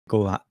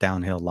go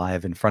downhill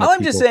live in front All of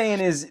I'm just people. saying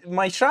is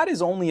my shot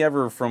is only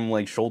ever from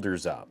like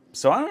shoulders up.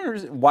 So I don't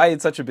understand why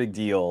it's such a big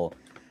deal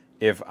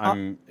if Uh,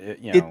 I'm,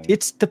 you know,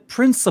 it's the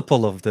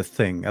principle of the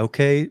thing,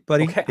 okay,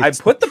 buddy? okay, I It's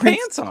the put the prince.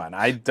 pants on.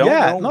 I don't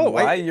Yeah, know no,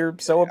 why you're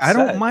so I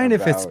don't upset mind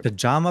if it's about.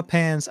 pajama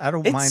pants. I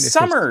don't It's mind if it's,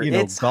 summer.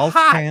 It's golf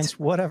hot. pants,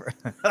 whatever.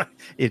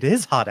 It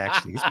is hot,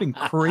 actually. It's been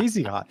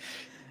crazy hot.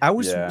 I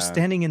was Yeah.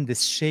 standing in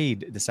this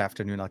shade this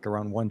afternoon, like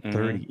around Hmm.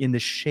 1:30. In the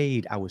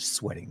shade, I was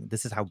sweating.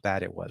 This is how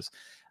bad it was.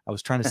 I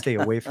was trying to stay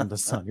away from the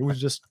sun. It was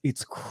just,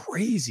 it's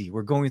crazy.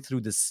 We're going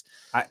through this.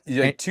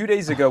 Like 2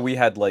 days ago we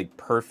had like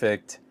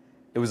perfect.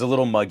 It was a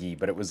little muggy,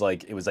 but it was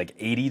like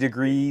 80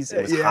 degrees.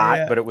 It was Yeah, hot,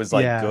 yeah, but it was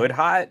like yeah. good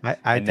hot. I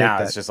And take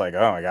now it's that. just like,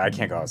 oh my god, I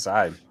can't go Mm.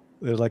 outside.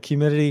 They're like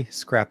humidity,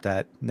 scrap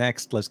that.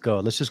 Next, let's go.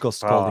 Let's just go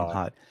scalding Oh,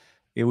 hot.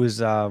 It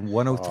was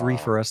 103 oh.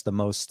 for us the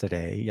most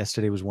today.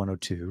 Yesterday was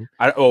 102.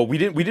 We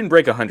didn't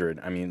break 100.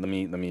 I mean, let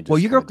me Well,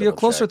 just kind of you're double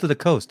closer check. to the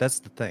coast. That's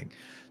the thing.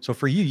 So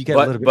for you, you get a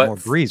little But bit more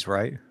but breeze,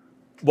 right?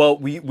 well,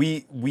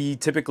 we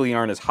typically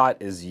aren't as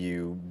hot as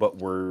you, but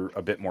we're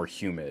a bit more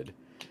humid.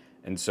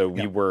 And so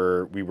we Yeah.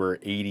 were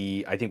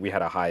 80. I think we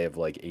had a high of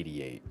like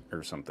 88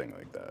 or something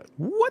like that.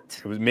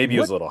 What? Maybe it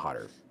was What? a little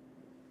hotter.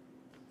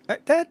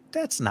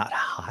 That's not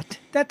hot.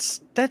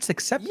 That's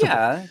acceptable.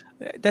 Yeah,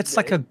 That's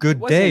like a it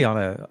good day wasn't. on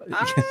a.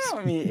 I don't know.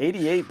 I mean,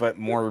 88, but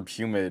more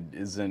humid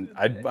isn't.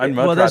 I'd Well,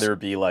 much that's rather it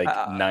be like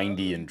uh,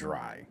 90 and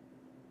dry.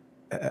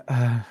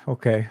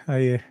 okay.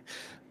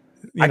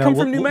 I come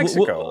We'll from New we'll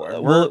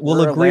Mexico.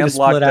 we'll We're a agree to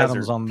split landlocked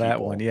atoms desert on that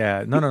one. people.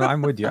 Yeah. No, no, no.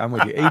 I'm with you. I'm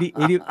with you.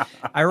 80.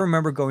 I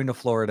remember going to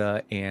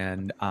Florida,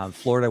 and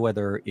Florida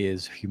weather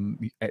is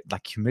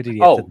like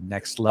humidity at the Oh,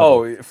 next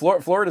level.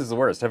 Florida's the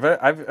worst. I've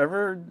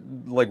ever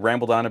like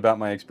rambled on about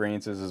my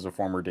experiences as a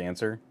former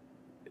dancer?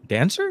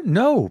 Dancer?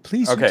 No,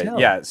 please do Okay, tell.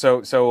 yeah.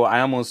 So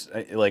I almost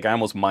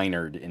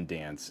minored in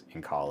dance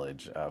in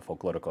college,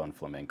 folklorico and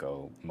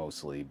flamenco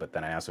mostly, but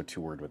then I also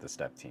toured with the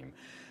step team.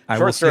 I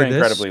will Short say story, this.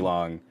 incredibly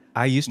long.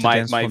 I used to My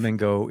dance my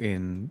flamenco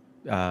in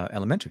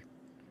elementary,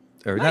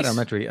 or not Nice.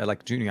 elementary,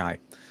 like junior high.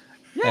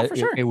 Yeah, for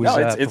sure. It No,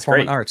 was it's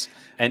performing great. arts.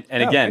 And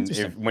Oh, again,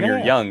 interesting. if when Yeah, you're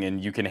yeah. young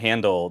and you can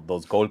handle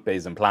those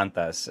golpes and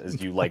plantas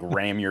as you like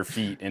ram your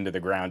feet into the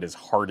ground as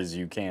hard as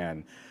you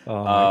can,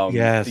 Oh my,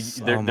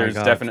 yes. Oh my there's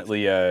God.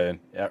 definitely a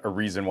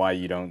reason why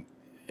you don't.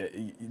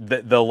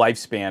 The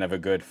lifespan of a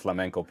good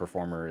flamenco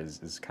performer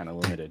is kind of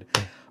limited.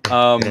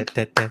 Um,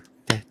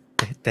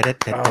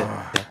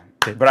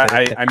 but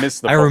I miss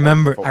the I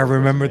folklorico was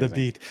remember the amazing.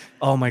 beat.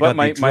 Oh my But God, they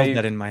my drilled my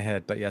that in my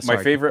head. But yeah, my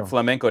sorry, keep favorite going.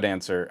 flamenco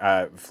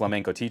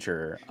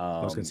teacher,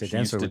 I was gonna say she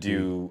used dancer to would be,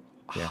 do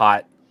yeah.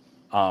 hot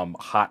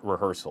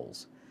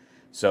rehearsals.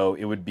 So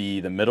it would be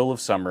the middle of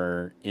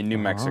summer in New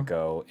Uh-huh.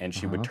 Mexico, and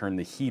she would Uh-huh. turn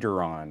the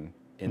heater on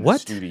in the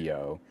What?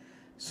 studio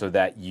so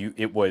that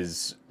it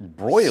was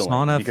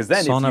broiling. Because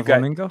then Sauna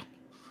flamingo?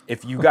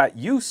 if you got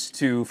used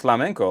to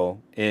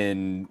flamenco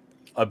in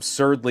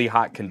absurdly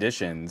hot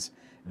conditions,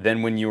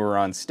 then when you were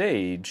on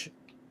stage,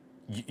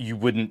 you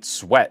wouldn't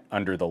sweat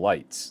under the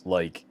lights.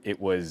 Like it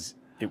was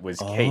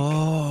cake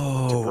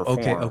to Oh,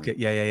 okay, perform. okay.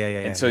 Yeah, yeah, yeah, yeah,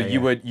 And yeah, so yeah, yeah.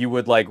 you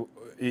would like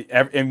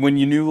and when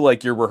you knew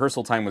like your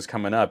rehearsal time was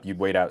coming up, you'd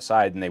wait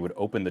outside and they would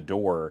open the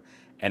door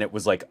and it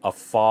was like a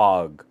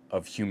fog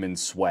of human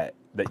sweat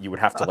that you would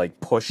have to like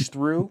push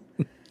through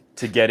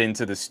to get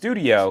into the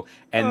studio,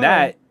 and Oh.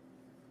 that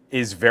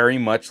is very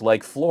much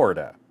like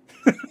Florida.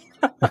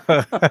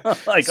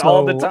 Like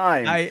all the So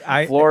time.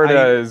 I Florida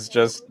is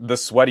just the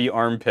sweaty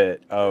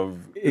armpit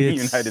of the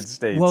it's United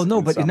States well, no,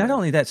 in but not summer.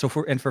 only that. So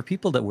for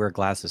people that wear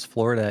glasses,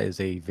 Florida is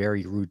a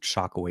very rude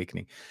shock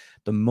awakening.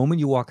 The moment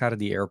you walk out of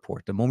the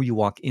airport, the moment you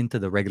walk into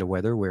the regular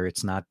weather where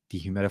it's not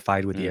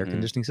dehumidified with the air Hmm.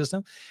 conditioning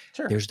system,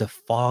 Sure. there's the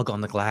fog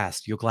on the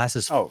glass. Your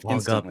glasses Oh,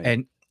 fog up,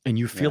 instantly. and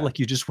you feel Yeah. like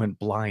you just went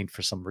blind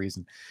for some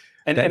reason.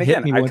 And That hit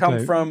again, me I one come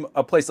time. from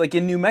a place like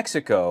in New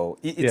Mexico.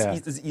 Yeah.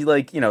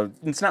 Like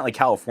it's not like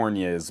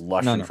California is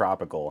lush No, and no.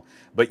 tropical,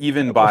 but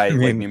even Well, I by like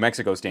mean, New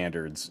Mexico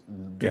standards,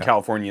 yeah.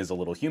 California is a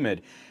little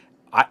humid.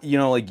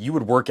 Like you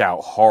would work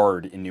out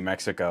hard in New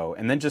Mexico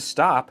and then just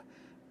stop,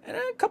 and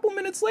a couple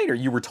minutes later,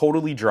 you were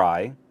totally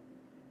dry.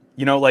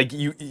 Like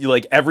you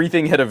like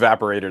everything had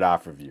evaporated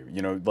off of you.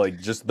 Like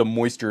just the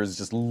moisture is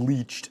just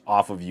leached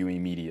off of you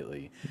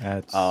immediately.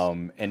 That's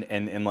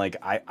And like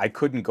I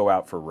couldn't go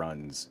out for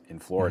runs in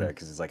Florida mhm.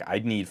 because it's like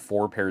I'd need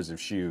 4 pairs of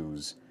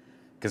shoes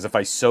because if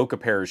I soak a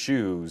pair of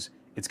shoes,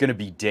 it's gonna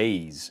be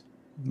days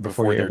Before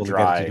before you're they're able to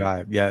get it to dry.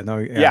 drive. Yeah, no,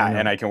 yeah, I Yeah,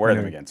 and know. I can I wear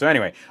them know. again. So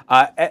anyway,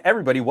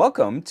 everybody,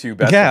 welcome to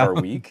Best of Yeah. Our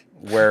Week,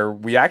 where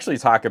we actually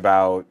talk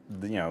about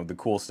the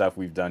cool stuff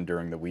we've done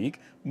during the week,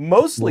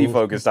 mostly Well,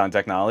 focused on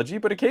technology,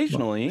 but well,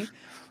 occasionally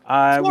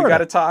we got Florida.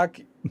 to talk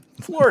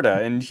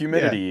Florida and Yeah.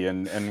 humidity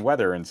and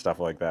weather and stuff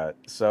like that.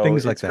 So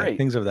Things like it's that. great.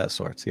 Things of that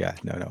sort. Yeah.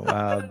 No,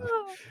 no.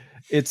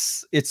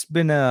 It's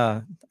been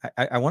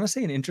I want to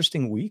say an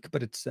interesting week,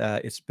 but it's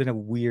been a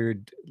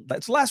weird.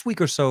 It's last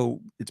week or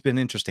so. It's been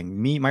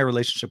interesting. My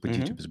relationship with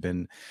Hmm. YouTube has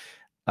been,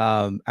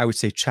 I would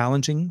say,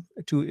 challenging.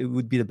 It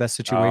would be the best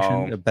situation,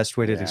 Oh, the best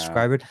way to yeah.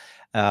 describe it.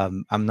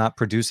 I'm not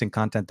producing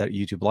content that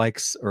YouTube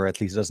likes, or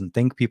at least doesn't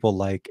think people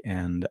like.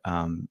 And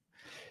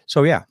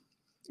so yeah,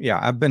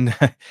 I've been,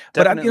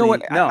 but you know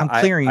what? Definitely. No, I'm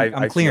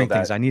I feel clearing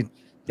things. that I need.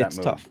 that It's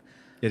move. tough.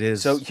 It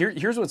So is.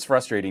 here's what's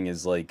frustrating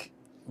is like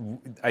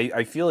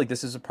I feel like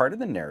this is a part of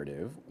the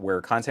narrative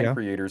where content Yeah,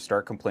 creators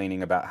start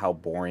complaining about how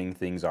boring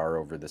things are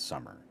over the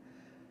summer.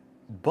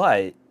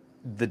 But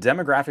the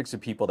demographics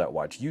of people that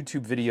watch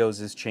YouTube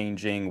videos is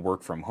changing,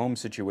 work from home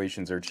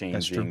situations are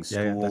that's true. changing,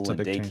 Yeah, that's school a and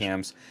big day change.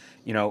 camps.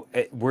 You know,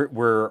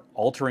 we're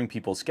altering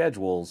people's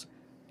schedules.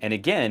 And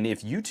again,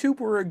 if YouTube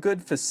were a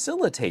good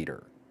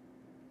facilitator,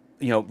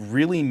 you know,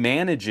 really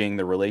managing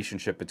the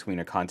relationship between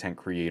a content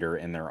creator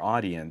and their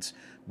audience,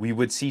 we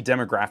would see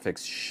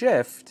demographics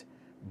shift,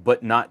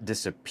 but not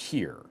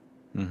disappear.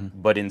 Hmm.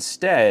 But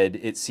instead,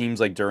 it seems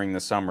like during the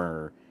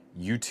summer,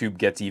 YouTube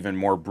gets even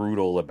more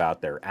brutal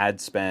about their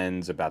ad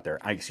spends, about their,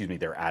 excuse me,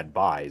 their ad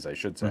buys, I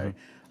should Hmm. say,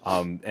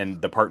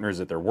 and the partners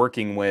that they're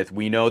working with.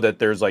 We know that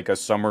there's like a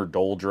summer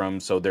doldrum,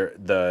 so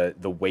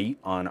the weight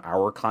on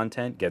our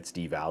content gets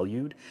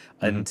devalued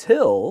Hmm.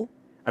 until,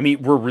 I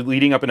mean, we're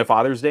leading up into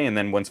Father's Day, and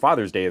then once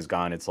Father's Day is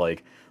gone, it's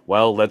like,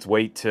 well, let's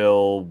wait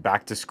till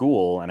back to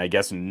school, and I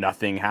guess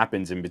nothing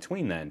happens in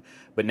between then.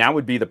 But now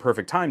would be the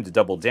perfect time to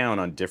double down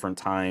on different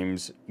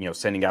times, you know,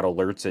 sending out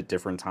alerts at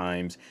different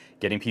times,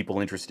 getting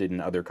people interested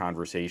in other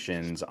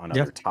conversations on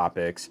Yeah, other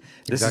topics.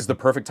 This is the exactly.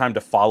 perfect time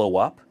to follow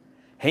up.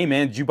 Hey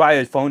man, did you buy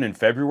a phone in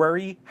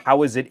February?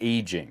 How is it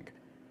aging?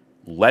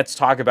 Let's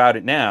talk about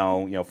it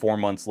now. You know, 4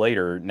 months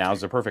later,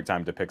 now's the perfect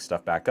time to pick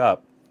stuff back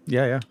up.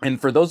 Yeah, yeah. And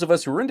for those of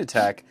us who are into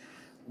tech,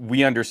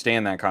 we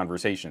understand that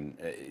conversation.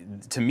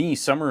 To me,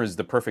 summer is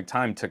the perfect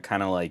time to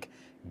kind of like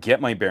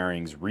get my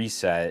bearings,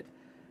 reset,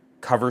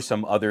 cover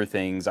some other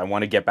things. I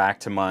want to get back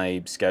to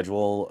my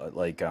schedule.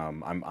 Like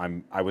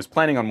I was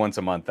planning on once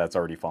a month. That's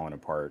already fallen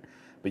apart.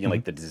 But you know, Hmm.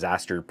 like the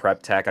disaster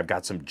prep tech. I've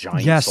got some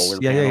giant Yes.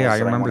 solar Yeah, yeah, yeah. I panels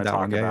that I remember want to that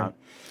one. talk Yeah, yeah. about.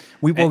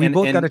 We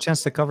both got a And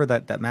chance to cover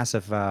that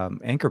massive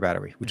Anchor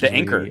battery, which the is really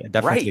anchor,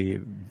 right?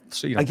 definitely,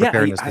 so, Again,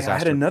 preparedness I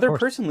had disaster. Of another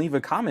course. person leave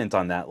a comment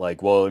on that,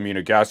 like, well, I mean,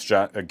 a gas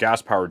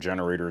powered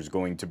generator is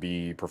going to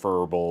be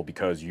preferable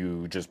because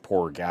you just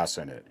pour gas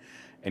in it,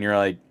 and you're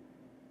like,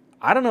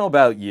 I don't know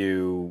about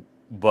you,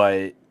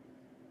 but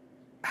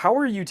how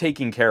are you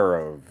taking care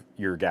of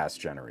your gas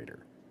generator?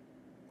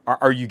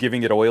 Are you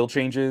giving it oil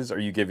changes? Are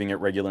you giving it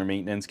regular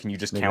maintenance? Can you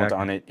just count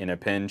Exactly. on it in a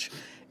pinch?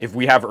 If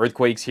we have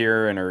earthquakes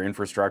here and our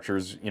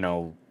infrastructure's, you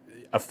know,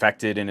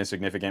 affected in a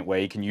significant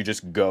way, can you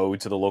just go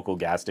to the local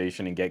gas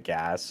station and get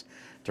gas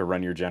to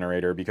run your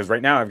generator? Because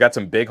right now I've got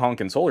some big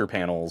honking solar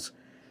panels,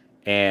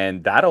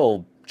 and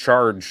that'll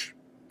charge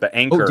the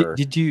Oh, anchor,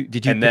 did you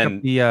and pick up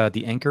then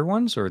the Anchor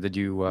ones, or did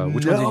you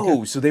which ones did you get?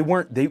 no, so they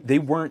weren't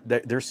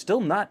they're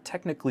still not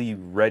technically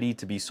ready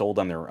to be sold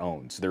on their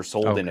own. So they're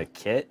Oh, sold in okay. a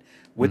kit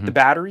with the Hmm.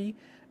 battery,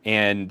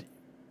 and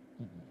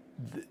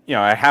you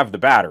know, I have the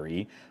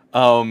battery.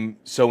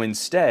 So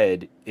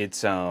instead,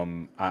 it's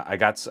I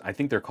got I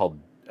think they're called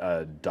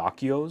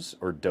Dokios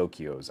or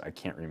Dokios. I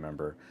can't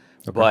remember,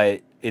 Okay.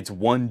 but it's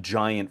one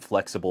giant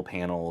flexible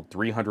panel,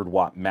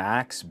 300-watt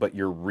max. But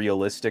your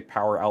realistic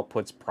power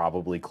output's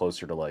probably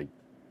closer to like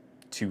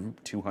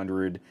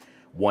 200,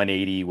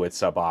 180 with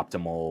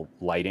suboptimal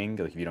lighting.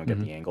 Like if you don't get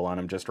Hmm. the angle on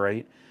them just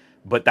right,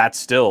 but that's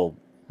still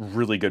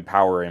really good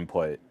power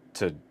input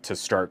to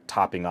start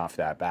topping off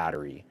that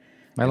battery.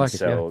 I And like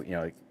it. Yeah. so, you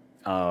know, like,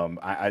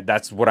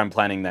 that's what I'm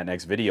planning that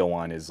next video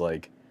on is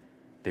like,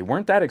 they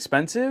weren't that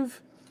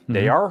expensive.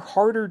 They Hmm. are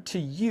harder to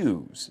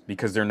use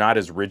because they're not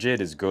as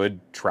rigid as good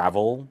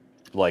travel,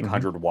 like Hmm.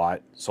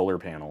 100-watt solar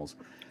panels.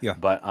 Yeah.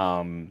 But,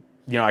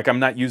 you know, like I'm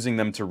not using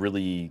them to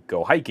really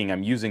go hiking.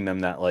 I'm using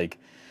them that like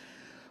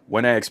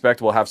when I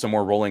expect we'll have some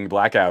more rolling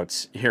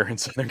blackouts here in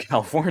Southern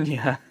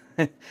California,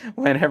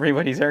 when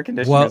everybody's air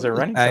conditioners Well, are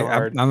running so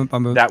hard,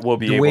 that we'll the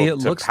be way able it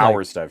to looks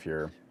like power stuff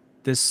here.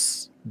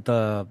 this,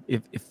 the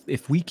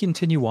if we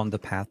continue on the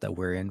path that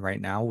we're in right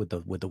now with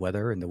the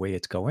weather and the way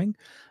it's going,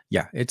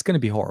 yeah, it's going to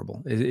be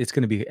horrible. It's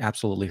going to be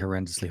absolutely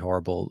horrendously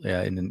horrible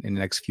in the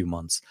next few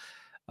months.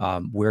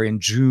 We're in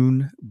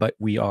June, but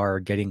we are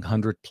getting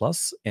 100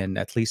 plus, and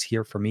at least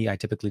here for me, I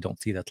typically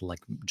don't see that till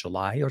like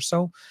July or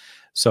so.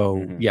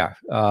 So Hmm. yeah,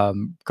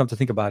 come to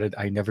think about it,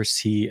 I never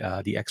see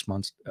the X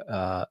months.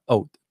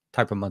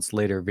 Type of months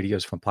later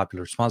videos from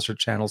popular sponsored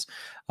channels.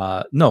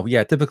 No,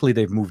 yeah, typically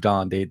they've moved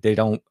on. They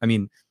don't. I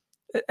mean,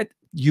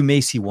 you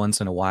may see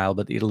once in a while,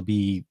 but it'll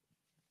be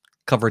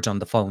coverage on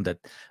the phone that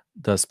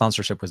the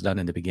sponsorship was done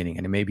in the beginning,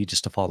 and it may be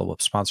just a follow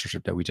up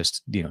sponsorship that we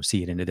just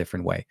see it in a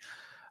different way.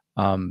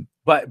 Um,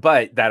 But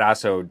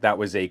that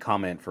was a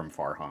comment from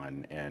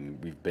Farhan,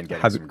 and we've been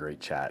getting have, some great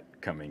chat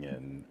coming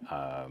in.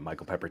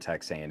 Michael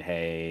Peppertech saying,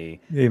 "Hey,"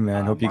 hey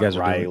man, hope you Mark guys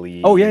are doing.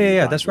 Oh yeah, yeah, Riley,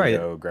 yeah. Ron That's right.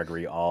 Guido,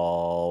 Gregory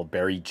All,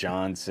 Barry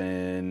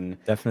Johnson,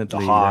 the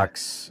Definitely.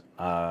 Hawks.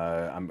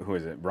 Who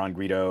is it? Ron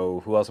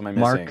Guido. Who else am I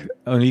Mark. missing?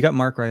 Oh, you got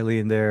Mark Riley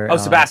in there. Oh,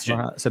 Sebastian.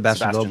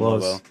 Sebastian Sebastian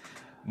Lobos. Lobo.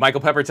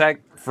 Michael Peppertech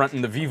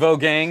fronting the Vivo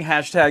gang.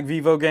 Hashtag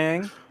Vivo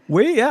gang.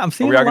 Wait, yeah, I'm Are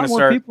seeing we a all going lot to more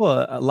start people.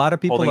 A lot of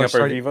people holding are up our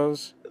starting.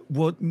 Vivos?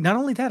 Well, not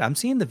only that, I'm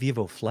seeing the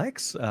Vivo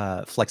Flex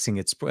flexing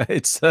its way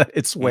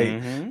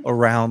Mm-hmm.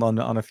 around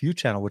on a few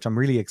channel, which I'm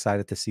really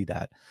excited to see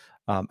that.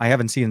 I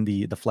haven't seen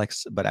the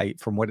Flex, but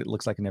from what it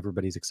looks like and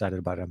everybody's excited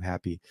about it, I'm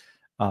happy.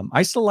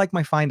 I still like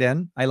my Find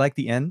N. I like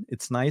the N.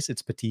 It's nice.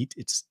 It's petite.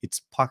 It's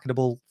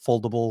pocketable,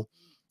 foldable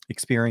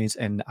experience,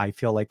 and I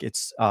feel like it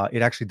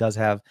actually does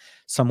have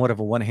somewhat of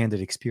a one-handed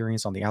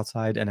experience on the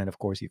outside, and then of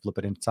course you flip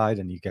it inside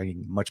and you're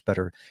getting much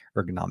better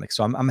ergonomics.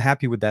 So I'm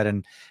happy with that.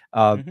 And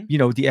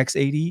Mm-hmm. the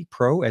X80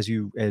 Pro, as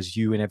you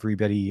and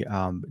everybody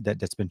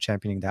that's been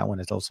championing that one,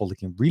 is also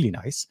looking really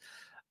nice.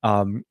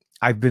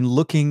 I've been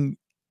looking.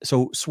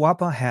 So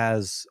Swappa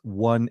has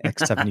one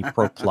X70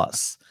 Pro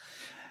Plus,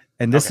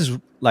 and this Okay. is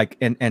like,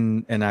 and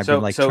I've been So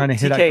like so trying to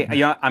hit. TK,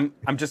 yeah,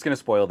 I'm just gonna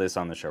spoil this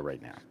on the show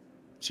right now.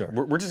 Sure.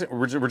 We're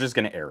just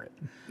gonna air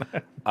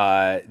it.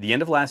 The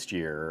end of last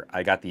year,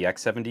 I got the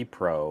X70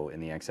 Pro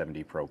and the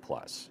X70 Pro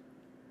Plus.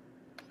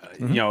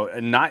 Mhm.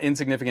 A not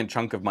insignificant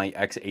chunk of my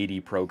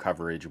X80 Pro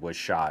coverage was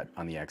shot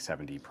on the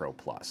X70 Pro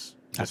Plus.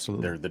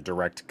 Absolutely. They're the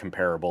direct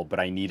comparable, but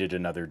I needed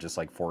another just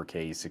like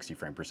 4K 60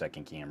 frame per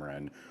second camera,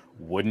 and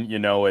wouldn't you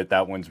know it,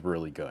 that one's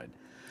really good.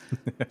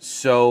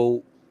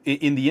 So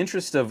in the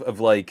interest of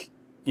like,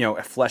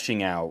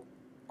 fleshing out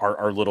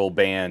our little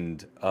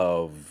band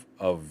of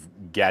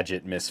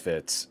gadget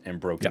misfits and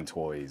broken Yep.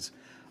 toys,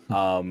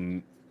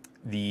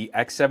 the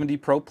X70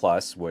 Pro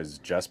Plus was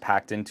just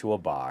packed into a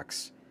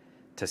box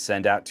to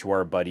send out to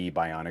our buddy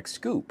Bionic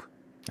Scoop,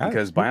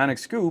 because Cool. Bionic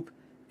Scoop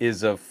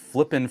is a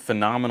flippin'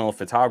 phenomenal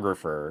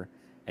photographer,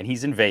 and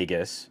he's in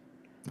Vegas,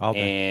 I'll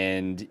bet.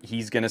 and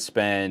he's gonna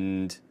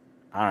spend,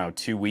 I don't know,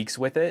 2 weeks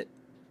with it,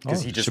 because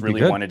Oh, he it just should be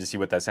really good. wanted to see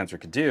what that sensor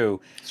could do.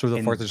 So the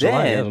And 4th of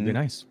July, yeah, it'll be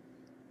nice.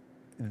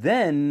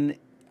 then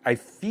I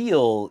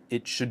feel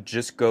it should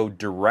just go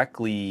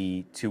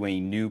directly to a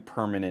new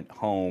permanent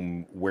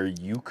home where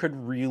you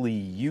could really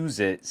use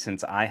it,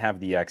 since I have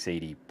the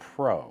X80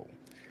 Pro.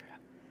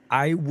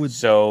 I would.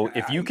 So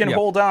if you can Yeah.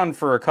 hold on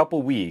for a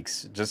couple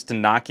weeks just to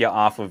knock you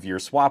off of your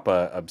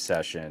Swappa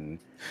obsession,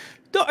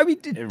 No, I mean,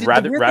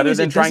 rather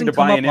than trying to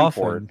buy an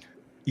import.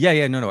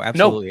 Yeah, no, No.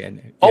 absolutely.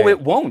 And Oh, yeah.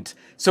 it won't.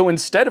 So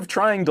instead of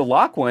trying to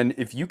lock one,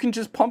 if you can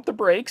just pump the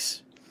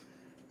brakes,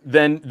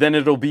 then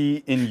it'll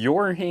be in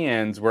your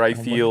hands, where I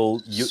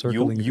feel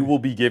you will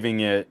be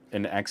giving it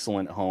an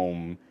excellent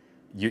home.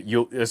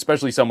 You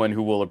especially someone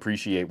who will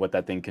appreciate what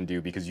that thing can do,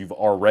 because you've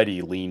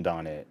already leaned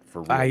on it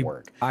for real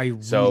work. I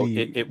So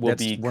really, it will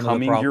that's be one of the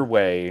coming your problems.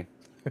 way.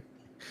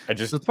 I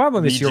just So the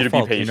problem is need your you to be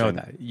fault. You know patient.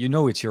 that. You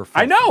know it's your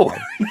I fault. know.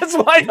 Right? That's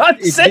why I'm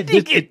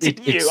sending it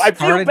to you. I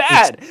feel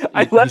bad.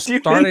 I left you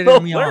in started the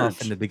me off in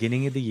lurch. the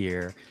beginning of the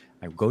year.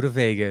 I go to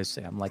Vegas,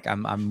 and I'm like,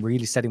 I'm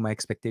really setting my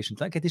expectations.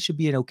 Like, this should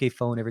be an okay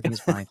phone. Everything is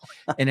fine,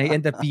 and I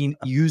end up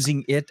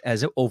using it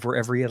as over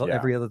every Yeah.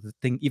 other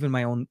thing. Even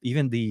my own,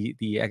 even the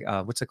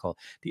what's it called,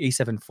 the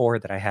A7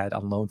 IV that I had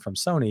on loan from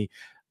Sony,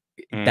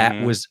 that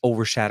Mm-hmm. was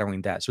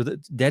overshadowing that. So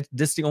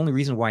that's the only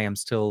reason why I'm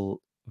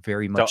still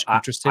very So much I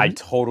interested.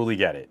 totally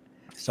get it.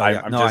 So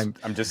yeah, no,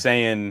 I'm just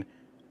saying,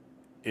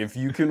 if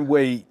you can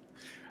wait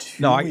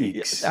two no,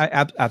 weeks,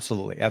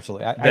 absolutely.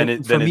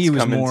 then For me, it's it was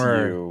coming to more.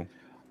 you.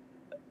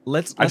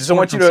 Let's I just don't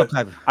want work you on some to.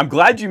 type of. I'm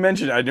glad you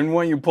mentioned it. I didn't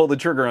want you to pull the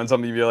trigger on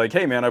something and be like,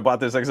 "Hey, man, I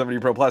bought this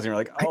X70 Pro Plus," and you're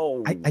like,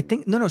 "Oh." I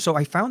think no. So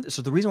I found,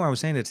 so the reason why I was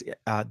saying it's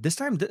this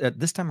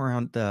time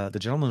around, the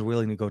gentleman was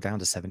willing to go down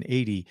to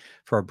 780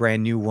 for a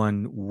brand new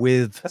one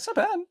That's not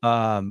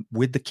bad.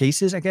 with the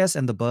cases, I guess,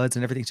 and the buds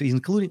and everything. So he's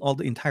including all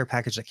the entire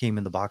package that came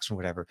in the box or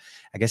whatever.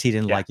 I guess he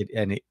didn't Yeah. like it,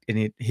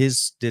 and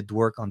his did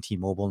work on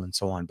T-Mobile and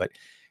so on. But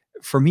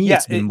for me, Yeah,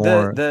 it's been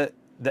more. the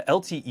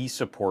LTE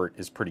support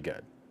is pretty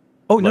good.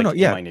 Oh no, Like in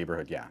yeah. my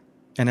neighborhood, yeah.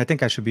 And I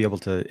think I should be able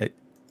to,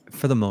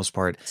 for the most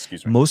part,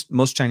 Excuse me.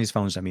 most Chinese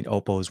phones. I mean,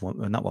 Oppo's,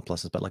 not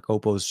OnePluses, but like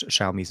Oppo's,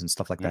 Xiaomi's, and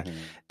stuff like that. Mhm.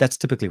 That's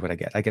typically what I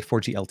get. I get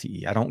 4G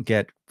LTE. I don't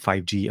get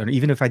 5G. And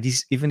even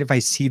if I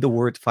see the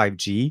word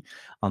 5G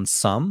on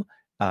some,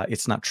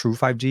 it's not true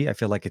 5G. I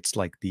feel like it's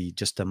like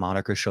just the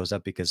moniker shows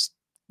up because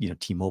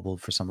T-Mobile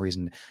for some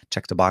reason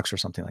checked the box or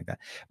something like that.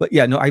 But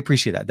yeah, no, I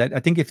appreciate that. I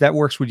think if that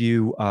works with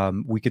you,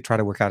 we could try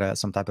to work out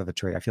some type of a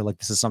trade. I feel like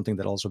this is something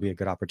that also be a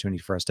good opportunity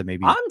for us to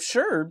maybe I'm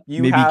sure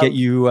you get have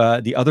you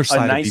the other a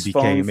side nice of BBK,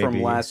 phone maybe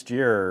from last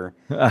year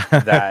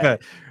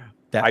that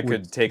that I would.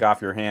 could take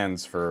off your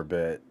hands for a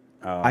bit.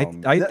 I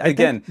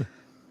Again, think.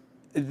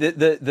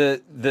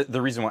 the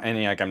reason why,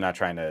 and like, I'm not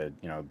trying to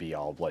be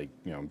all like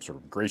sort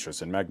of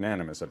gracious and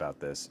magnanimous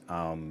about this.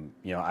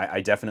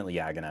 I definitely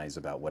agonize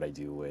about what I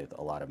do with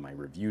a lot of my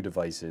review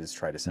devices.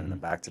 Try to send them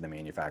back to the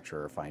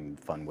manufacturer, find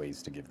fun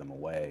ways to give them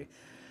away.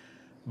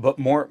 But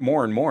more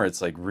and more,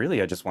 it's like,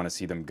 really, I just want to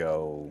see them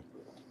go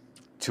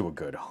to a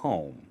good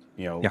home.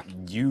 Yeah.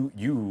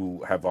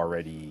 You have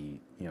already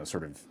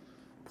sort of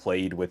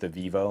played with a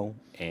Vivo,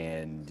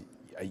 and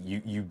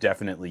you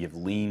definitely have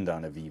leaned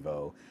on a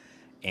Vivo,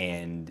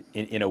 and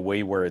in a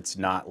way where it's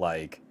not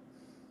like,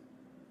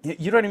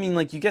 you know what I mean?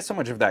 Like, you get so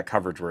much of that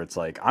coverage where it's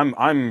like,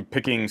 I'm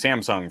picking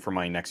Samsung for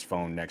my next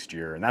phone next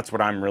year, and that's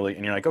what I'm really,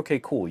 and you're like, okay,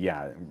 cool,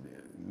 yeah,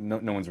 no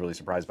one's really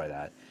surprised by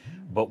that.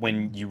 But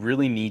when you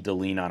really need to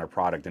lean on a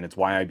product, and it's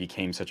why I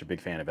became such a big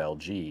fan of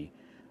LG,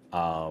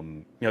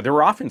 you know, there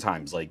were often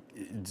times like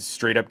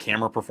straight up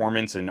camera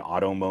performance in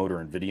auto mode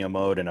or in video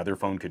mode, another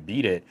phone could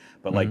beat it.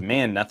 But like,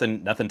 man,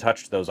 nothing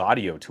touched those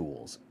audio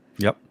tools.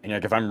 Yep. And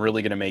like, if I'm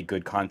really going to make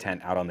good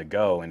content out on the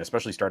go, and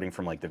especially starting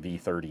from like the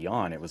V30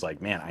 on, it was like,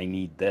 man, I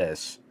need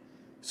this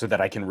so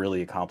that I can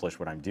really accomplish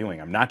what I'm doing.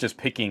 I'm not just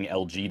picking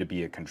LG to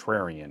be a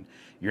contrarian.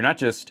 You're not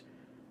just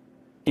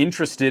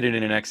interested in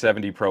an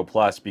X70 Pro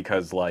Plus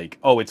because like,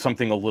 oh, it's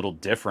something a little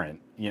different.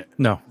 You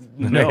know,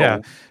 No. no,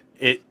 Yeah.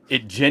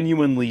 it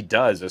genuinely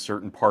does a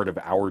certain part of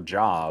our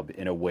job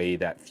in a way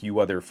that few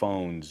other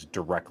phones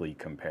directly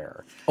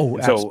compare. Oh, And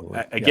absolutely.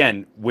 so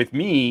again, with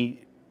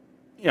me,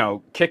 you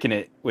know, kicking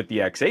it with the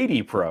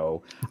X80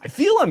 Pro, I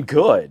feel I'm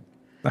good.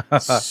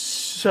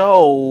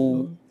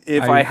 So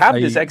if I have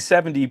this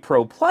X70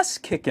 Pro Plus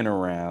kicking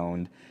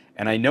around,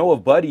 and I know a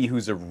buddy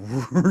who's a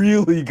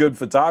really good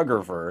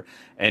photographer,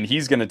 and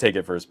he's going to take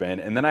it for a spin,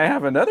 and then I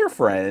have another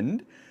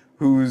friend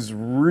who's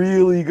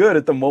really good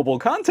at the mobile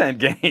content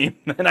game,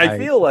 and I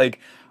feel like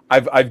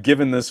I've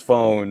given this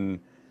phone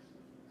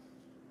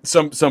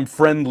some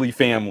friendly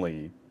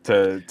family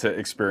to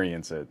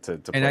experience it, to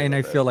play and I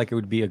with feel it. like it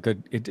would be a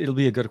good it'll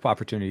be a good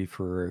opportunity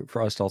for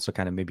us to also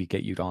kind of maybe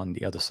get you on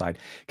the other side,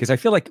 because I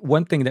feel like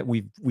one thing that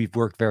we've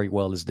worked very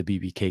well is the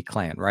BBK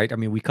clan, right? I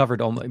mean, we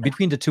covered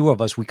between the two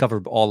of us, we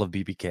covered all of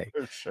BBK.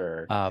 For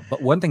sure.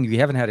 But one thing we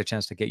haven't had a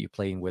chance to get you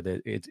playing with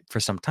it for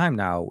some time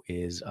now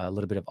is a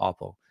little bit of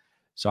Oppo.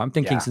 So I'm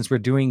thinking, Yeah. since we're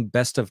doing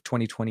best of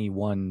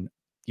 2021,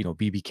 you know,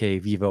 BBK,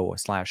 Vivo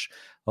 /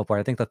 Oppo,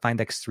 I think the Find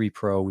X3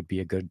 Pro would be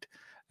a good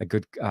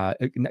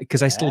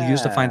because I still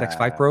use the Find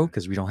X5 Pro Yeah.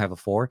 because we don't have a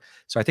 4.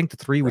 So I think the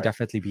 3 would Right.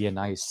 definitely be a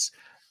nice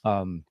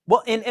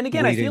Well, and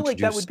again, I way to feel like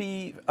that introduce. would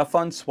be a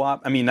fun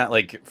swap. I mean, not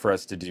like for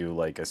us to do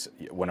like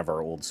one of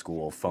our old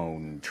school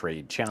phone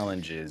trade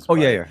challenges, Oh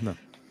but yeah, no.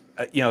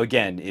 you know,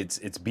 again, it's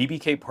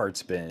BBK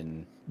part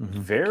bin,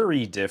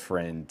 very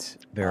different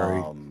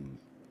Very.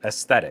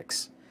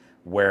 aesthetics,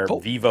 where Oh,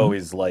 Vivo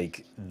is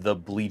like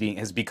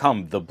has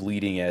become the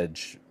bleeding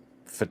edge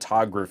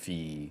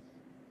photography,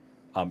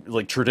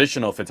 like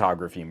traditional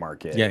photography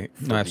market yeah, no,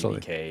 for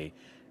absolutely. BBK.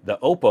 The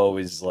Oppo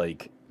is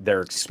like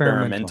their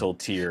Experimental. experimental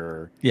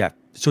tier Yeah.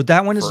 So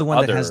that one is the for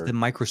one that has the other.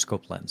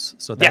 microscope lens.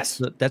 So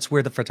Yes. that's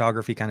where the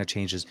photography kind of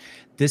changes.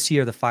 This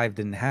year the 5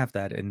 didn't have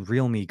that, and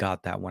Realme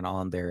got that one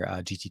on their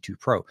GT2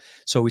 Pro.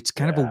 So it's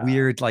kind of a Yeah.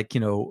 weird, like, you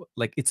know,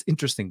 like it's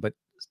interesting, but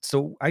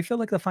so I feel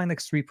like the Find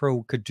X3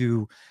 Pro could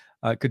do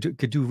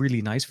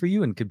really nice for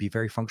you and could be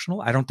very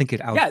functional. I don't think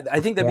it Yeah, I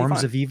think that'd be outperforms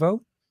a fun.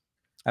 Vivo.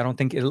 I don't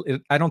think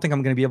I don't think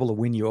I'm going to be able to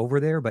win you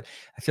over there, but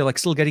I feel like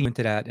still getting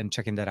into that and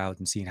checking that out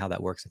and seeing how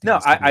that works. I think No,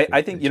 will still be a good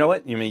I think, you trade. know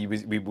what? You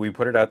mean we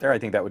put it out there. I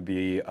think that would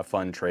be a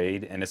fun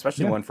trade, and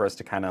especially Yeah. one for us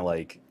to kind of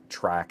like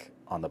track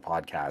on the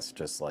podcast.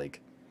 Just like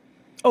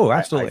Oh, I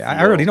absolutely.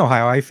 I already feel. know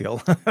how I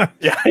feel.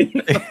 Yeah,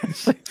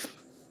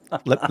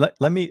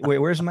 Let me wait.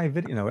 Where's my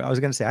video? No, I was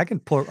going to say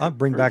I'll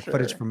bring for back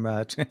footage sure. from.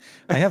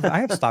 I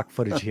have stock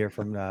footage here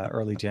from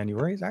early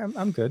January.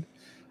 I'm good,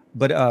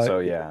 but So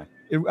yeah,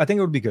 I think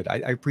it would be good. I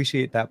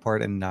appreciate that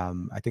part, and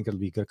I think it'll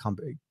be good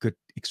good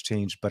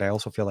exchange. But I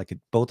also feel like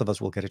both of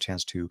us will get a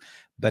chance to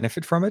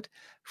benefit from it.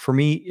 For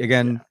me,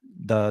 again,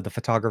 yeah. the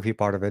photography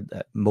part of it,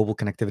 mobile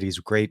connectivity is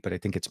great, but I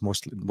think it's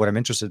mostly what I'm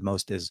interested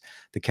most is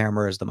the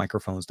cameras, the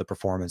microphones, the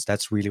performance.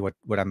 That's really what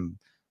I'm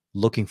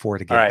looking for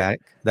to All get right. back.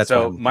 That's what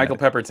I'm So looking Michael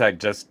at. Peppertech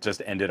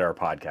just ended our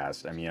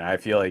podcast. I mean, I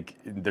feel like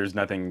there's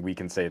nothing we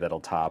can say that'll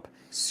top.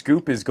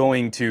 Scoop is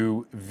going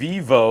to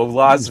Vivo Las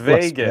Las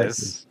Vegas.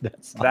 Vegas.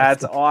 That's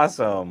That's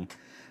awesome. awesome.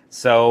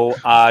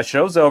 So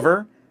show's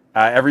over.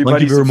 Thank you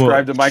Everybody very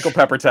subscribe to Michael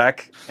much.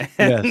 Peppertech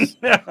Yes.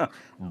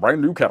 and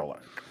brand new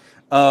Cadillac.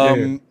 Yeah.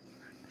 Yeah.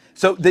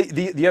 So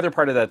the other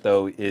part of that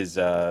though is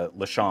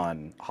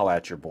LaShawn, holla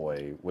at your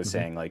boy, was Mhm.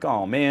 saying like,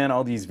 oh man,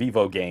 all these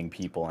Vivo gang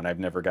people, and I've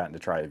never gotten to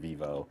try a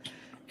Vivo.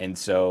 And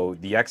so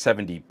the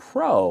X70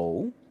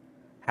 Pro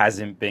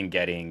hasn't been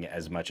getting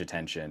as much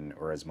attention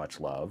or as much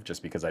love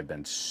just because I've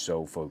been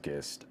so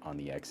focused on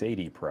the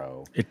X80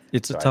 Pro. So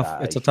It's a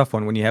tough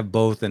one when you have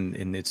both,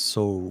 and it's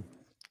so.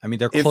 I mean,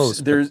 they're if close,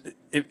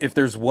 but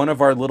there's one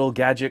of our little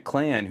gadget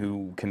clan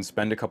who can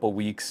spend a couple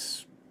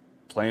weeks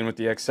playing with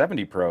the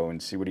X70 Pro and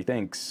see what he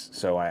thinks.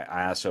 So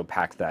I also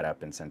packed that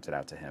up and sent it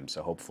out to him.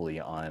 So hopefully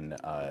on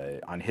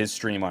his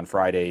stream on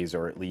Fridays,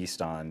 or at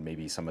least on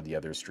maybe some of the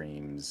other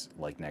streams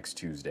like next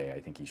Tuesday, I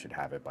think he should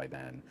have it by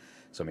then.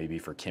 So maybe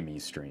for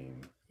Kimmy's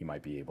stream, he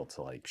might be able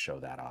to like show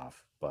that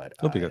off. But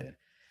it'll be good.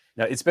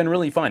 no, it's been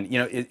really fun. You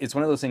know, it's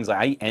one of those things.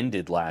 I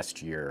ended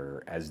last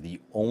year as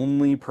the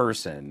only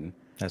person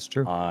That's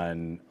true.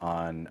 on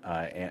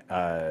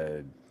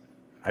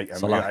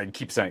Salah. I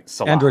keep saying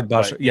Salah, Android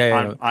Basha. but Yeah.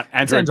 No. on It's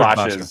Android Android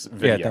Basha. Bosch's Yeah.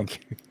 video. Thank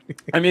you.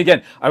 I mean,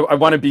 again, I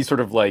want to be sort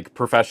of like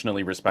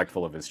professionally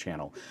respectful of his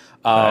channel.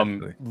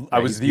 Absolutely. I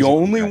Yeah. was the He's a cool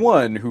only guy.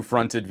 one who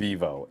fronted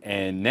Vivo,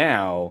 and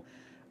now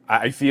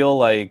I feel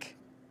like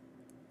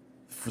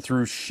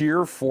through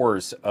sheer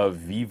force of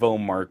Vivo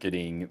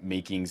marketing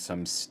making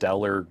some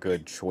stellar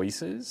good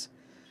choices,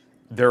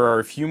 there are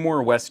a few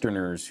more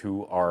Westerners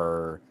who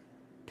are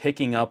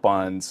picking up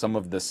on some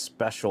of the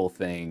special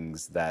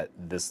things that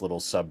this little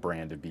sub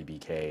brand of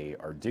BBK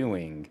are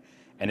doing.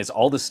 And it's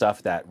all the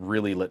stuff that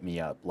really lit me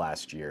up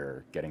last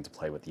year, getting to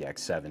play with the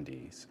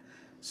X70s.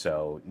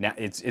 So now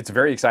it's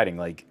very exciting.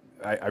 Like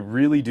I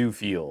really do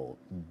feel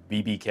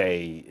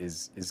BBK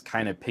is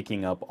kind of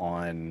picking up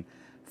on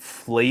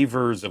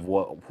flavors of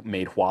what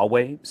made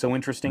Huawei so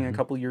interesting a Hmm.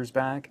 couple years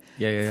back.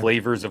 Yeah, yeah, yeah.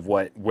 Flavors of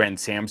what when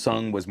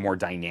Samsung was more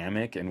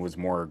dynamic and was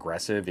more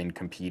aggressive in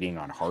competing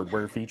on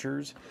hardware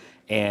features.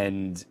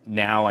 And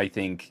now I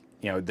think,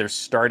 you know, they're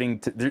starting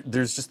to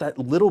there's just that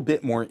little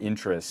bit more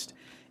interest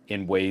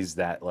in ways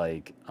that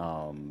like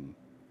you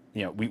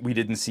know, we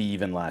didn't see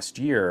even last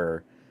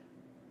year.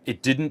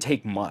 It didn't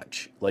take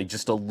much, like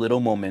just a little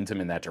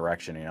momentum in that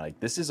direction. And you're like,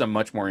 this is a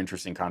much more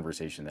interesting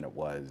conversation than it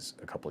was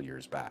a couple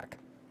years back.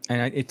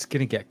 And it's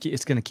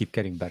gonna keep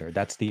getting better.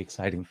 That's the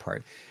exciting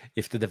part.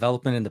 If the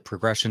development and the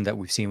progression that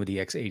we've seen with the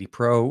X80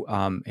 Pro,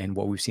 and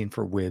what we've seen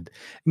I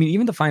mean,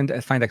 even the Find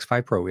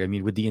X5 Pro. I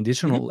mean, with the Hmm.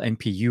 additional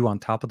NPU on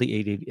top of the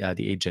 880,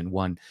 the 8 Gen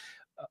 1,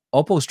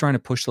 Oppo's trying to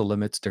push the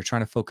limits. They're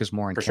trying to focus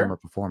more on For camera sure.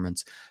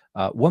 performance.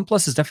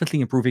 OnePlus is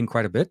definitely improving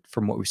quite a bit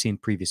from what we've seen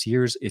previous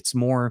years. It's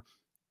more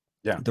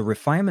Yeah. the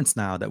refinements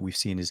now that we've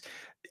seen is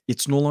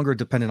it's no longer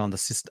dependent on the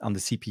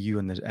CPU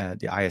and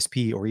the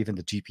ISP or even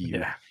the GPU.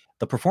 Yeah.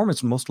 The performance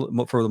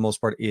for the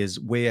most part is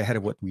way ahead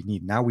of what we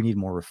need. Now we need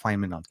more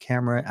refinement on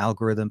camera,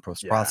 algorithm,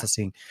 post Yeah.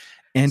 processing,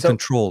 and So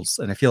controls.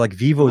 And I feel like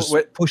Vivo's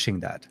what pushing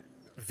that.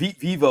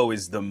 Vivo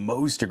is the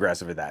most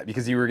aggressive at that,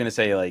 because you were going to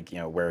say, like, you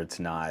know, where it's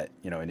not,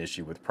 you know, an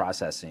issue with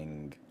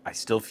processing. I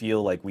still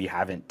feel like we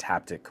haven't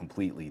tapped it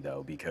completely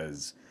though,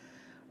 because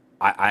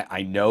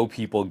I know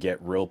people get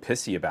real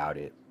pissy about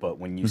it, but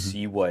when you Mhm.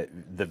 see what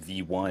the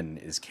V1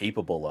 is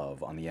capable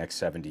of on the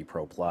X70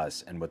 Pro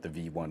Plus and what the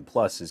V1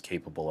 Plus is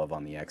capable of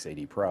on the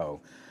X80 Pro,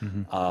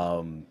 Mhm.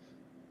 um,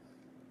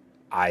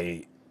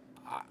 I,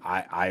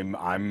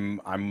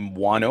 I'm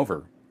won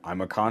over.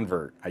 I'm a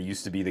convert. I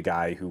used to be the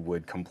guy who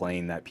would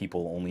complain that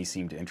people only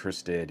seemed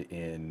interested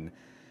in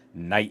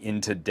night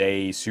into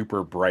day,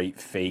 super bright,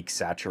 fake,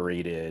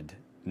 saturated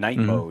night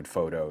Mhm. mode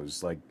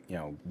photos, like, you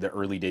know, the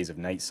early days of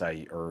Night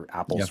Sight or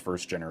Yeah. Apple's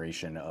first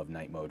generation of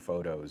night mode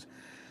photos.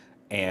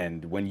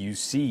 And when you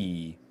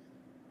see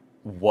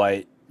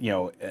what, you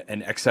know,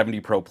 an X70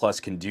 Pro Plus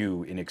can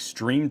do in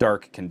extreme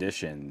dark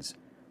conditions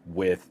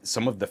with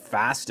some of the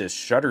fastest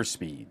shutter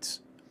speeds,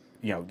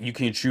 you know, you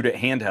can shoot it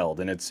handheld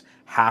and it's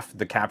half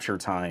the capture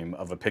time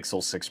of a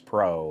Pixel 6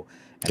 Pro,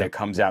 and it Yep.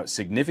 comes out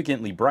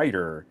significantly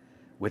brighter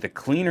with a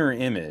cleaner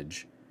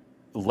image,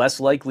 less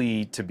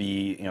likely to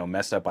be, you know,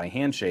 messed up by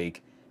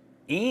handshake,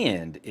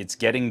 and it's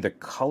getting the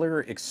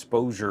color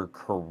exposure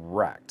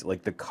correct.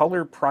 Like the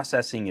color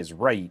processing is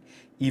right,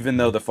 even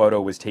though Mhm. the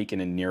photo was taken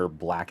in near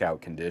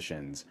blackout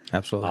conditions.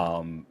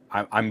 Absolutely.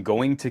 I'm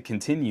going to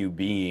continue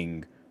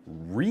being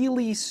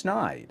really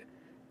snide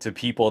to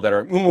people that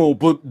are, oh,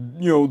 but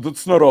you know,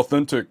 that's not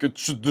authentic. It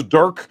should, the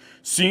dark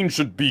scene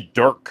should be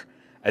dark,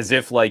 as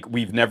if like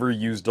we've never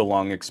used a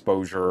long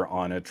exposure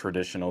on a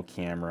traditional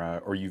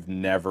camera, or you've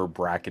never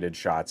bracketed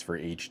shots for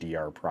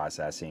HDR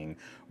processing.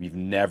 We've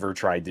never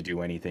tried to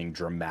do anything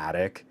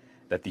dramatic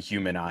that the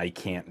human eye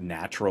can't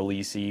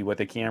naturally see with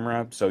a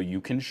camera. So you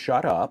can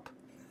shut up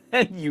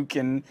and you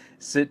can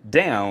sit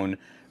down,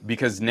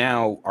 because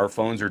now our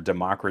phones are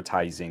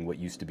democratizing what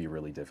used to be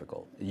really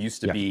difficult. It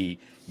used to Yeah. be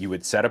you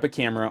would set up a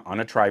camera on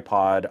a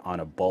tripod on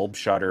a bulb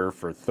shutter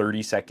for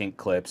 30-second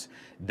clips.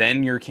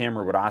 Then your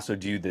camera would also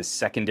do this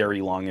secondary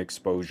long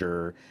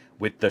exposure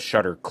with the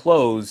shutter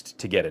closed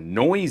to get a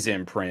noise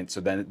imprint,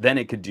 so then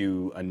it could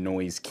do a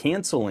noise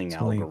canceling It's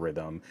only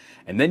algorithm.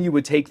 And then you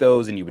would take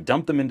those and you would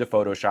dump them into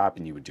Photoshop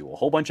and you would do a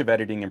whole bunch of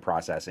editing and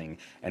processing.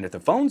 And if the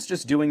phone's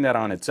just doing that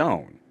on its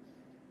own,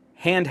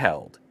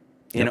 handheld,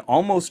 in yep.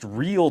 almost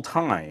real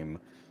time,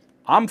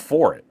 I'm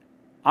for it.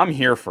 I'm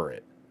here for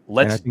it. And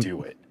I Let's think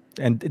do it.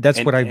 and And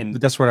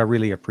that's what I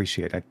really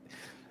appreciate.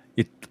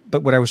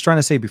 But what I was trying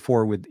to say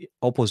before with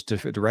Oppo's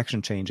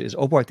direction change is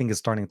Oppo, I think, is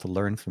starting to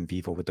learn from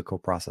Vivo with the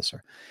coprocessor.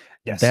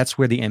 yes, That's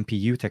where the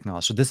NPU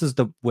technology. So this is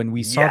when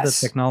we saw the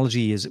yes,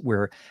 technology is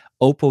where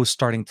Oppo's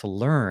starting to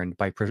learn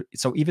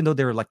so even though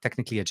they're like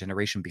technically a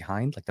generation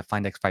behind, like the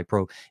Find X5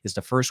 Pro is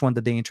the first one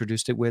that they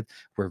introduced it with,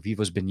 where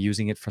Vivo's been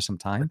using it for some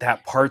but time.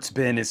 that parts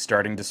bin is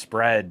starting to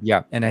spread,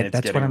 Yeah, and and it's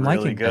that's what getting I'm really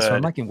liking. That's what I'm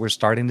good. liking. We're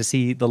starting to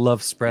see the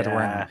love spread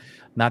around, Yeah,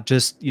 not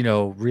just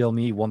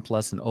Realme,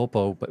 OnePlus, and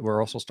Oppo, but we're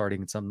also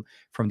starting some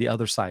from the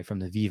other side, from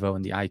the Vivo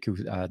and the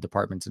iQOO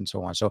departments and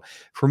so on. So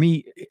for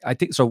me, I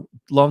think so.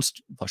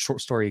 Short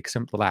story,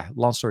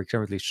 long story,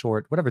 extremely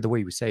short, whatever the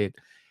way we say it.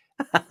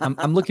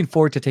 I'm looking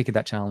forward to taking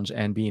that challenge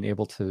and being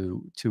able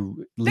to yeah,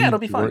 it'll lean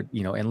be fun. toward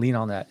and lean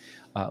on that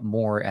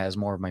more as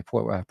more of my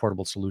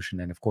portable solution,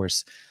 and of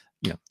course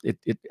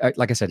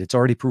like I said, it's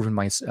already proven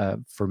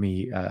for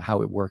me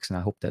how it works, and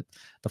I hope that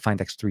the Find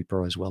X3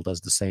 Pro as well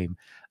does the same.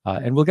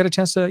 And we'll get a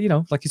chance to,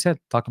 like you said,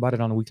 talk about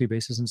it on a weekly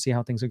basis and see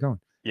how things are going.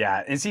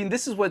 Yeah, and see,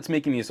 this is what's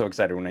making me so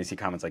excited when I see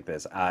comments like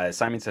this.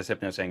 Simon says,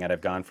 Hypno saying that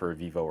I've gone for a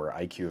Vivo or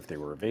IQ if they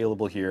were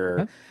available here.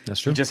 Yeah, that's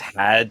true. He just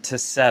had to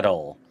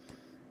settle.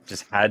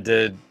 I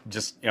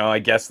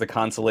guess the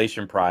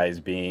consolation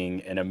prize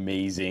being an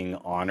amazing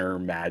Honor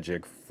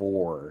Magic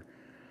 4.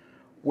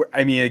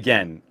 I mean,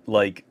 again,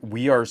 like,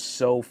 we are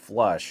so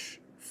flush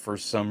for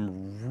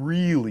some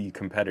really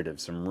competitive,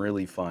 some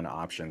really fun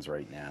options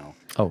right now.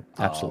 Oh,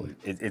 absolutely.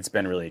 It's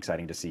been really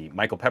exciting to see.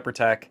 Michael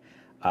Peppertech,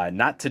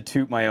 not to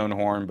toot my own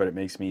horn, but it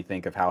makes me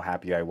think of how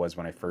happy I was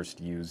when I first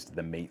used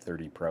the Mate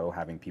 30 Pro,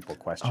 having people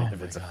question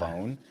if it's a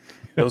phone.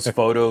 Those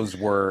photos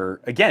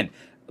were, again,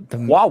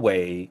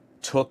 Huawei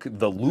took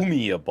the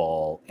Lumia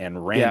ball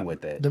and ran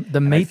with it. The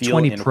Mate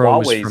 20 Pro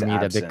was for me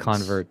the big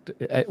convert.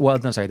 Well,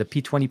 no, sorry, the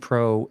P20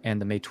 Pro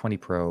and the Mate 20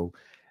 Pro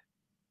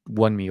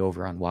won me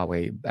over on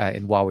Huawei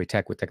and Huawei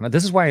tech with technology.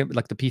 This is why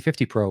like the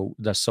P50 Pro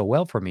does so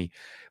well for me.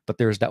 But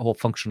there's that whole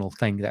functional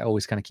thing that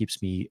always kind of keeps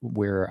me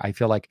where I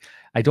feel like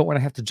I don't want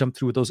to have to jump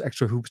through those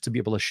extra hoops to be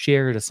able to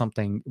share to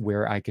something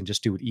where I can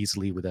just do it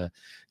easily with a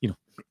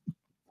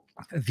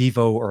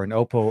Vivo or an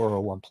Oppo or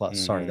a OnePlus.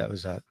 Sorry, that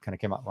was kind of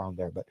came out wrong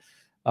there, but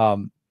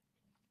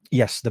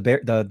yes,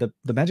 the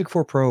Magic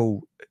 4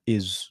 Pro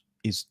is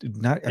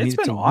not. I mean,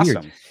 it's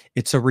awesome. Weird.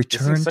 It's a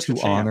return to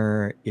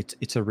Honor.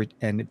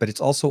 But it's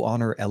also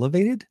Honor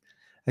elevated.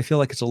 I feel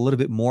like it's a little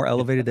bit more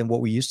elevated than what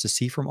we used to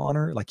see from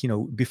Honor. Like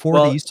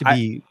before they used to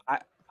be.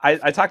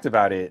 I talked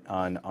about it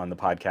on the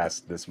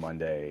podcast this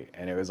Monday,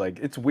 and it was like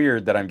it's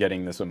weird that I'm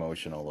getting this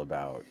emotional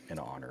about an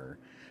Honor.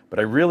 But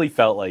I really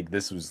felt like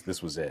this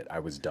was it. I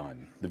was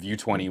done. The View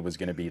 20 was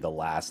going to be the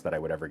last that I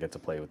would ever get to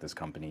play with this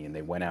company, and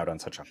they went out on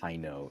such a high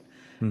note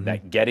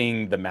that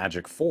getting the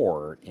Magic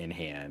 4 in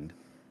hand,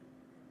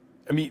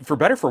 I mean, for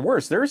better for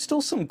worse, there are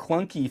still some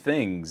clunky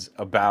things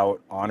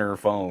about Honor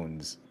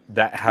phones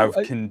that have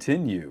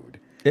continued.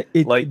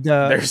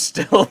 They're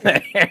still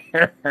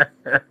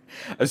there.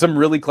 Some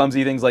really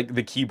clumsy things, like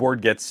the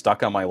keyboard gets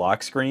stuck on my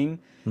lock screen,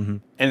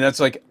 and that's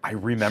like, I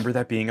remember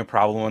that being a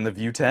problem on the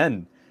View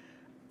 10.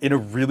 In a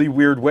really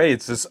weird way,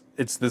 it's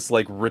this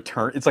like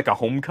return. It's like a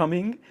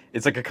homecoming.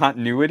 It's like a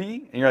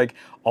continuity, and you're like,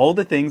 all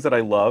the things that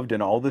I loved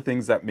and all the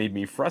things that made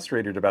me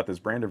frustrated about this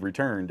brand have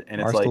returned. And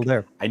it's like,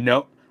 there. I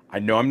know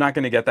I'm not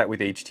going to get that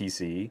with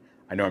HTC.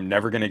 I know I'm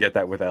never going to get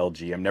that with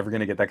LG. I'm never going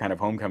to get that kind of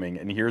homecoming.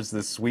 And here's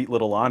this sweet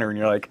little Honor, and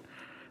you're like,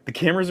 the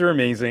cameras are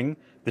amazing.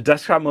 The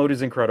desktop mode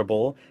is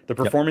incredible. The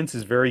performance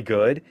is very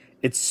good.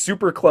 It's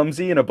super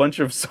clumsy and a bunch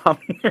of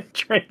software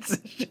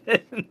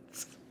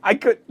transitions. I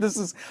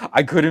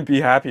couldn't be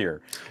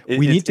happier. We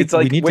need to get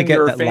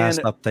that last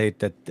update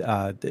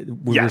that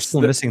we're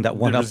still missing that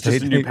one update.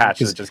 Just a new patch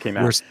that just came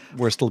out.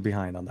 We're still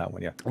behind on that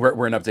one, yeah.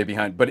 We're an update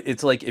behind. But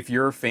it's like, if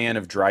you're a fan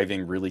of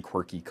driving really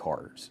quirky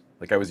cars,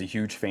 like I was a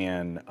huge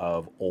fan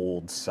of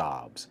old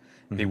Saabs.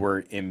 They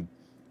were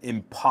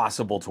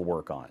impossible to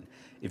work on.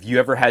 If you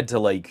ever had to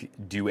like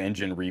do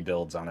engine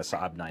rebuilds on a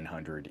Saab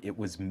 900, it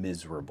was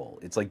miserable.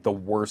 It's like the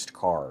worst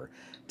car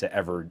to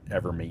ever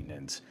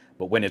maintenance.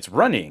 But when it's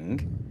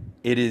running,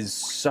 it is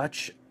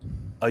such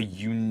a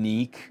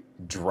unique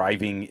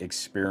driving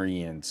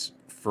experience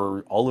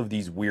for all of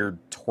these weird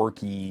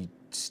torquey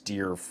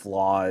steer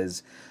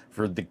flaws,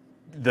 for the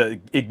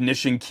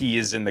ignition key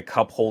is in the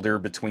cup holder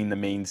between the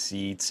main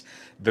seats.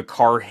 The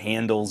car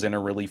handles in a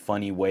really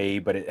funny way,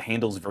 but it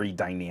handles very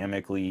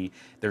dynamically.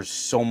 There's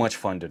so much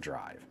fun to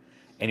drive.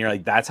 And you're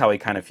like, that's how I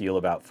kind of feel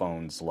about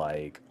phones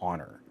like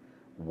Honor,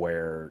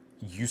 where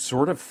you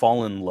sort of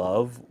fall in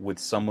love with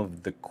some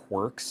of the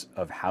quirks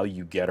of how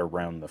you get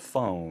around the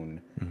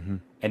phone.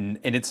 And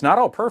it's not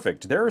all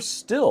perfect. There are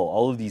still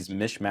all of these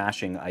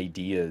mishmashing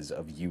ideas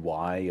of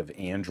UI, of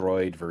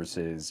Android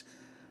versus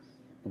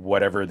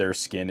whatever their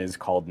skin is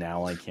called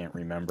now. I can't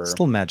remember.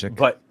 Still Magic.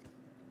 But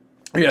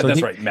yeah, so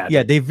that's right. Magic.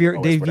 Yeah, they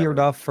veered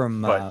off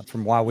from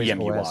Huawei's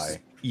OS,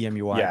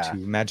 EMUI to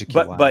Magic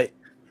UI.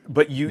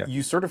 But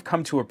you sort of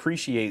come to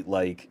appreciate,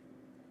 like,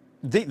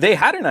 they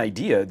had an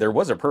idea. There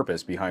was a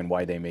purpose behind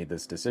why they made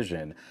this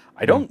decision.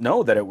 I don't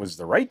know that it was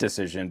the right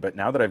decision, but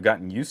now that I've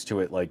gotten used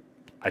to it, like,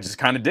 I just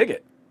kind of dig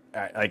it.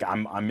 Like,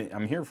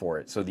 I'm here for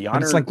it. So the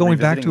Honor, it's like going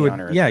back to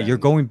it. Yeah, you're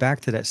going back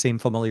to that same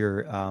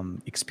familiar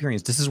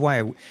experience. This is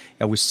why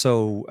I was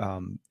so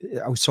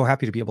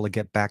happy to be able to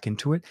get back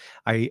into it.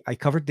 I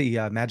covered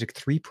the Magic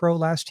 3 Pro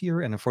last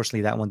year, and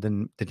unfortunately that one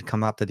didn't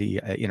come out to the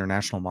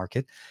international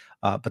market.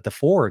 But the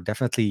 4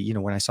 definitely,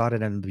 when I saw it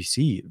at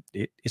NBC,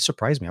 it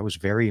surprised me. I was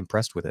very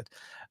impressed with it.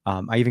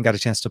 I even got a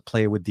chance to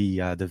play with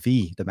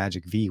the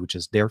Magic V, which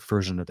is their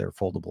version of their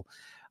foldable.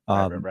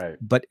 Right.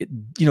 But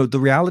the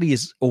reality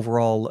is,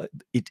 overall,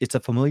 it's a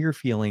familiar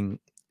feeling.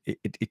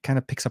 it kind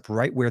of picks up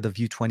right where the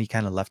View 20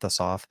 kind of left us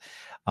off.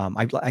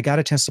 I got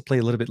a chance to play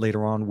a little bit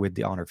later on with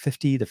the Honor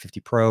 50, the 50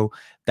 Pro.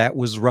 That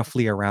was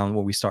roughly around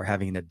when we start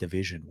having a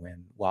division,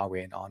 when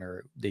Huawei and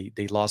Honor,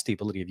 they lost the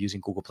ability of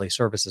using Google Play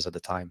services at the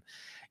time.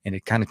 And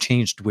it kind of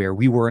changed where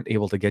we weren't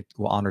able to get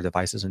Honor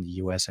devices in the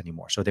US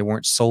anymore. So they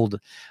weren't sold,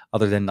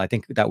 other than, I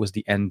think that was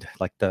the end,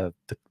 like the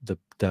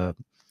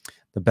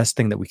best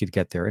thing that we could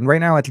get there. And right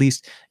now, at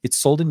least, it's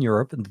sold in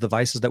Europe, and the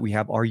devices that we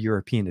have are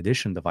European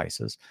edition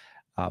devices.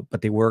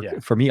 But they work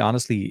for me,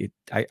 honestly.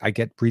 I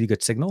get really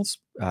good signals.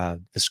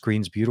 The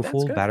screen's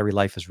beautiful. Battery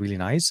life is really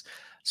nice.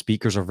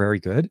 Speakers are very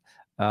good.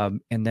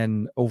 And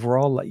then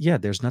overall, yeah,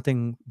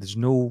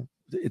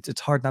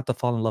 it's hard not to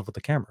fall in love with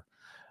the camera.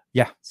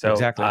 Yeah, so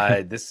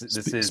exactly. This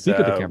is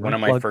one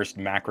of my first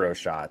macro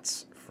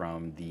shots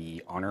from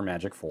the Honor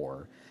Magic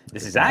 4.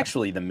 This is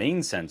actually the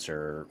main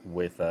sensor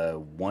with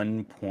a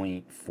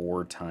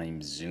 1.4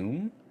 times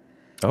zoom.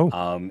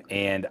 Oh.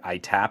 And I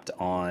tapped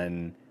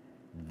on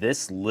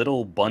this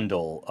little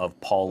bundle of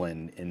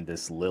pollen in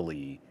this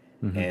lily,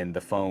 and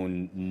the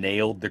phone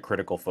nailed the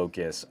critical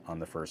focus on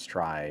the first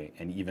try.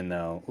 And even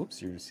though,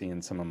 oops, you're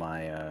seeing some of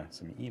my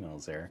some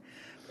emails there.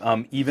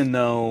 Even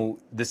though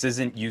this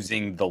isn't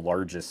using the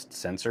largest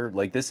sensor,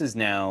 like this is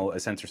now a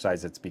sensor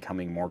size that's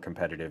becoming more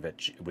competitive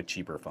with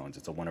cheaper phones.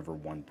 It's a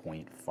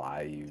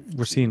 1/1.5.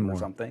 We're seeing more. Or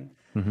something.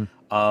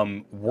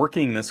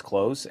 Working this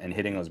close and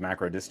hitting those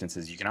macro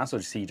distances, you can also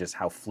see just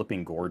how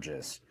flipping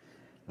gorgeous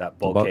that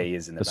bokeh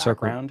is in the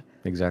background.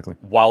 Circle. Exactly.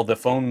 While the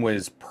phone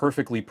was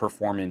perfectly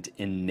performant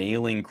in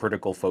nailing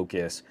critical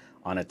focus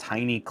on a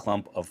tiny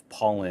clump of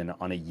pollen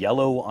on a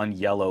yellow on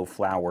yellow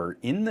flower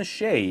in the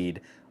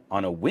shade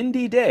on a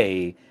windy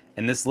day,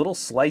 and this little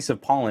slice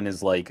of pollen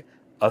is like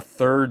a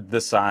third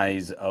the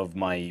size of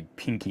my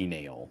pinky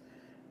nail.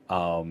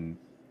 I'm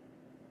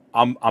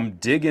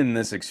digging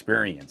this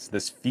experience.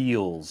 This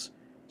feels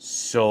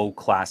so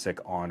classic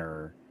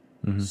Honor,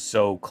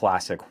 so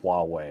classic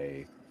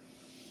Huawei.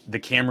 The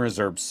cameras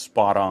are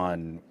spot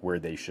on where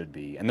they should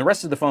be, and the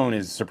rest of the phone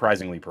is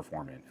surprisingly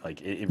performant.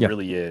 Like it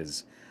really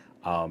is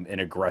an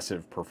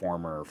aggressive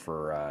performer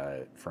for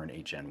an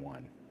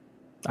HN1.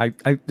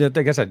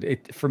 Like I said,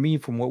 for me,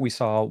 from what we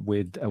saw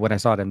with when I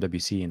saw at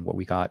MWC and what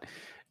we got,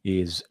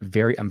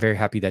 I'm very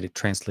happy that it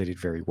translated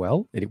very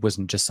well. It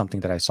wasn't just something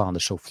that I saw on the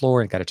show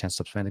floor and got a chance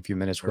to spend a few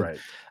minutes with.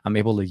 I'm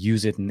able to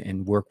use it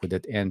and work with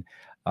it, and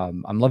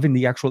I'm loving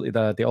the actual.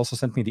 They also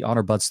sent me the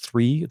Honor Buds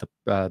 3,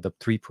 the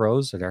 3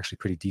 Pros. They're actually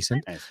pretty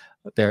decent.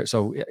 There,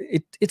 so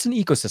it's an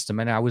ecosystem,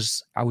 and I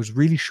was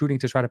really shooting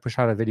to try to push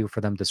out a video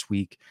for them this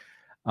week.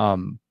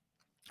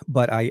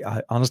 But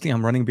I honestly,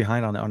 I'm running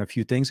behind on a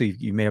few things. So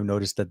you may have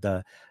noticed that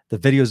the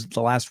videos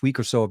the last week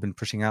or so I've been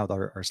pushing out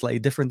are slightly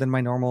different than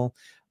my normal,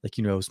 like,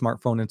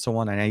 smartphone and so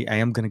on. And I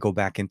am going to go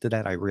back into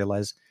that, I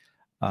realize.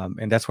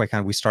 And that's why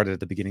we started at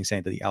the beginning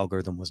saying that the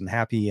algorithm wasn't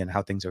happy and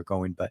how things are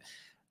going. But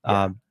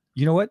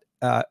you know what?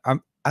 I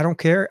don't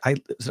care.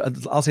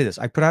 I'll say this.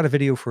 I put out a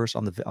video first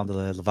on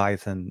the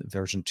Leviathan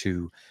version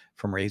 2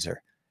 from Razer.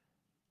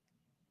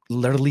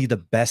 Literally the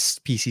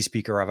best PC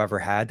speaker I've ever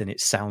had, and it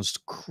sounds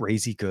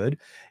crazy good,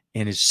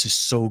 and it's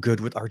just so good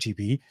with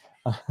RGB.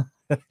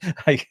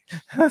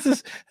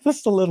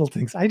 That's the little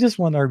things. I just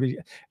want RGB,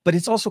 but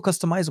it's also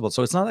customizable.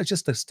 So it's not like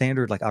just the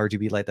standard like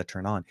RGB light that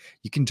turn on.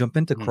 You can jump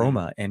into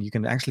Chroma, and you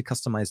can actually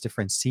customize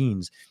different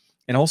scenes,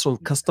 and also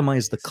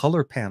customize the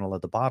color panel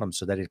at the bottom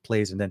so that it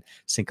plays, and then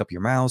sync up your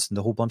mouse and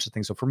the whole bunch of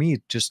things. So for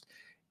me,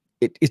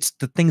 it's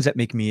the things that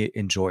make me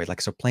enjoy,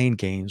 like, so playing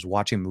games,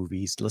 watching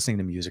movies, listening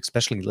to music,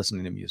 especially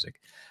listening to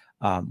music,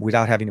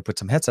 without having to put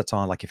some headsets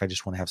on. Like if I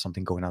just want to have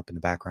something going up in the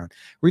background,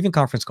 or even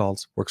conference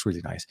calls, works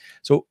really nice.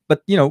 So,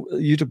 but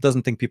YouTube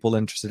doesn't think people are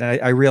interested.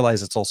 And I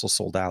realize it's also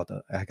sold out.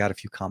 I got a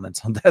few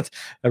comments on that.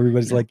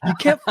 Everybody's like, you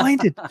can't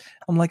find it.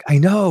 I'm like, I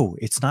know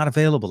it's not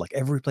available. Like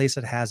every place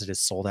that has it is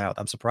sold out.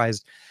 I'm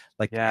surprised,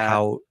 like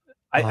how.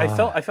 I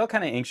felt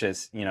kind of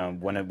anxious.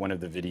 One of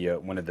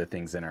the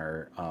things in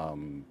our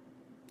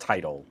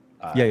title.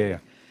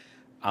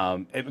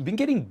 I've been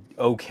getting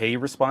okay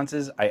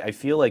responses. I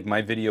feel like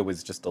my video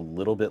was just a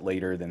little bit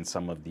later than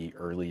some of the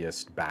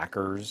earliest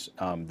backers.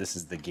 This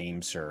is the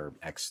GameSir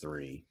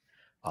X3.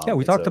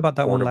 We talked about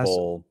that one last.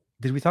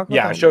 Did we talk about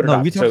that? I showed it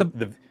off. We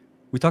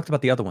talked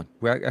about the other one.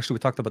 We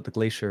talked about the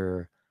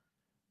Glacier.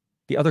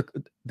 The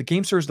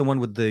GameSir is the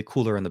one with the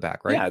cooler in the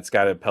back, right? Yeah, it's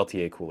got a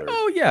Peltier cooler.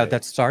 Oh yeah,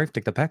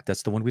 take that back.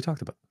 That's the one we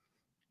talked about.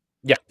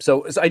 Yeah,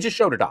 so I just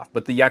showed it off,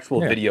 but the actual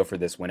video for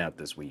this went out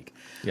this week.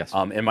 Yes.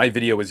 And my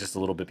video was just a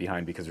little bit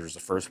behind because there was the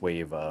first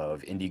wave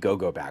of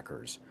Indiegogo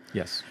backers.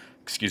 Yes.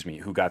 Excuse me,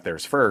 who got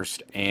theirs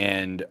first.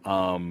 And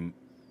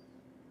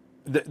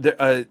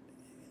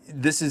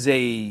this is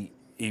a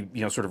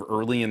sort of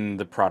early in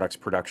the product's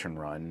production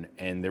run,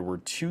 and there were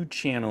 2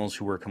 channels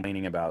who were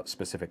complaining about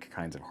specific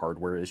kinds of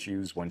hardware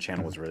issues. One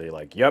channel was really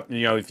like, yep,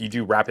 if you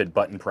do rapid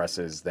button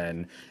presses,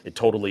 then it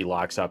totally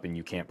locks up and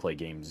you can't play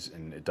games,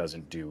 and it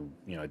doesn't do,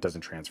 it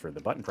doesn't transfer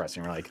the button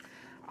pressing. We're like,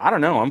 I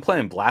don't know. I'm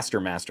playing Blaster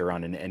Master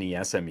on an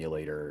NES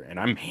emulator, and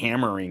I'm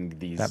hammering That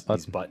these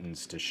button.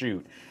 buttons to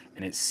shoot,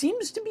 and it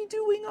seems to be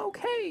doing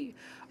okay.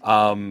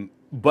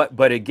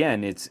 But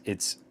again, it's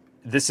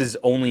this is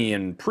only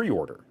in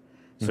pre-order,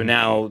 so Mhm.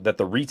 now that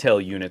the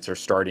retail units are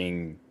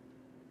starting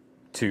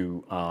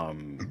to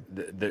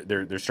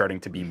they're starting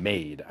to be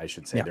made, I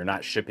should say. Yeah. They're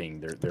not shipping.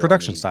 The They're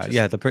production only side. just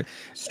Yeah.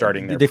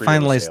 starting their They pre-order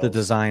finalized the sales.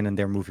 design and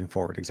they're moving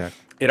forward. Exactly.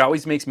 It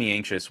always makes me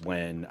anxious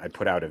when I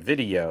put out a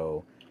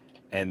video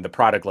and the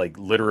product like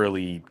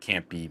literally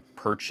can't be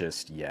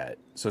purchased yet.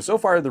 So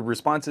far the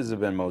responses have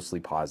been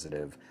mostly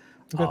positive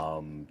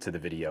Good. to the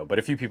video, but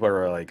a few people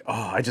are like,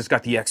 "Oh, I just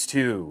got the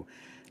X2,"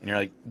 and you're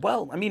like,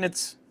 "Well, I mean,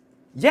 it's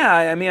yeah,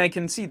 I mean, I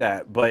can see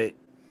that, but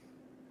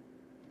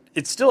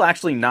it's still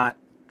actually not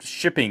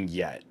shipping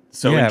yet.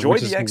 So Yeah, enjoy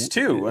which the is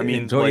X2. I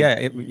mean, enjoy. like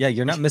Yeah, yeah.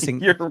 You're not missing.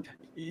 you're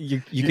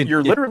You can.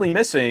 you're literally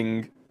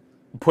missing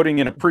putting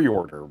in a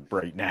pre-order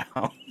right now,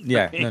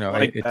 Yeah. No. right? No.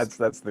 Like It's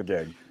that's the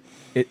gig.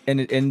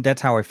 and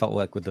that's how I felt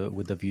like with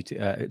the view.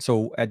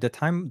 So at the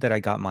time that I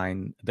got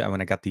mine,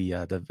 when I got the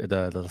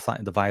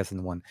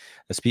Leviathan one,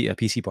 a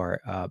PC bar,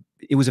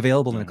 it was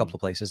available in a Hmm. couple of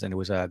places, and it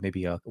was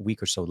maybe a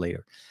week or so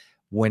later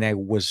when I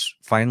was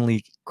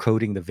finally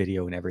coding the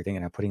video and everything,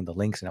 and I'm putting the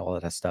links and all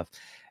of that stuff.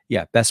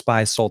 Yeah, Best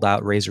Buy sold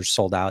out, Razer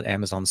sold out,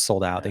 Amazon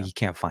sold out, and Yeah. you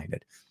can't find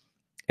it.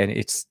 And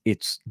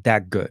it's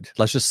that good.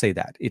 Let's just say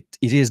that it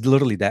is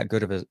literally that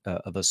good of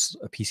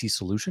a PC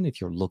solution if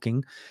you're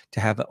looking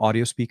to have an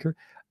audio speaker.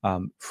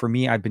 For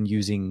me, I've been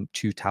using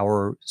two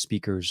tower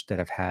speakers that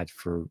I've had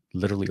for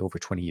literally over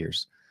 20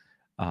 years.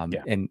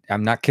 Yeah. And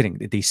I'm not kidding.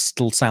 They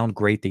still sound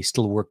great. They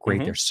still work great.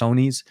 Hmm. They're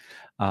Sony's.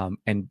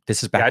 And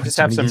this is Yeah, back I when just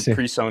have Sony some used to,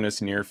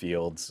 PreSonus near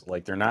fields.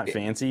 Like they're not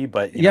fancy,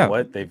 but you know yeah,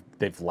 what?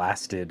 They've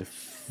lasted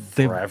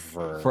they've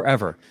forever.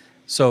 forever.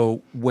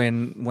 So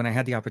when I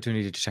had the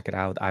opportunity to check it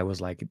out, I was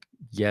like,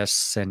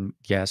 yes and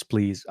yes,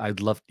 please.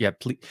 I'd love, yeah,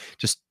 please,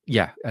 just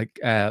yeah.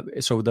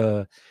 So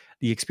the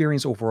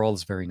experience overall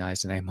is very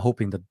nice, and I'm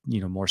hoping that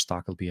more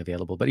stock will be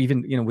available. But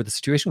even with the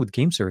situation with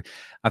GameSir,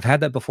 I've had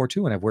that before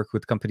too, and I've worked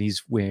with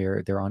companies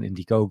where they're on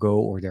Indiegogo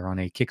or they're on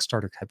a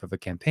Kickstarter type of a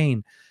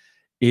campaign.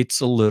 It's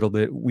a little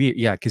bit weird,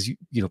 yeah, because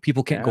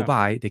people can't go Yeah.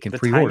 buy, they can The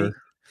pre-order. timing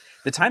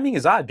the timing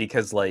is odd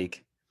because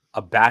like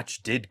a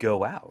batch did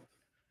go out.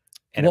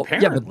 And Well, yeah,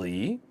 but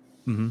apparently,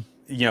 mhm.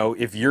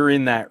 if you're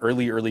in that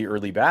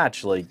early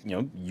batch, like,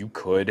 you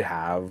could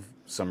have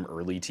some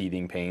early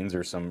teething pains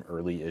or some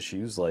early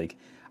issues. Like,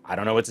 I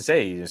don't know what to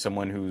say.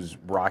 Someone who's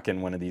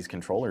rocking one of these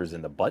controllers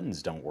and the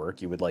buttons don't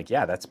work, you would like,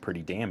 yeah, that's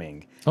pretty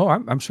damning. Oh,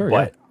 I'm sure,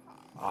 yeah. But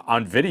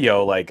on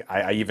video, like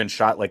I even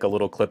shot like a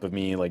little clip of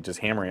me like just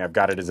hammering. I've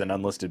got it as an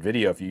unlisted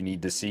video. If you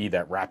need to see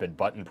that rapid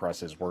button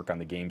presses work on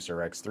the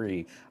GameSir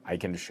X3, I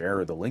can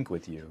share the link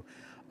with you.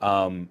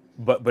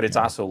 But it's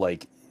Yeah. also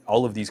like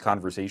all of these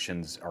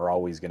conversations are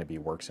always going to be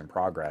works in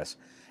progress,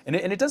 and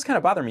it does kind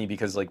of bother me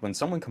because like when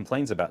someone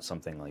complains about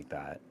something like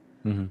that,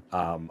 Mhm.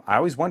 I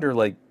always wonder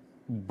like,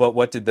 but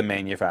what did the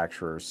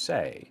manufacturers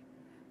say?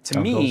 To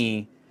Oh, those.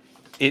 me,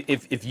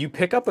 if you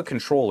pick up a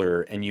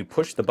controller and you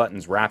push the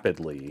buttons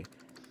rapidly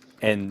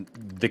and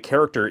the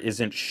character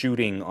isn't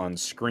shooting on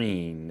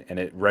screen and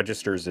it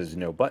registers as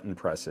no button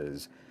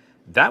presses,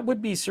 that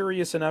would be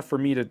serious enough for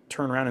me to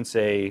turn around and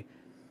say,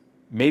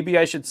 maybe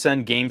I should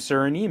send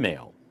GameSir an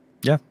email.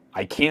 Yeah.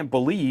 I can't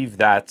believe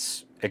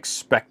that's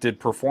expected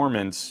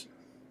performance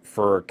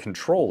for a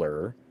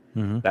controller.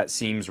 Mhm. That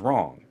seems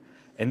wrong.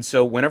 And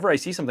so whenever I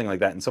see something like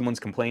that and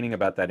someone's complaining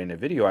about that in a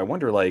video, I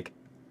wonder like,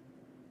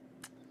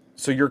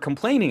 so you're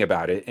complaining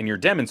about it and you're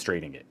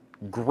demonstrating it.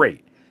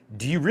 Great.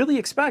 Do you really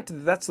expect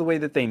that that's the way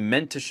that they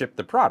meant to ship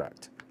the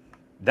product?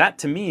 That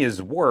to me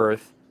is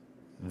worth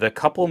the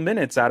couple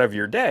minutes out of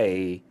your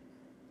day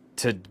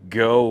to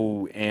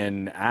go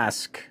and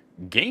ask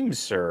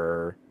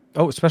GameSir,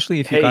 Oh, especially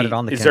if you got it hey,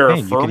 on the is there a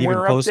campaign, you can even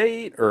firmware post.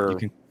 update You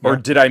can, or yeah,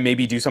 did I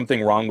maybe do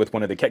something wrong with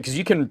one of the caps? Because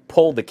you can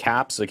pull the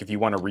caps, like if you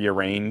want to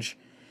rearrange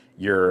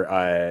your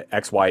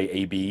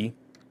XYAB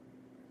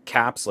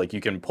caps, like you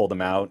can pull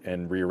them out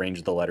and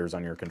rearrange the letters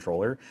on your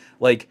controller.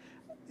 Like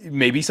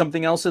maybe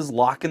something else is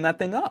locking that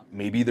thing up.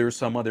 Maybe there's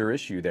some other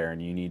issue there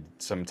and you need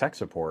some tech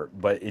support.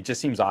 But it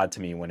just seems odd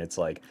to me when it's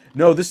like,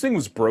 no, this thing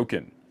was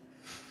broken.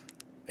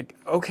 Like,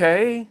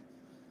 okay,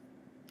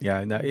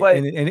 yeah. No, but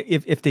and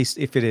if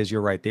it is,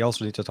 you're right. They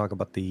also need to talk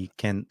about the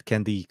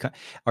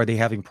are they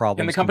having can the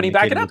problems company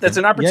back it communicating up? with That's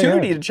them? an Yeah, yeah,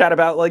 opportunity to chat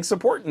about like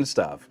support and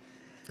stuff.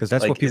 because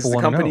that's what Like, is people the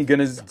want to company know. going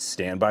to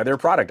stand by their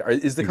product?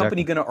 Is the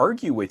company Exactly. going to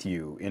argue with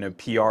you in a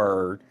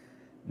PR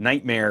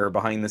nightmare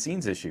behind the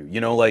scenes issue?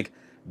 Like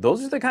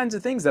those are the kinds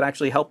of things that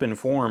actually help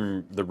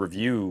inform the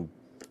review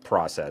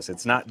process.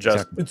 It's not just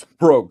Exactly. it's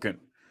broken.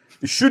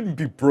 It shouldn't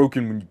be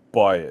broken when you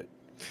buy it.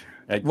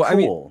 Like, Well, I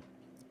mean, cool.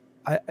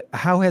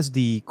 how has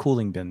the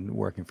cooling been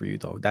working for you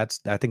though?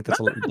 I think that's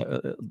Not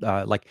a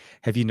bad. like.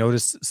 Have you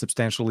noticed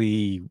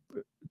substantially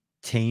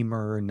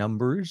tamer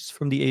numbers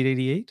from the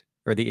 888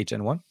 or the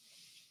HN1?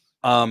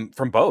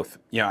 From both.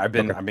 Yeah,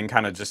 Okay. I've been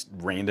kind of just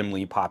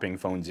randomly popping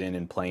phones in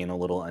and playing a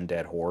little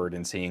Undead Horde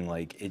and seeing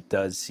like it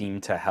does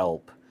seem to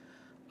help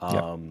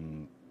Yeah.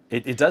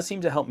 It does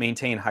seem to help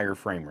maintain higher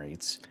frame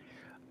rates.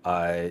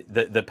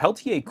 The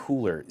Peltier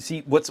cooler.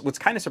 See, what's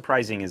kind of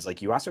surprising is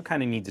like you also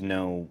kind of need to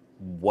know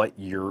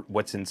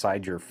what's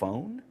inside your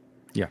phone.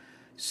 Yeah.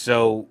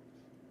 So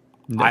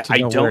To I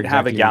know where don't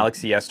have a exactly.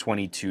 Galaxy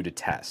S22 to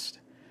test.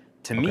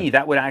 To Okay. me,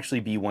 that would actually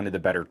be one of the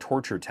better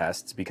torture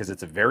tests because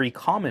it's a very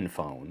common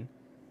phone.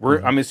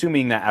 Hmm. I'm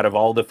assuming that out of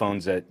all the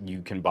phones that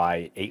you can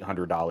buy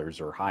 $800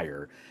 or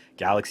higher,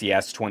 Galaxy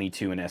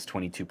S22 and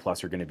S22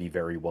 Plus are going to be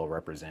very well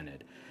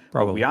represented. But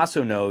we Probably.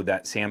 also know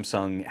that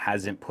Samsung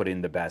hasn't put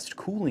in the best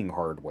cooling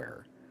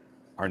hardware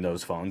on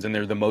those phones, and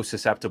they're the most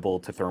susceptible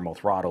to thermal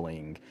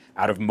throttling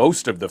out of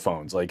most of the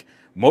phones. Like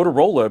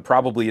Motorola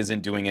probably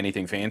isn't doing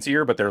anything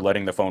fancier, but they're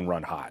letting the phone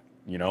run hot.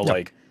 You know, Yeah.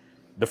 like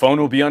the phone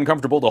will be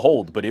uncomfortable to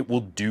hold, but it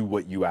will do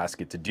what you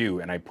ask it to do.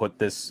 And I put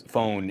this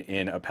phone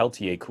in a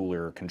Peltier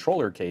cooler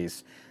controller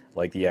case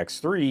like the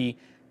X3,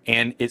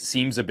 and it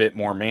seems a bit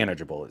more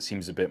manageable. It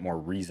seems a bit more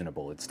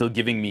reasonable. It's still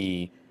giving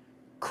me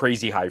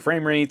crazy high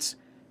frame rates.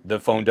 The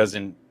phone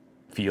doesn't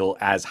feel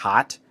as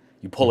hot.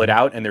 You pull it Hmm.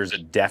 out, and there's a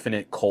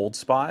definite cold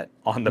spot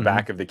on the Hmm.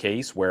 back of the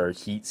case where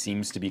heat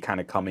seems to be kind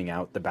of coming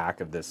out the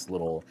back of this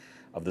little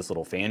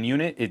fan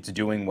unit. It's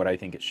doing what I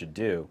think it should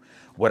do.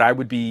 What I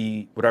would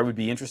be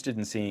interested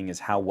in seeing is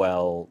how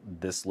well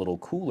this little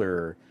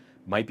cooler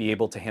might be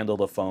able to handle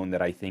the phone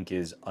that I think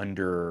is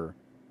under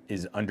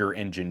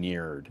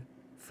engineered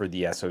for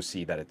the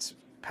SoC that it's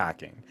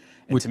packing.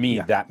 And Would to me,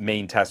 Yeah. that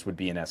main test would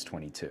be an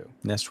S22. An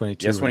The S22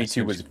 or an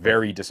S22 was S22 Pro.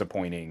 very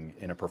disappointing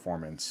in a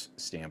performance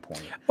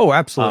standpoint. Oh, Um,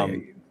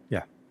 absolutely.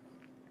 Yeah.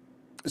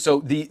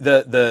 so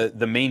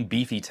the main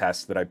beefy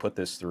test that I put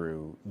this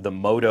through, the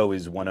Moto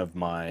is one of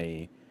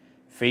my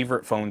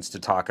favorite phones to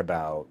talk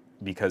about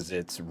because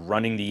it's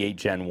running the 8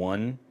 Gen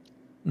 1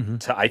 Hmm.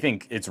 to, I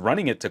think it's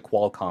running it to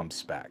Qualcomm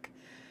spec.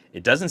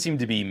 It doesn't seem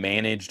to be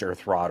managed or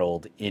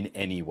throttled in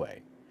any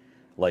way.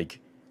 Like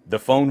the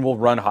phone will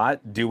run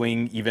hot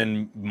doing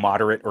even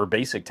moderate or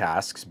basic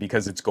tasks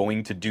because it's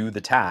going to do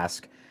the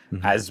task Hmm.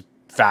 as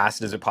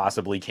fast as it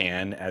possibly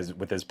can, as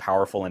with as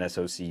powerful an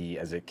SoC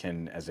as it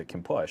can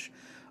push.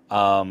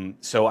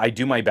 So I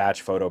do my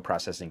batch photo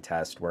processing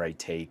test where I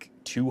take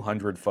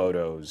 200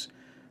 photos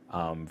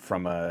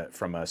from a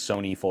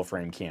Sony full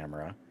frame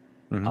camera.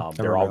 Hmm. I They're all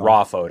remember that one.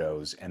 raw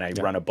photos, and I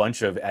Yeah. run a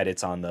bunch of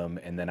edits on them,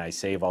 and then I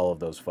save all of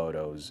those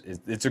photos.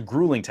 It's a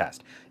grueling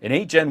test. An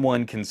 8 Gen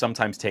 1 can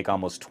sometimes take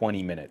almost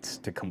 20 minutes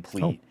to Oh.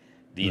 complete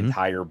the Hmm.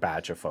 entire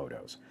batch of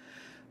photos.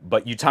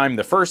 But you time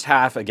the first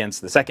half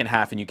against the second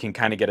half, and you can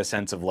kind of get a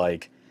sense of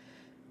like,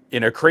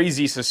 in a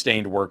crazy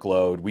sustained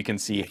workload, we can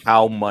see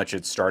how much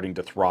it's starting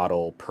to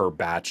throttle per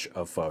batch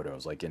of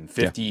photos, like in Yeah.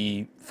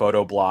 50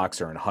 photo blocks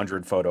or in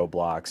 100 photo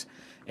blocks.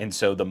 And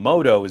so the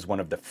Moto is one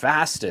of the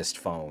fastest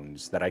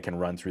phones that I can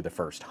run through the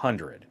first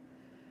 100.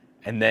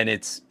 And then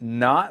it's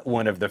not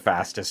one of the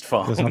fastest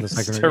Goes on the phones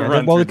second. to Yeah.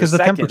 run Well, through the because the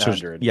second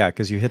temperatures. 100. Yeah,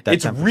 because you hit that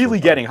It's temperature really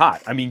spot. getting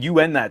hot. I mean, you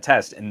end that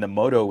test and the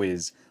Moto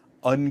is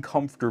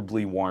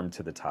uncomfortably warm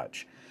to the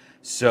touch.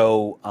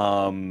 So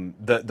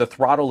the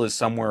throttle is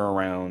somewhere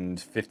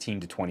around 15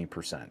 to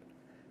 20%.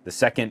 The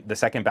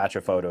second batch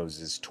of photos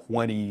is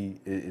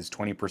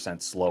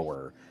 20%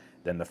 slower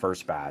than the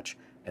first batch,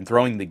 and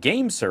throwing the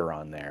GameSir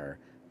on there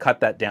cut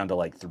that down to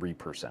like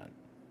 3%.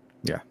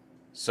 Yeah.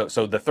 So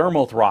the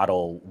thermal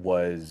throttle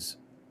was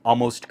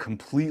almost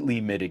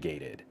completely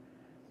mitigated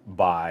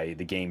by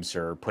the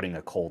GameSir putting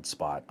a cold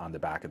spot on the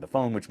back of the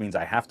phone, which means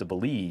I have to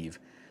believe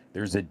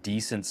there's a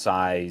decent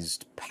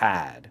sized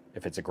pad,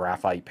 if it's a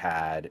graphite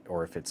pad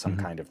or if it's some Hmm.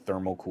 kind of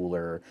thermal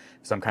cooler,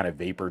 some kind of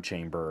vapor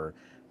chamber,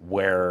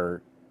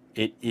 where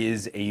it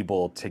is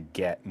able to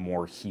get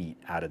more heat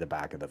out of the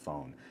back of the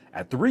phone.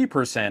 At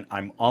 3%,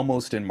 I'm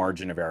almost in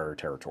margin of error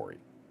territory.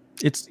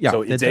 It's yeah.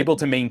 So it's That. able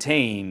to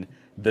maintain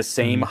the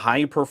same Mhm.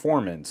 high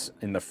performance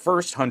in the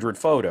first 100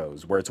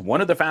 photos, where it's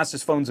one of the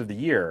fastest phones of the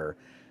year,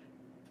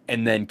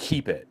 and then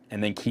keep it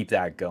and then keep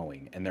that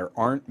going. And there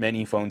aren't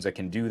many phones that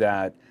can do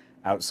that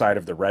outside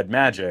of the Red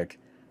Magic,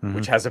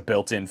 which Mhm. has a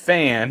built-in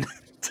fan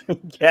to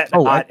get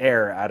Oh, hot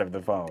air out of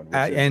the phone, which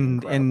is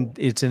and incredible.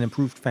 it's an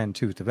improved fan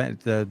too.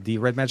 The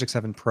Red Magic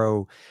 7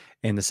 Pro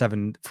and the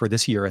 7 for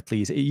this year, at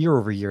least year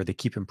over year, they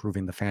keep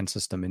improving the fan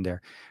system in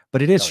there.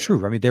 But it is Oh yeah.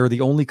 true. I mean, they're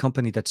the only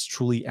company that's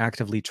truly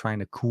actively trying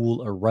to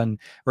cool or run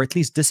or at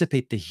least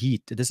dissipate the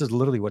heat. This is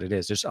literally what it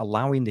is, just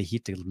allowing the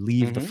heat to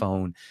leave the Hmm.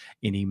 phone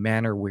in a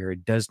manner where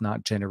it does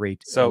not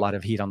generate a So lot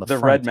of heat on the the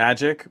Red front.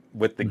 Magic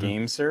with the Mhm.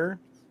 GameSir,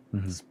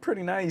 Mhm. it's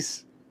pretty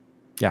nice.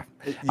 Yeah,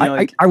 You know,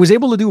 like, I was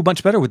able to do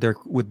much better with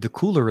the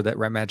cooler that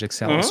Red Magic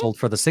mhm. sold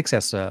for the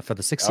 6S for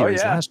the 6 Oh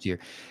series yeah. last year.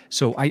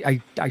 So I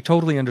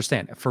totally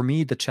understand. For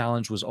me, the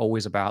challenge was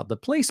always about the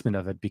placement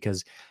of it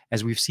because,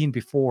 as we've seen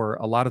before,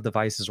 a lot of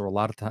devices or a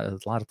lot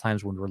of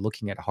times when we're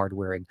looking at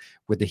hardware and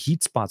where the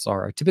heat spots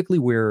are typically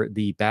where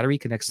the battery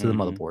connects to the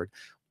Hmm. motherboard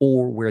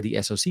or where the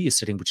SoC is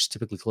sitting, which is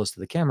typically close to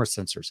the camera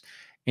sensors.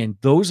 And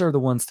those are the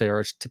ones that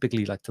are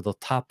typically like to the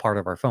top part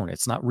of our phone.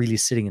 It's not really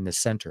sitting in the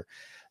center.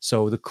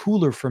 So the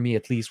cooler for me,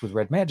 at least with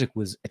Red Magic,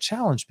 was a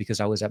challenge because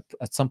I was at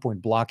some point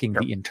blocking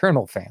Yep. the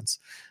internal fans.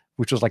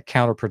 which was like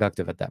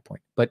counterproductive at that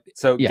point. But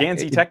So, yeah,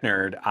 Gansy Tech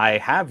Nerd, I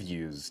have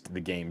used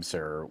the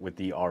GameSir with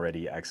the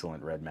already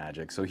excellent Red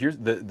Magic. So here's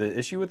the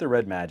issue with the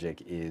Red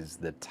Magic is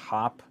the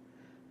top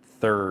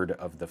third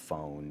of the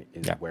phone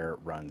is yeah, where it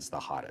runs the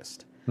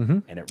hottest. mm-hmm.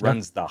 And it Yeah.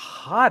 runs the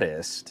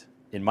hottest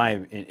in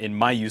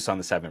my use on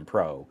the 7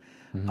 Pro.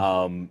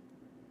 Mm-hmm.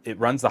 It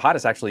runs the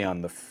hottest actually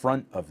on the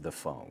front of the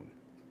phone.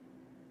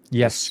 The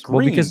Yes, well,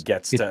 screen because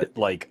gets to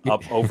like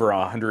up over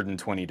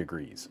 120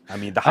 degrees. I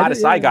mean, the I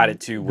hottest I got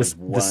it to was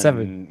the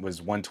 7.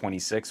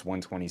 126,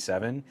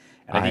 127,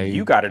 and I think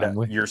you I got it I'm at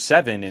with, your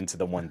 7 into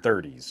the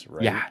 130s,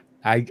 right? yeah.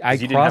 I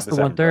Because you didn't have crossed the the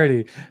 7 Pro.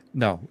 130.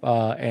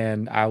 No,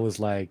 and I was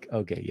like,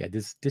 okay, yeah,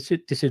 this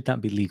should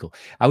not be legal.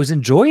 I was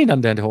enjoying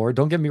Undead Horror.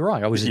 Don't get me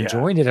wrong. I was Yeah.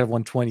 enjoying it at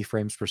 120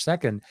 frames per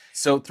second.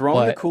 So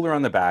throwing the But cooler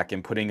on the back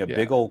and putting a yeah,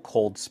 big old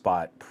cold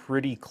spot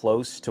pretty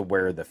close to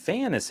where the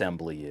fan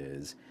assembly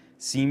is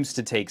seems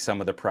to take some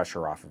of the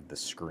pressure off of the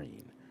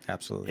screen.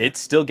 absolutely. It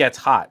still gets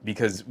hot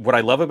because what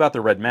I love about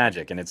the Red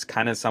Magic, and it's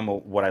kind of some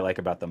of what I like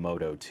about the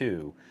Moto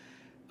too,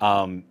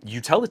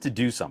 you tell it to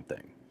do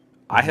something.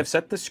 I have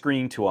set the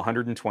screen to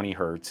 120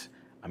 hertz.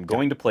 I'm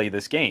going to play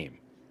this game.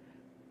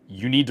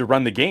 You need to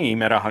run the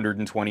game at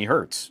 120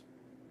 hertz.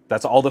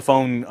 That's all the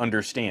phone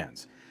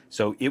understands.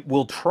 So it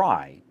will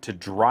try to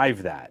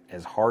drive that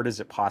as hard as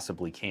it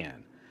possibly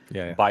can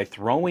Yeah, by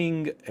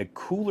throwing a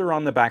cooler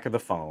on the back of the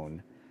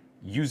phone,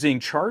 using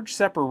charge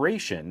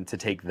separation to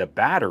take the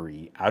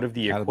battery out of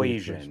the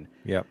equation,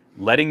 Yep.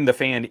 letting the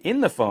fan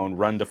in the phone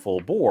run to full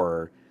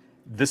bore.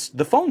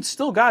 The phone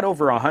still got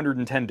over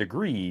 110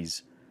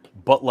 degrees,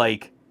 but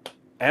like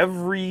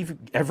every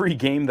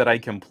game that I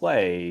can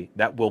play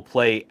that will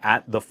play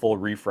at the full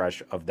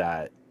refresh of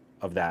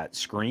that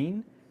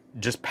screen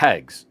just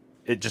pegs.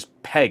 It just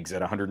pegs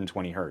at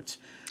 120 hertz.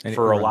 And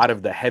For a lot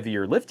of the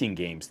heavier lifting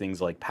games,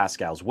 things like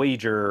Pascal's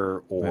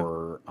Wager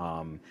or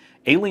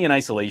Alien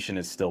Isolation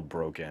is still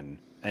broken,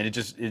 and it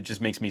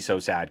just makes me so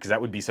sad because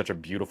that would be such a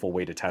beautiful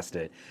way to test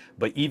it.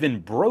 But even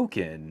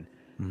broken,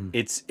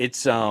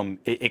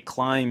 it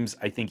climbs,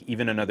 I think,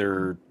 even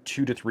another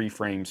 2 to 3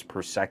 frames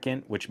per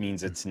second, which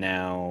means it's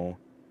now,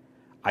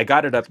 I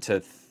got it up to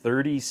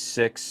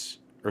 36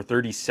 or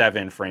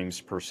 37 frames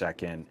per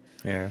second,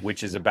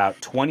 which is about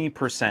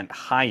 20%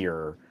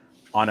 higher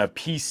on a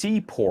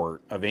PC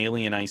port of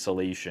Alien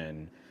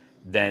Isolation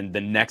than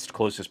the next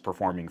closest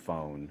performing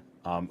phone.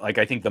 Like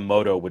I think the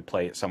Moto would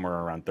play it somewhere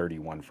around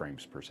 31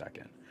 frames per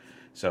second.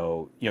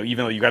 So, even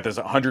though you got this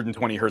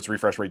 120 hertz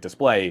refresh rate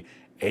display,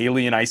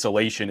 Alien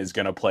Isolation is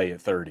going to play at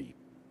 30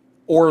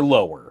 or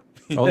lower.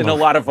 In a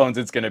lot of phones,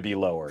 it's going to be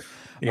lower.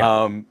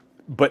 Yeah.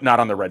 But not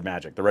on the Red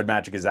Magic. The Red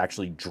Magic is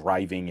actually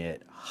driving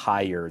it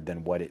higher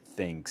than what it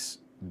thinks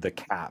the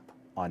cap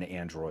on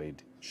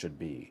Android should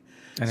be.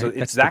 And so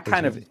it's that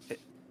kind of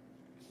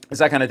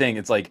thing.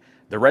 It's like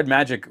the Red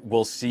Magic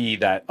will see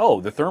that,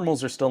 oh, the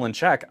thermals are still in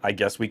check. I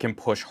guess we can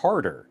push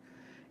harder.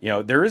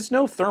 There is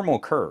no thermal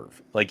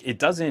curve. Like it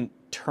doesn't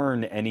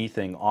turn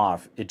anything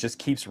off. It just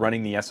keeps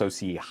running the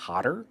SoC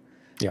hotter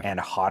and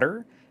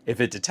hotter if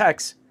it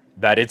detects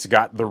that it's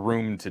got the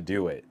room to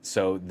do it.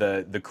 So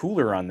the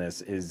cooler on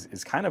this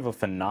is kind of a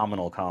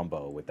phenomenal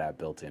combo with that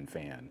built-in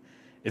fan.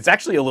 It's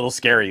actually a little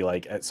scary.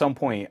 Like at some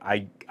point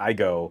I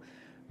go,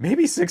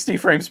 maybe 60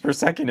 frames per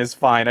second is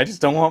fine. I just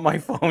don't want my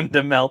phone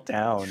to melt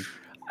down.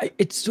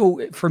 It's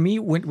so for me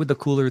with the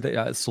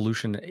cooler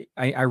solution,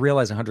 I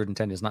realize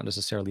 110 is not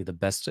necessarily the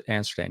best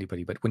answer to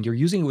anybody, but when you're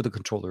using it with a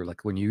controller,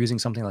 like when you're using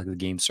something like the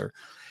GameSir,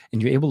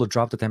 and you're able to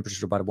drop the temperature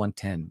to about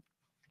 110,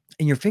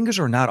 and your fingers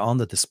are not on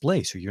the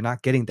display, so you're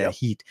not getting that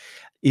heat.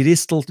 It is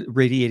still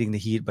radiating the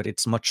heat, but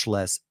it's much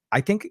less. I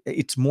think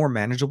it's more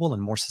manageable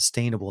and more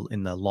sustainable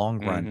in the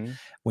long run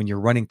when you're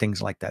running things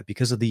like that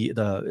because of the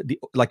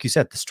like you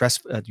said, the stress.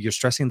 You're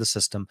stressing the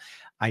system.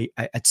 I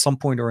at some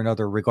point or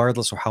another,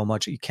 regardless of how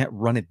much, you can't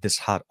run it this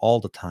hot all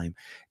the time.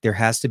 There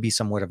has to be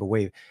somewhat of a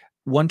way.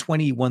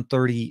 120,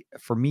 130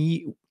 for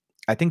me.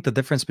 I think the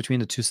difference between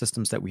the two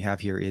systems that we have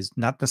here is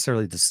not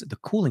necessarily the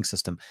cooling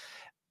system.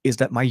 Is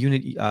that my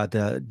unit,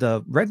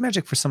 the Red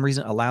Magic for some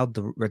reason allowed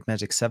the Red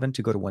Magic 7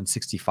 to go to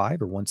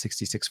 165 or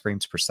 166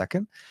 frames per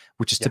second,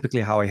 which is typically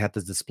how I had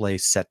the display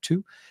set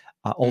to.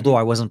 Although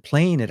I wasn't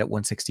playing it at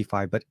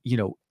 165, but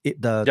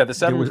the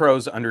 7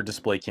 Pro's under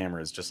display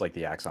camera is just like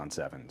the Axon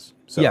 7s.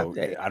 So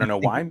I don't know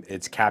why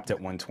it's capped at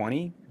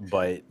 120,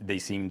 but they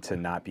seem to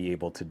not be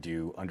able to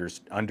do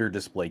under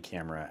display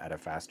camera at a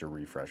faster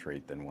refresh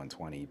rate than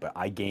 120. But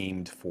I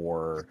gamed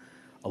for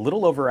a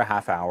little over a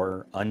half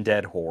hour,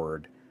 Undead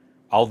Horde,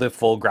 all the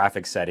full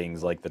graphics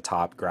settings, like the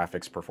top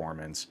graphics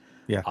performance.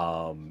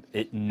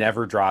 It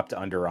never dropped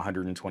under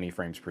 120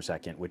 frames per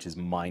second, which is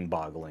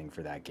mind-boggling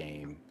for that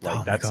game.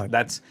 Like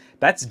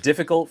that's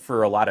difficult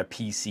for a lot of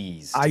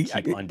PCs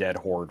to keep Undead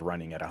Horde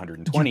running at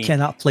 120. You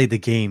cannot play the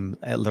game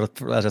at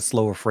a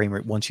slower frame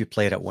rate once you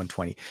play it at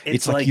 120.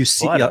 It's like you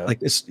see,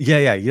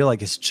 you're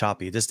like, it's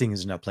choppy. This thing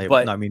is not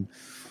playable.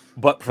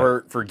 But, but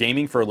for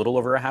gaming for a little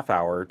over a half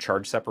hour,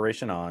 charge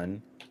separation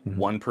on,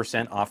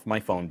 1% off my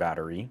phone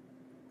battery.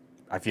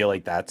 I feel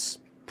like that's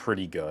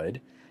pretty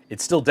good.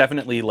 It's still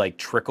definitely like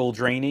trickle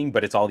draining,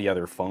 but it's all the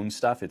other phone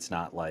stuff. It's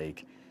not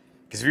like,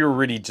 because if you were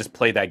really just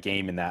play that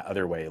game in that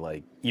other way,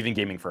 like even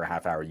gaming for a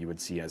half hour, you would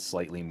see a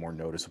slightly more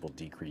noticeable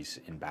decrease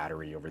in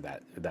battery over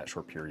that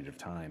short period of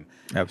time.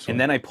 And Absolutely.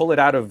 then I pull it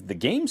out of the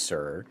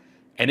GameSir,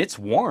 and it's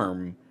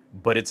warm,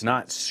 but it's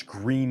not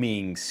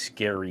screaming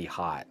scary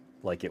hot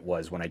like it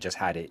was when I just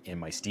had it in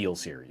my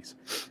SteelSeries.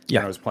 When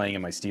Yeah. I was playing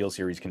in my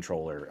SteelSeries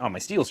controller, oh, my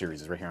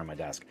SteelSeries is right here on my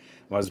desk.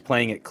 When I was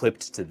playing it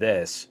clipped to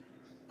this,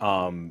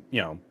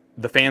 you know,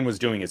 the fan was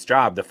doing its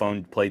job. The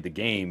phone played the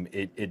game.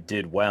 It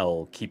did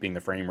well, keeping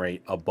the frame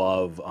rate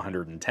above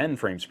 110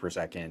 frames per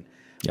second.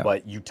 Yeah.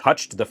 But you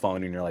touched the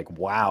phone and you're like,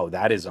 wow,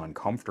 that is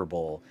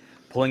uncomfortable.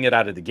 Pulling it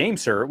out of the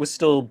GameSir, it was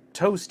still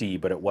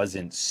toasty, but it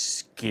wasn't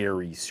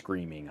scary,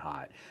 screaming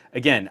hot.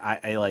 Again,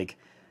 I like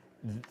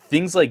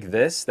things like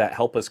this that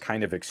help us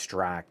kind of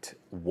extract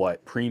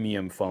what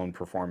premium phone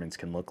performance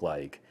can look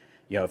like.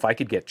 You know, if I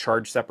could get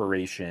charge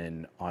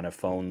separation on a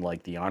phone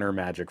like the Honor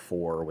Magic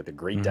 4 with a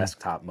great Hmm.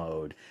 desktop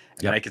mode,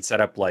 and then Yep. I could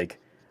set up like,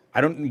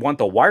 I don't want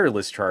the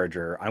wireless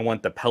charger, I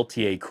want the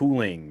Peltier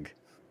cooling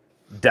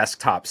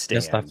desktop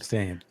Desktop stand,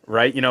 stand.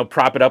 right? You know,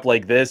 prop it up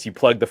like this, you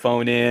plug the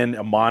phone in,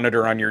 a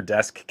monitor on your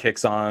desk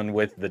kicks on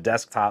with the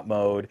desktop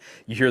mode,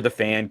 you hear the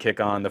fan kick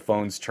on, the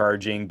phone's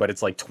charging, but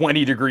it's like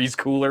 20 degrees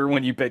cooler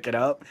when you pick it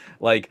up.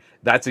 Like,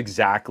 that's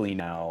exactly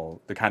now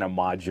the kind of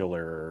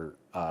modular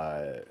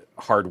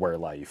hardware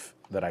life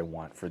that I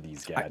want for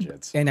these I,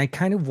 gadgets. and I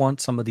kind of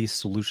want some of these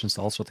solutions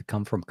also to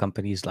come from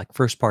companies like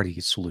first party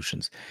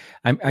solutions.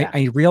 Yeah.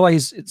 I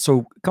realize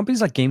so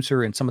companies like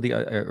GameSir and some of the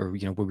or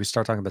you know when we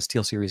start talking about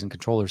SteelSeries and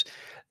controllers,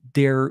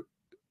 they're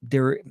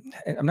they're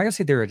I'm not gonna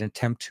say they're an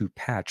attempt to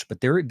patch,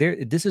 but they're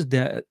this is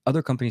the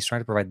other companies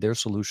trying to provide their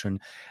solution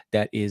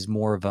that is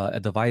more of a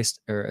device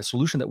or a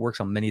solution that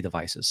works on many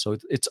devices. So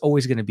it's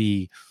always going to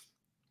be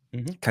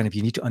Hmm. kind of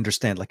you need to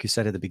understand, like you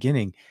said at the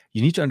beginning,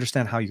 you need to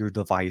understand how your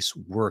device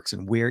works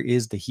and where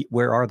is the heat,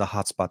 where are the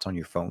hotspots on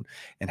your phone,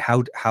 and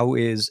how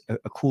is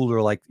a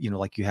cooler like you know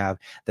like you have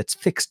that's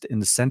fixed in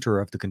the center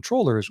of the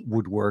controllers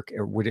would work,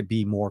 or would it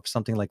be more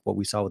something like what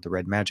we saw with the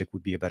Red Magic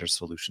would be a better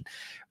solution.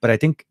 But I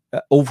think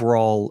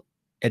overall,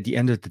 at the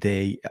end of the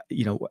day,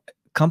 you know,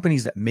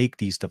 companies that make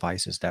these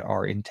devices that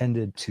are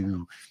intended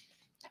to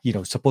you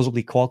know,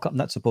 supposedly Qualcomm,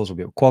 not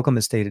supposedly, but Qualcomm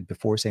has stated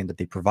before saying that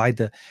they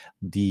provide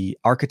the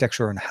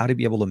architecture on how to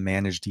be able to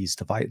manage these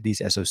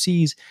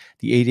SoCs,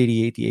 the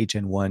 888, the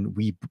HN1,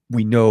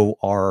 we know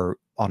are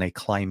on a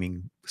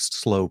climbing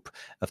slope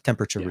of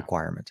temperature Yeah.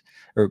 requirement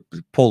or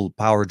pull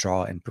power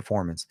draw and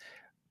performance.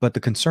 But the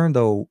concern,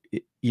 though,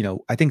 you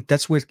know, I think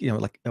that's where you know,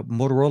 like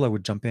Motorola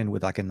would jump in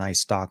with like a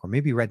nice dock, or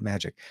maybe Red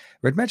Magic.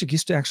 Red Magic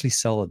used to actually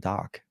sell a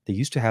dock. They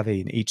used to have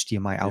an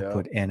HDMI Yeah.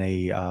 output and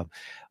a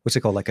what's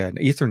it called, like an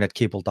Ethernet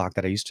cable dock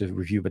that I used to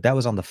review, but that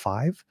was on the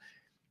 5.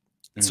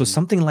 So Hmm.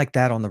 something like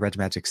that on the Red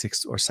Magic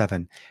 6 or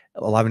 7,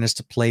 allowing us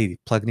to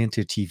plug it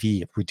into a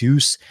TV,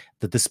 reduce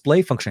the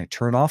display function,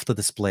 turn off the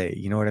display.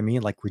 You know what I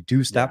mean? Like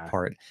reduce that Yeah.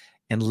 part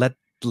and let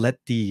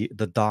the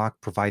dock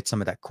provide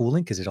some of that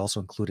cooling because it also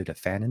included a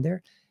fan in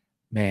there.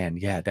 Man,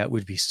 yeah, that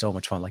would be so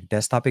much fun. Like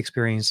desktop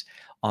experience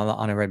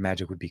on a Red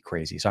Magic would be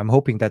crazy. So I'm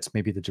hoping that's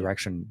maybe the Yeah.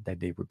 direction that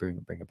they would bring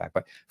it back.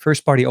 But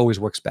first party always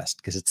works best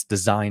because it's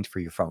designed for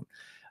your phone.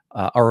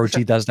 ROG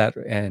Sure. does that,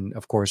 and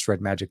of course Red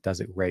Magic does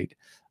it great.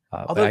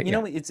 But Although, I, you yeah,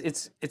 know,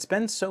 it's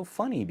been so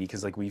funny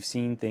because like we've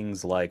seen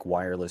things like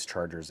wireless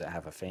chargers that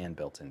have a fan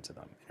built into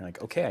them. You're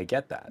like, okay, I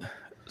get that. I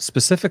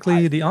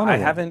specifically the Honor I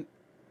one. haven't,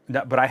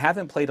 no, but I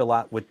haven't played a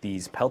lot with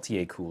these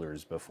Peltier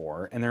coolers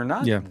before, and they're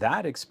not Yeah,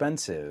 that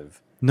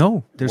expensive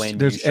no, when you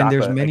there's shop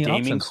a many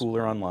gaming options.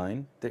 cooler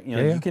online. You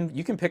know, Yeah, yeah.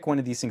 you can pick one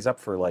of these things up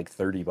for like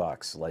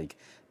 $30. Like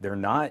they're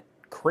not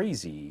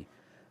crazy,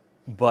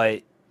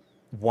 but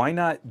why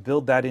not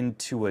build that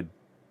into a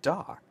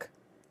dock?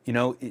 You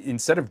know,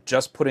 instead of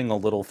just putting a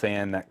little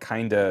fan that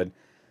kind of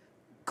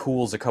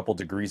cools a couple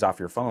degrees off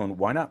your phone,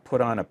 why not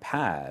put on a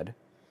pad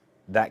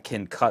that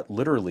can cut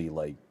literally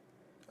like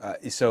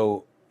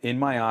so in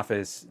my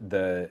office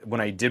the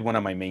when I did one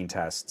of my main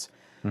tests,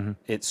 Hmm.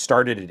 it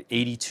started at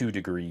 82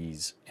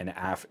 degrees and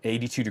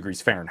 82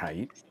 degrees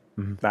Fahrenheit,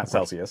 Hmm. not Of course.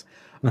 Celsius.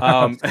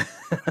 Um,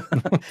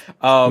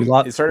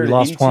 it We started at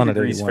lost 82 Juan at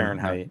degrees 81. Yeah,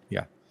 Fahrenheit.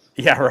 yeah.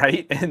 Yeah,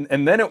 right.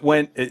 And then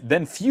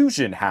then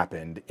fusion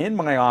happened in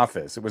my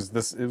office. It was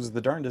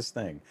the darndest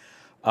thing.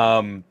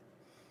 Um,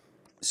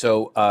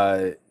 so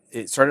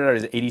it started out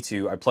as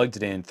 82. I plugged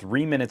it in.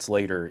 3 minutes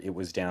later, it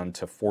was down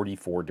to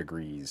 44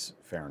 degrees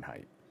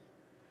Fahrenheit.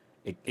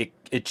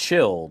 It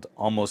chilled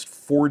almost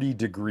 40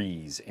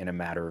 degrees in a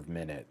matter of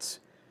minutes.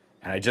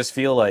 And I just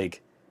feel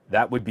like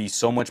that would be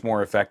so much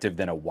more effective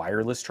than a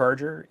wireless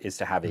charger is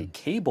to have a Mm.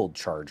 cabled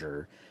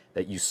charger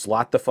that you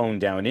slot the phone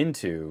down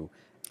into,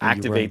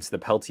 And you run. activates the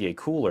Peltier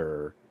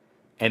cooler,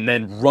 and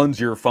then runs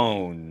your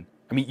phone.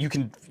 I mean,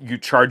 you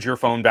charge your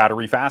phone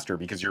battery faster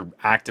because you're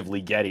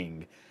actively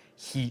getting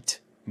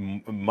heat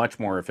much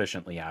more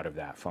efficiently out of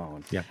that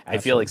phone. Yeah, I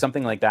feel like absolutely.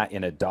 something like that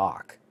in a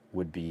dock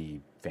would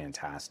be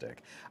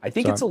fantastic. I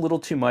think So it's a little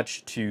too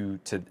much to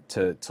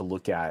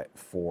look at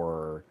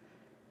for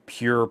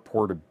pure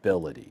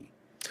portability.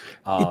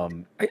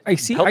 It, I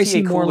see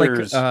Peltier more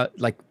coolers,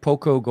 like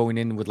Poco going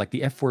in with like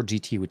the F4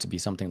 GT would be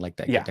something like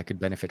that yeah, that could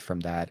benefit from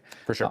that.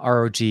 for sure.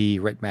 ROG,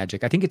 Red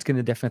Magic. I think it's going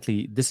to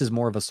definitely. This is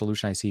more of a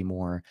solution I see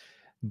more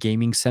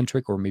gaming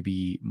centric or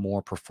maybe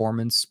more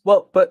performance.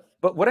 Well, but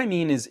what I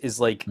mean is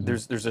like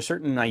Mhm. there's a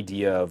certain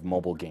idea of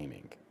mobile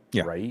gaming,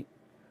 Yeah. right?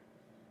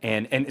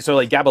 And so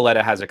like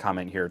Gabaletta has a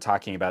comment here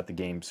talking about the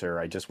GameSir.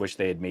 I just wish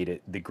they had made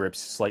it the grips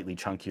slightly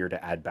chunkier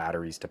to add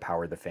batteries to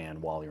power the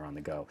fan while you're on the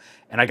go.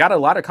 And I got a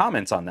lot of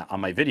comments on that on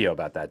my video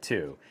about that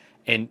too.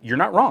 And you're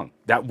not wrong.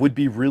 That would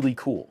be really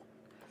cool.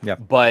 Yeah.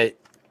 But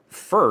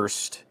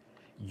first,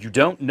 you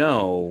don't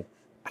know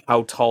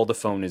how tall the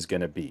phone is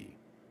going to be.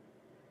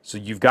 So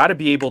you've got to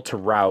be able to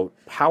route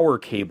power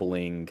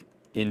cabling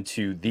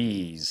into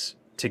these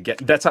to get.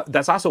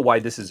 That's also why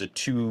this is a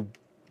two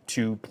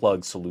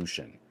plug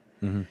solution.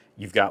 Hmm.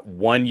 You've got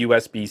one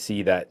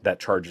USB-C that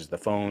charges the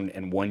phone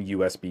and one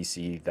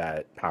USB-C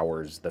that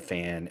powers the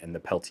fan and the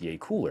Peltier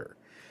cooler.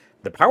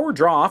 The power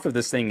draw off of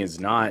this thing is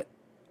not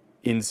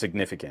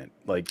insignificant.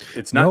 Like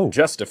it's not No,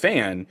 just a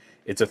fan;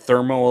 it's a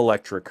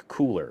thermoelectric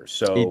cooler.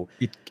 So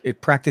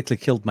it practically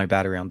killed my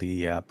battery on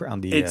the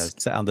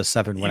it's on the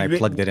 7 when I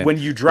plugged it in. when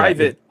you Yeah.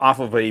 drive it off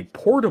of a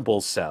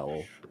portable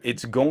cell,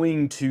 it's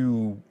going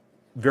to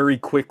very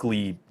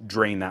quickly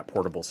drain that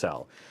portable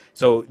cell.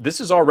 So this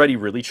is already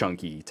really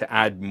chunky. To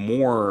add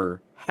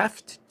more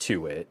heft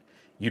to it,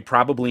 you'd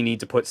probably need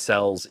to put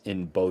cells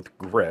in both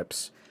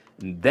grips.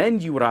 And then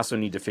you would also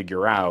need to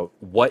figure out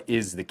what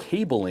is the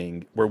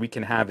cabling where we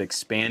can have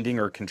expanding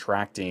or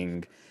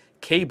contracting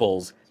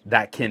cables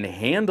that can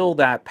handle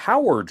that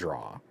power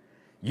draw.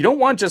 You don't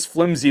want just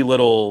flimsy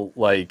little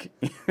like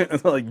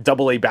like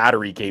AA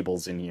battery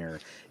cables in here.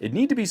 It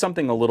need to be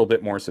something a little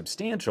bit more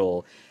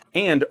substantial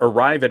and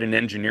arrive at an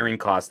engineering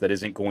cost that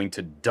isn't going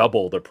to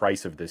double the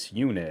price of this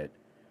unit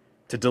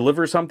to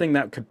deliver something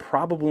that could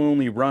probably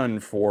only run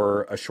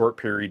for a short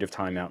period of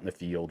time out in the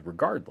field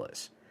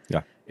regardless.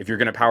 Yeah. If you're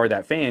going to power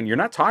that fan, you're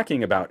not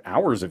talking about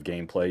hours of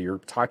gameplay, you're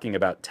talking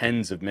about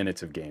tens of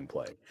minutes of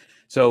gameplay.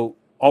 So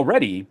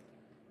already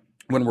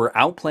when we're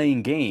out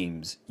playing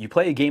games, you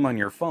play a game on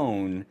your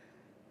phone,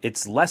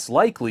 it's less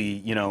likely,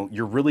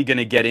 you're really going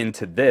to get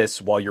into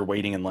this while you're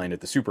waiting in line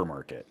at the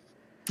supermarket.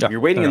 If Yeah. you're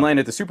waiting No, in no. line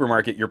at the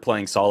supermarket, you're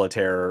playing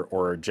solitaire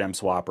or gem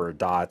swap or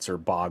dots or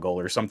boggle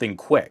or something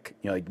quick,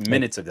 like Yep.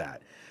 minutes of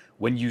that.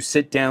 When you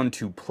sit down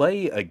to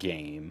play a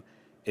game,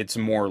 it's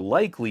more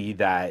likely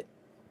that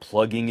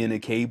plugging in a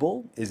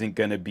cable isn't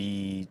going to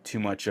be too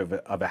much of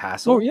a Oh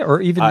hassle. yeah, or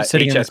even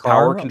sitting in the HS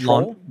power car,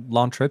 control,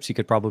 long trips, you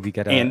could probably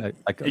get and you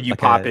like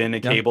pop a in a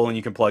yeah, cable and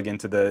you can plug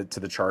into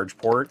the charge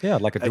port. yeah,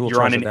 like a dual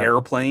You're on charger an that.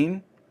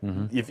 airplane.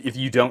 Hmm. If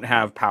you don't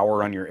have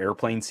power on your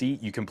airplane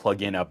seat, you can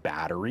plug in a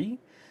battery,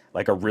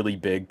 like a really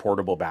big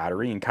portable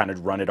battery, and kind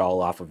of run it all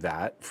off of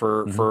that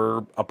Hmm.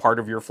 for a part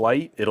of your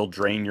flight. It'll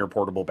drain your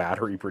portable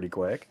battery pretty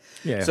quick.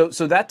 Yeah.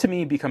 So that to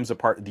me becomes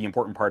the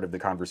important part of the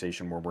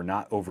conversation where we're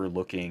not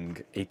overlooking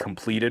a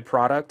completed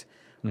product,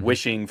 Hmm.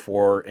 wishing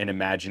for an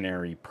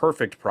imaginary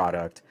perfect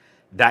product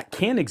that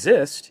can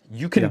exist.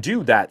 You can Yeah.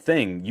 do that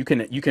thing. You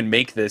can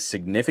make this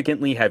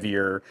significantly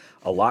heavier,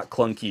 a lot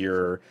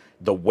clunkier.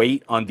 The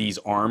weight on these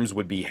arms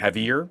would be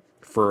heavier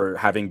for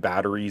having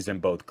batteries in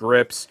both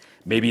grips.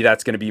 Maybe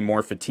that's going to be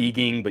more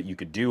fatiguing, but you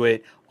could do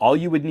it. All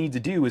you would need to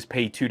do is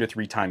pay 2 to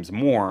 3 times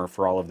more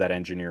for all of that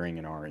engineering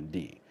and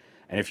R&D.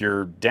 And if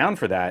you're down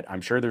for that,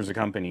 I'm sure there's a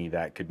company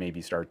that could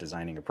maybe start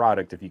designing a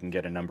product if you can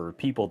get a number of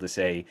people to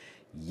say,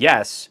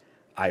 yes,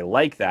 I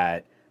like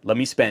that. Let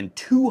me spend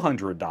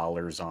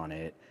 $200 on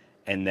it,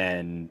 and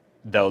then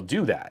they'll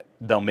do that.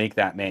 They'll make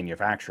that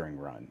manufacturing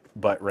run.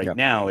 But right Yeah.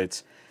 now,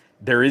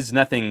 there is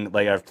nothing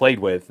like I've played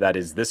with that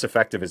is this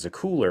effective as a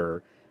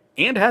cooler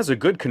and has a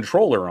good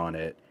controller on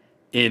it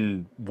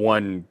in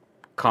one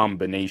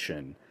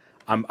combination.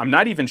 I'm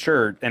not even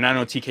sure, and I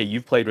know TK,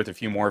 you've played with a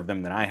few more of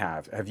them than I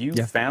have. Have you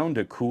Yeah. found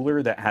a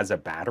cooler that has a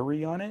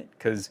battery on it?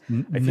 Because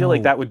I feel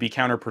like No. that would be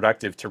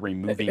counterproductive to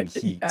removing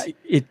heat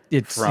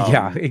It's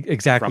yeah,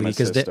 exactly from a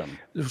because system.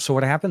 so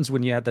what happens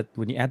when you add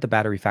the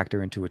battery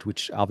factor into it,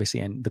 which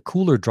obviously and the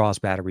cooler draws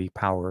battery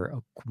power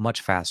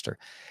much faster.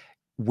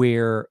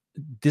 Where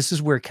this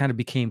is where it kind of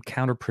became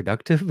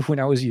counterproductive when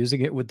I was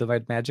using it with the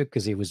White Magic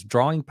because it was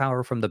drawing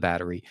power from the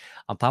battery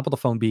on top of the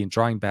phone being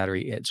drawing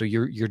battery. So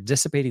you're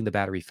dissipating the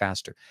battery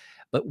faster.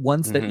 But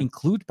ones that Hmm.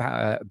 include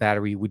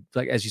battery would,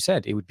 like as you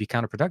said, it would be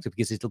counterproductive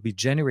because it'll be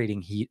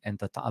generating heat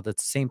and at the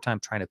same time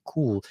trying to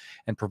cool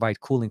and provide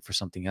cooling for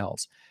something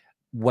else.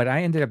 What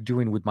I ended up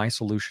doing with my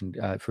solution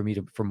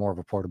for more of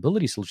a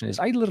portability solution is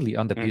I literally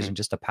end up Hmm. using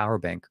just a power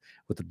bank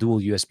with a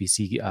dual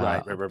USB-C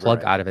plug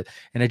Right. out of it,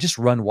 and I just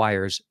run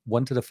wires,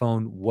 one to the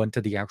phone, one to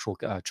the actual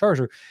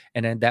charger,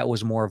 and then that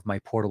was more of my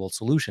portable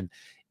solution.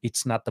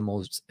 It's not the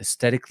most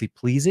aesthetically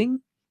pleasing,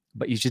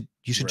 but you should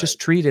Right. just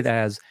treat it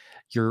as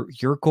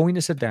you're going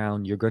to sit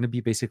down, you're going to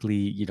be basically,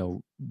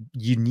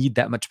 you need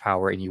that much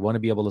power, and you want to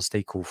be able to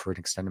stay cool for an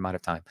extended amount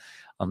of time,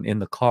 in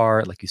the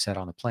car, like you said,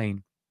 on a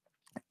plane.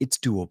 It's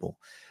doable.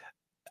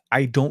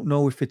 I don't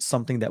know if it's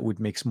something that would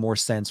make more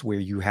sense where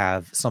you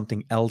have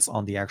something else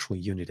on the actual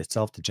unit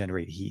itself to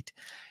generate heat.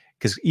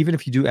 Because even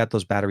if you do add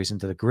those batteries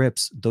into the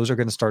grips, those are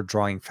going to start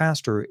drawing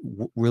faster.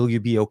 Will you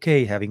be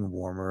okay having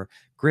warmer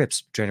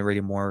grips,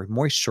 generating more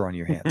moisture on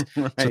your hands?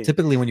 So Right.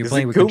 typically when you're Because the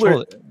playing with cooler,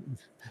 controller,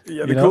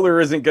 yeah, you the know, cooler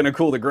isn't going to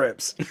cool the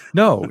grips.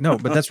 no,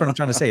 but that's what I'm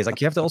trying to say is like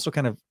you have to also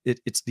kind of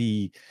it's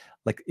the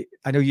like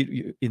I know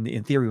you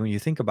in theory when you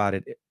think about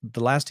it,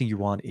 the last thing you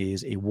want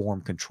is a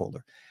warm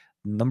controller.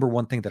 Number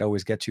one thing that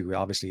always gets you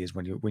obviously is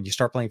when you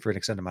start playing for an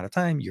extended amount of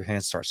time, your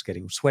hand starts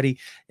getting sweaty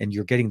and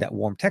you're getting that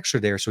warm texture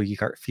there, so you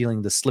start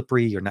feeling the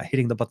slippery, you're not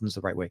hitting the buttons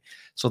the right way.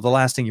 So the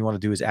last thing you want to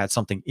do is add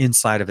something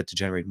inside of it to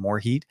generate more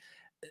heat.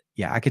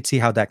 Yeah, I could see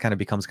how that kind of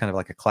becomes kind of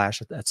like a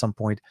clash at some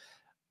point.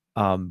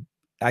 um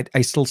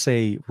I still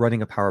say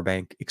running a power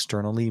bank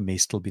externally may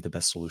still be the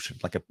best solution,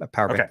 like a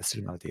power bank Okay. that's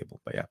sitting on a table.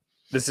 But yeah,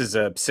 This is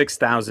a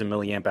 6,000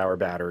 milliamp hour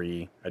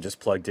battery. I just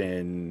plugged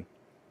in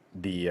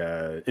the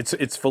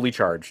it's fully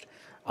charged.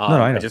 no,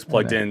 I I know. just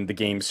plugged in the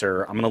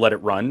GameSir. I'm gonna let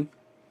it run.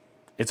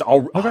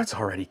 Okay. It's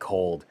already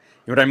cold.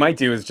 What I might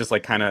do is just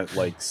like kind of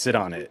like sit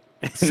on it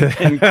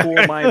and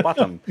cool my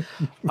bottom.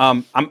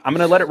 I'm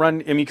gonna let it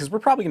run. I mean, because we're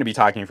probably gonna be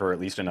talking for at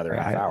least another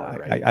half hour,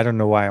 right? I don't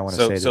know why I want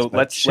to say this, So but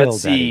let's chill, see.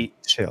 daddy,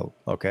 chill.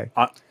 Okay.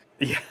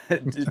 Yeah,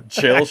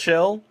 chill.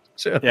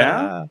 Chill.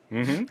 Yeah.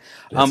 Mm-hmm.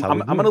 That's how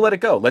we I'm do gonna it. let it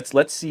go.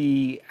 Let's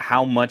see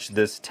how much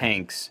this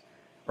tanks,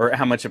 or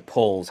how much it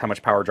pulls, how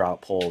much power draw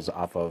it pulls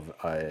off of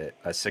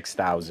a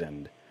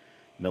 6,000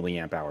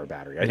 milliamp hour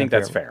battery. I think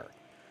that's fair.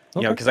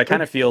 You know, Okay, because I kind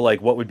good. of feel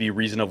like what would be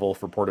reasonable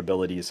for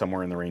portability is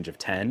somewhere in the range of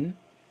 10.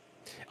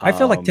 I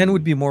feel like 10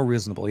 would Um, be more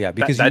reasonable. Yeah, that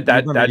because that you that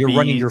remember that'd you're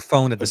running be your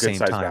phone at a the good same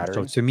sized time.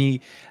 So battery. to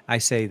me, I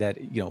say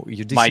that you're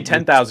My decent.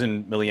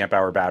 10,000 milliamp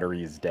hour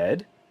battery is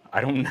dead.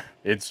 I don't.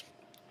 It's.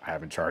 I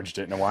haven't charged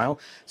it in a while,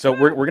 so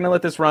we're gonna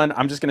let this run.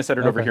 I'm just gonna set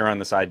it over Okay. here on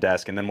the side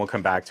desk, and then we'll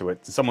come back to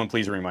it. Someone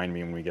please remind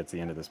me when we get to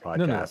the end of this No,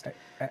 podcast,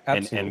 and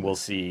absolutely. we'll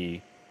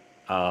see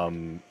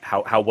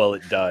how well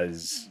it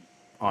does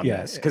on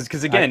Yeah, this.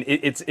 Because I again,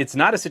 it's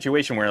not a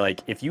situation where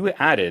like if you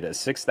added a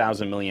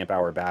 6,000 milliamp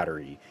hour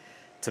battery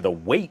to the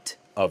weight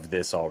of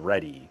this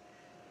already,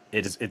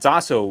 it's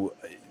also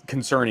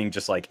concerning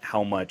just like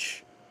how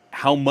much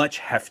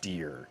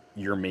heftier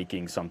you're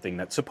making something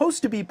that's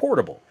supposed to be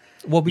portable.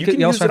 well, You because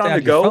can you use also it have to on the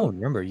add your go phone.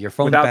 Remember, your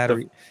phone's without the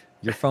battery,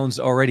 your phone's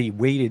already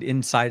weighted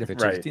inside of it.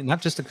 So right.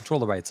 not just the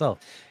controller by itself.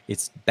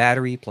 It's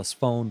battery plus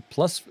phone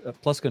plus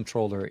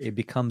controller. It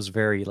becomes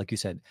very, like you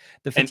said,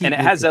 the And fatigue it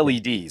will has kick in.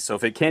 LEDs, so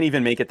if it can't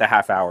even make it the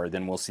half hour,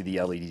 then we'll see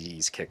the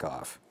LEDs kick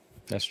off.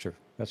 That's true.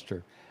 That's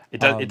true. It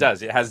does. It Um,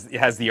 does. It has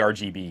the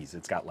RGBs.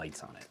 It's got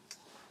lights on it.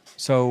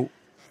 so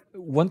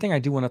one thing I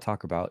do want to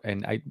talk about,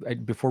 and I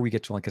before we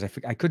get to one, because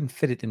I couldn't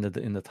fit it in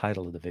the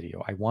title of the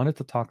video. I wanted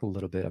to talk a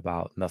little bit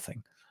about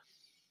nothing.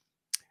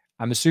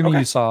 I'm assuming Okay.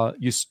 you saw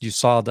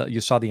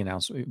the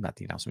announcement, not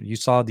the announcement. You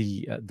saw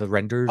the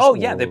renders Oh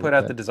yeah, they or put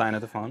out the design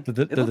of the phone.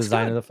 It the looks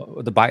design of good. the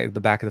phone,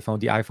 the back of the phone,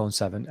 the iPhone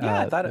 7.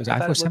 Yeah, Was it I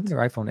thought iPhone it 7 looked.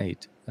 or iPhone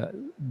 8?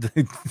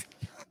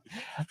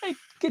 It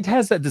it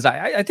has that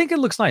design. I think it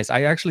looks nice.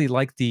 I actually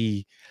like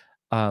the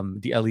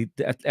LED.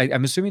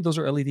 I'm assuming those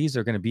are LEDs.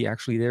 They're going to be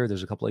actually there.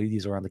 There's a couple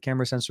LEDs around the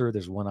camera sensor.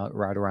 There's one out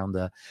right around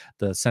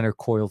the center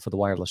coil for the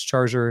wireless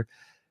charger.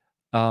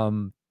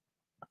 Um,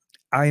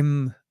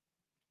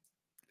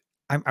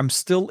 I'm I'm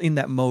still in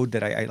that mode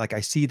that I like.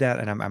 I see that,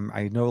 and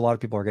I know a lot of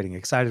people are getting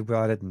excited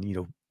about it, and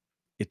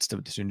it's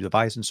a new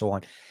device and so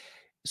on.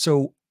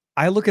 So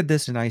I look at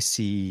this and I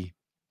see,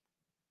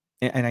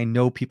 and I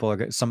know people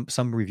are some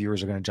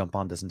reviewers are going to jump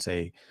on this and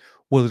say,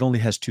 "Well, it only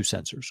has two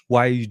sensors.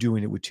 Why are you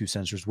doing it with two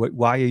sensors?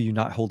 Why are you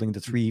not holding the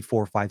 3,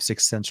 4, 5,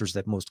 6 sensors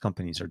that most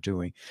companies are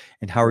doing?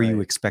 And how are you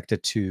Right.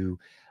 expected to,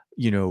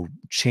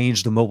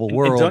 change the mobile And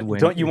world don't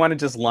when?" you want to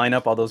just line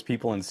up all those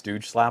people and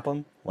stooge slap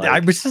them? I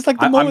Like was just like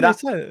the I'm moment I not.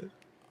 said it.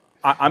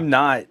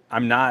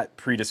 I'm not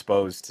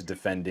predisposed to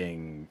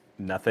defending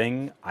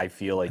nothing. I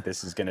feel like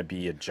this is going to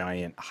be a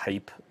giant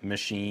hype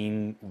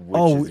machine, which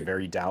Oh, is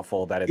very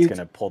doubtful that it's going it's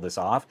to pull this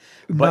off.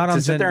 not But to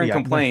on sit there and Yeah,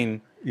 no,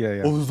 complain,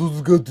 yeah. oh, this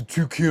has got the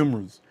two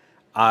cameras.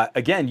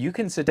 Again, you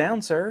can sit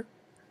down, sir.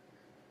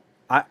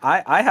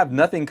 I have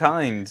nothing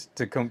kind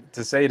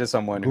to say to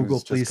someone Google,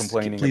 who's just please,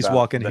 complaining please about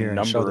walk in the here and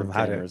show number them of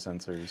how to. camera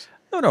sensors.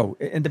 No,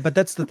 but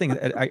that's the thing.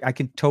 I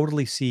can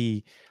totally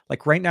see.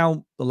 Like right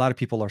now, a lot of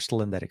people are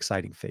still in that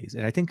exciting phase,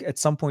 and I think at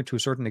some point, to a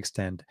certain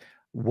extent,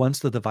 once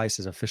the device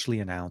is officially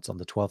announced on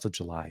the 12th of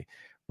July,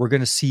 we're going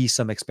to see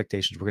some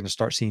expectations. We're going to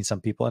start seeing some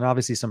people, and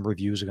obviously, some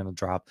reviews are going to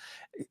drop.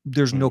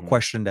 There's no Hmm.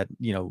 question that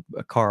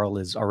Carl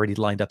is already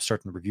lined up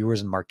certain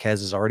reviewers, and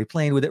Marquez is already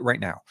playing with it right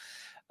now,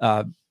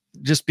 uh,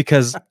 just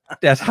because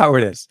that's how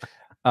it is.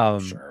 Um,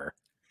 Sure.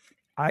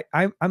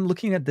 I'm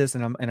looking at this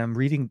and I'm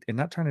reading and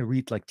not trying to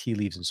read like tea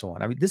leaves and so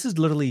on. I mean, this is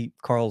literally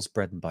Carl's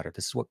bread and butter.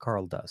 This is what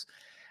Carl does.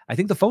 I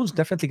think the phone's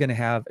definitely going to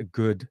have a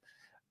good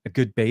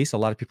base. A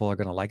lot of people are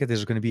going to like it.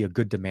 There's going to be a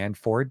good demand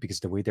for it because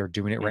the way they're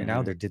doing it right now,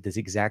 Hmm. they did this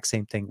exact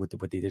same thing with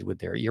what they did with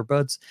their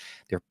earbuds.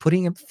 They're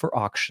putting it for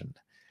auction.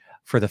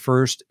 for the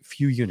first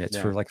few units,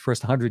 Yeah. for like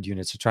first 100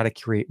 units, to try to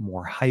create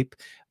more hype,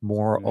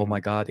 more oh my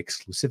Mhm. god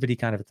exclusivity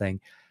kind of a thing.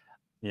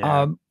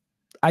 Yeah. Um,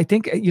 I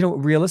think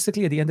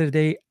realistically, at the end of the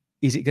day,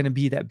 is it going to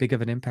be that big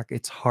of an impact?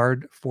 It's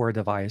hard for a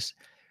device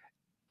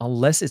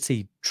unless it's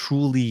a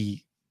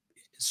truly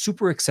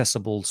super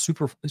accessible,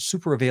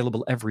 super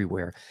available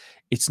everywhere.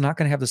 It's not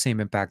going to have the same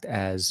impact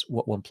as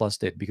what OnePlus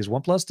did, because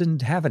OnePlus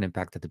didn't have an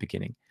impact at the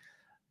beginning.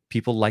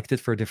 People liked it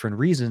for different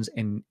reasons,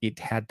 and it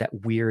had that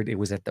weird, it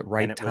was at the And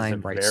right it was a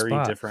time, right very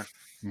spot. different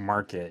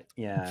market.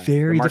 Yeah. The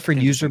Very market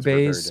different user conditions were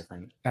very base.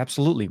 different.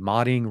 Absolutely.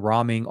 Modding,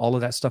 ROMing, all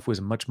of that stuff was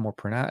much more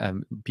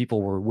pronounced.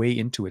 People were way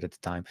into it at the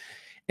time.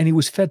 And it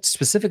was fed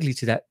specifically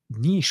to that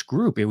niche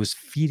group. It was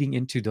feeding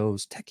into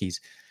those techies.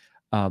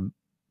 Um,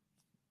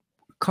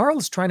 Carl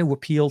is trying to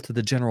appeal to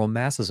the general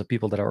masses of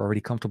people that are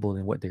already comfortable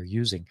in what they're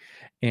using.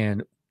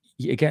 And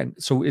again,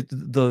 so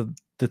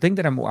the thing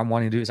that I'm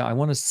wanting to do is I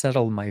want to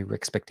settle my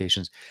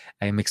expectations.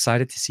 I am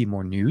excited to see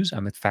more news.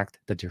 The fact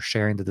that they're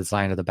sharing the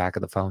design of the back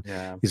of the phone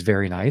Yeah. is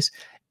very nice.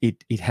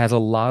 It has a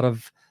lot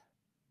of,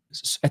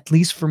 at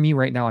least for me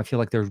right now, I feel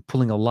like they're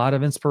pulling a lot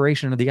of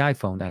inspiration of the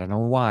iPhone. I don't know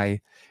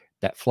why.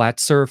 That flat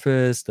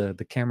surface,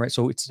 the camera.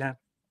 So it's, Yeah.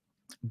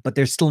 but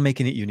they're still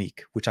making it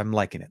unique, which I'm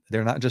liking it.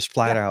 They're not just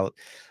flat Yeah. out,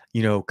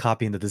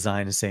 copying the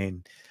design and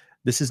saying,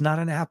 this is not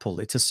an apple,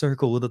 it's a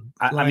circle with a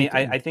I mean,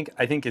 light.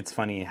 I think it's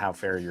funny how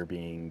fair you're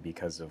being,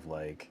 because of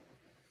like,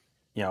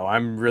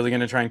 I'm really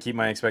gonna try and keep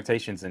my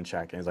expectations in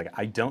check. And it's like,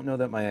 I don't know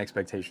that my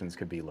expectations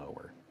could be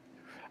lower.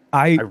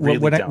 I really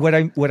don't. What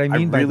I I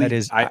mean by that really,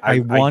 is I I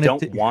want it don't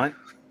to, want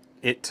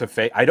it to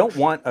fail. I don't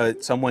want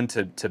someone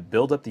to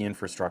build up the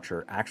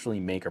infrastructure, actually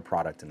make a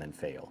product, and then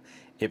fail.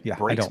 It yeah, I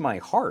breaks don't. my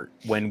heart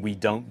when we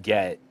don't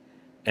get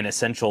an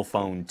essential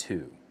phone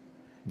 2.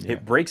 Yeah.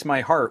 It breaks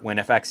my heart when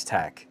FX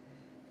Tech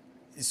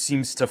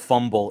seems to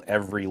fumble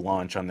every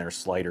launch on their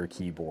slider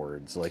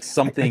keyboards. Like, I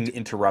something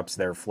interrupts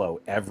their flow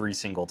every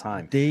single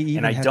time. They And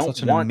even I had don't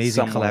such an want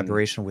amazing someone,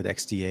 collaboration with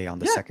XDA on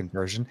the yeah, second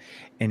version,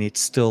 and it's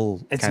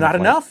still it's kind not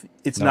of like, enough.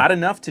 It's no. not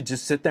enough to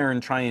just sit there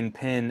and try and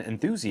pin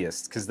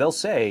enthusiasts, because they'll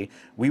say,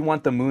 we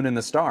want the moon and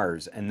the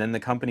stars. And then the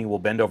company will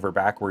bend over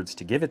backwards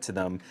to give it to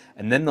them.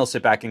 And then they'll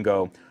sit back and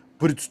go,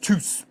 but it's too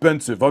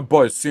expensive. I'd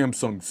buy a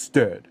Samsung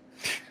instead.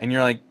 And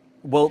you're like,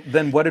 well,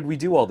 then what did we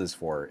do all this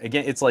for?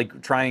 Again, it's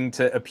like trying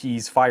to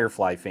appease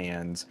Firefly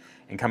fans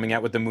and coming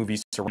out with the movie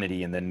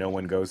Serenity, and then no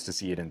one goes to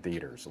see it in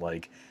theaters.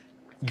 Like,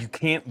 you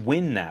can't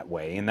win that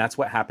way, and that's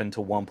what happened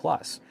to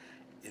OnePlus.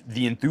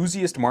 The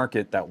enthusiast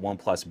market that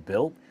OnePlus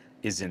built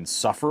is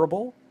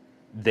insufferable.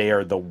 They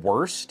are the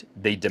worst.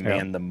 They Yeah.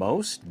 demand the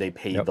most. They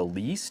pay Yep. the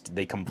least.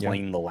 They Yeah.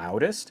 complain the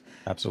loudest.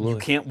 You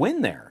Absolutely. can't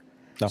win there.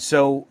 No.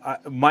 So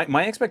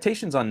my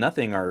expectations on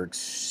Nothing are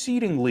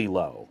exceedingly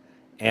low.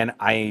 And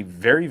I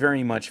very,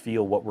 very much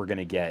feel what we're going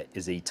to get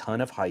is a ton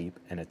of hype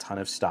and a ton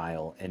of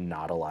style and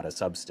not a lot of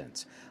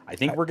substance. I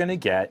think I, we're going to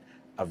get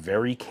a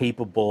very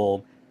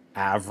capable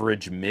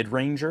average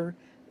mid-ranger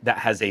that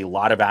has a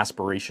lot of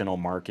aspirational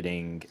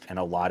marketing and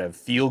a lot of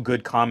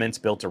feel-good comments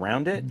built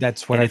around it.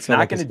 that's what And I it's feel not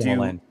like going is to going to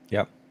do land.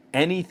 Yep.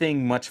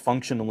 anything much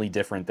functionally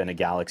different than a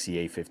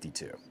Galaxy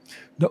A52.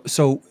 No,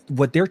 so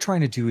what they're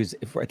trying to do is,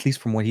 if, at least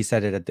from what he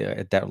said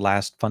at that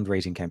last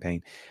fundraising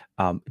campaign,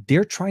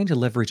 they're trying to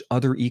leverage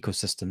other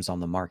ecosystems on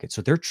the market.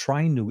 So they're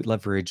trying to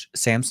leverage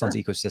Samsung's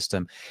Sure.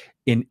 ecosystem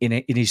in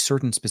a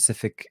certain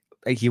specific.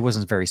 He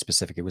wasn't very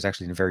specific. It was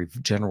actually in a very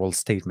general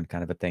statement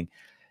kind of a thing.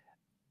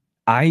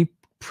 I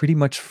pretty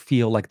much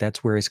feel like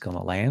that's where it's going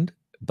to land.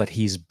 But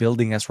he's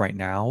building us right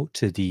now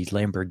to the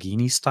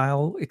Lamborghini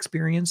style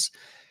experience.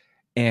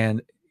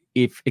 And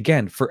if,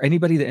 again, for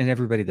anybody and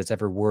everybody that's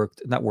ever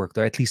not worked,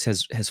 or at least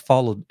has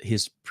followed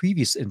his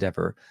previous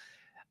endeavor,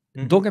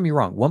 Mm-hmm. don't get me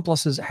wrong,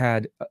 OnePlus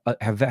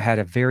have had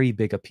a very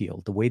big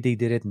appeal. The way they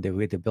did it and the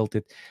way they built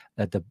it,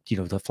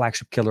 the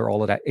flagship killer,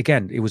 all of that.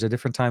 Again, it was a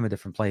different time, a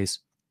different place.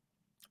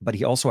 But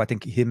he also, I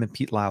think, him and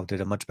Pete Lau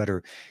did a much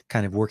better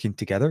kind of working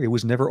together. It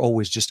was never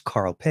always just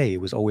Carl Pei.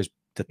 It was always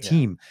the Yeah.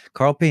 team.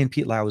 Carl Pei and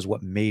Pete Lau is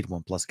what made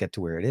OnePlus get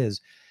to where it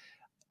is.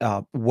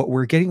 What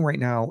we're getting right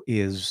now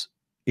is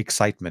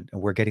excitement,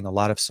 and we're getting a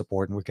lot of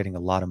support, and we're getting a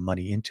lot of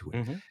money into it.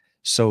 Mm-hmm.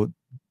 So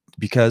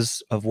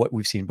because of what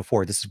we've seen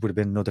before, this would have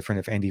been no different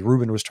if Andy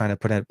Rubin was trying to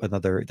put out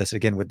another, this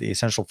again with the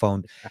Essential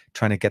phone,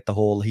 trying to get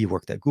he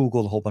worked at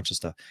Google, a whole bunch of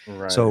stuff.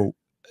 Right. So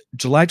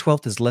July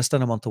 12th is less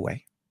than a month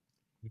away.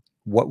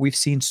 What we've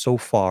seen so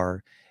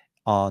far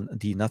on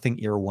the Nothing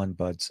Ear One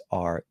buds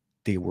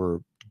they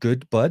were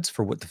good buds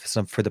for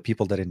for the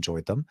people that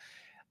enjoyed them,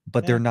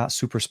 but they're Yeah. not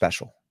super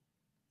special,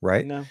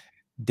 right? No.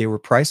 They were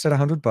priced at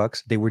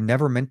 $100. They were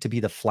never meant to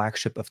be the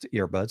flagship of the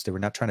earbuds. They were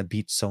not trying to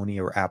beat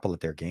Sony or Apple at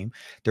their game.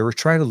 They were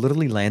trying to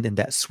literally land in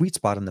that sweet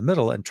spot in the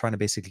middle and trying to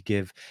basically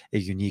give a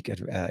unique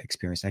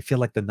experience. And I feel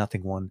like the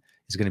Nothing one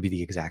is going to be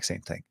the exact same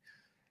thing.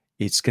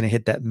 It's going to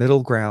hit that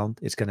middle ground.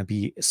 It's going to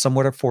be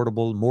somewhat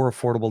affordable, more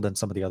affordable than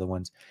some of the other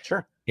ones.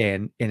 Sure.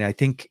 And I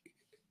think,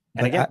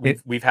 And but again,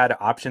 we've had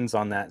options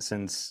on that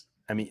since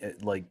I mean,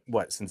 like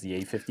what, since the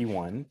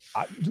A51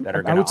 I, that are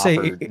I going to would say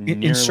offer insert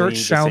nearly the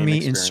same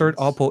Xiaomi, insert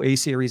experience. Oppo A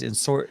series, No,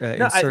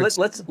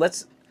 insert.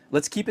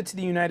 let's keep it to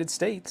the United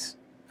States.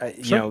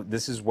 You Sure. know,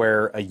 this is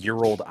where a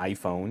year-old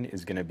iPhone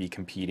is going to be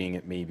competing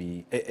at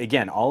maybe.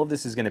 Again, all of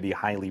this is going to be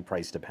highly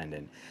price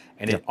dependent,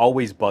 and Yeah. it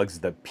always bugs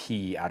the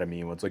pee out of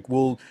me when it's like,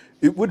 well,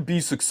 it would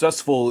be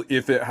successful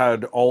if it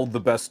had all the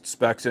best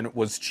specs and it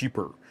was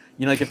cheaper.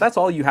 You know, like if that's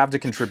all you have to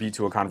contribute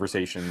to a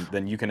conversation,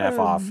 then you can f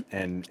off Um,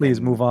 and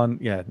please move on.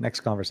 Yeah.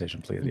 Next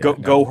conversation, please. Yeah. go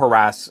No.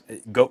 harass,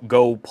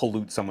 go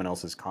pollute someone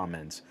else's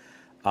comments.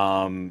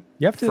 You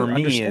have For to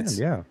me, understand.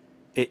 Yeah.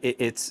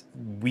 it's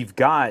we've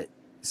got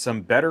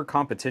some better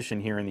competition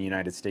here in the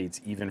United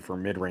States, even for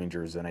mid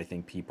rangers, than I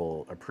think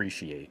people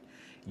appreciate.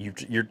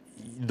 You're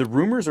the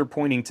rumors are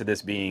pointing to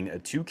this being a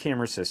two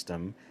camera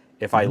system.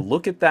 If I Hmm.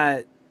 look at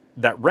that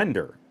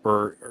render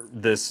or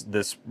this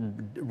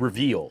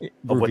reveal of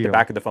what the Reveal.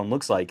 back of the phone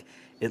looks like,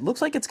 it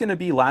looks like it's going to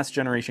be last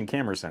generation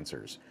camera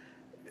sensors.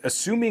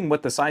 Assuming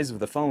what the size of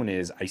the phone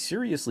is, I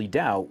seriously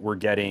doubt we're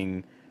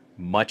getting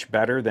much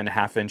better than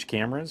half-inch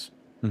cameras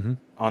Hmm.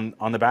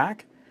 on the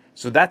back.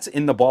 So that's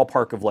in the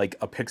ballpark of like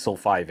a Pixel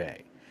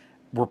 5a.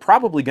 We're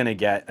probably going to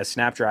get a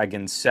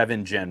Snapdragon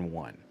 7 Gen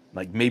 1.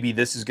 Like maybe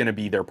this is going to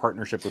be their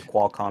partnership with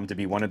Qualcomm to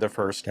be one of the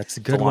first That's a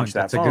to good one. launch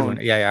that That's a good one.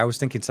 phone. Yeah. Yeah, I was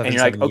thinking And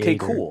you're like, okay,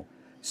 778 or cool.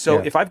 So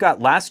yeah. if I've got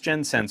last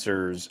gen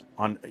sensors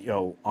on, you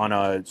know, on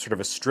a sort of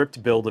a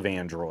stripped build of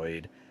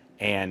Android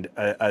and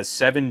a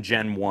 7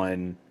 Gen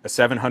 1, a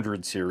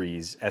 700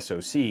 series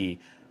SoC,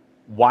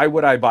 why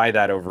would I buy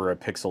that over a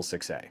Pixel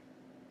 6a?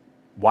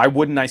 Why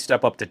wouldn't I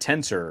step up to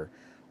Tensor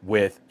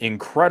with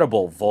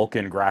incredible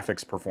Vulkan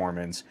graphics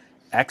performance,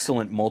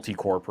 excellent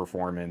multi-core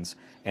performance,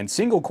 and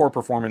single core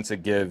performance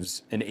that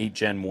gives an 8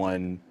 Gen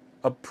 1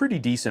 a pretty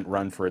decent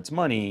run for its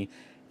money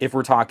if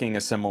we're talking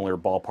a similar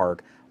ballpark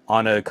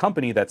on a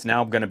company that's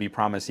now going to be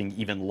promising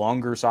even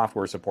longer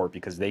software support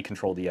because they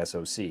control the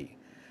SoC.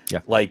 Yeah.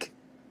 Like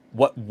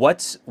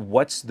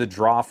what's the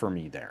draw for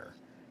me there?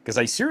 Because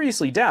I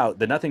seriously doubt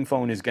the Nothing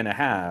phone is going to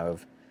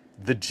have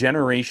the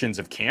generations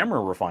of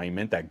camera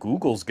refinement that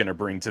Google's going to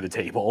bring to the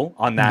table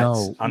No. on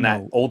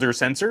that No. older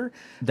sensor.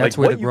 Like That's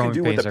where the what you can growing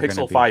do with the pains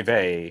are going to Pixel be.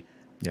 5a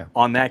Yeah.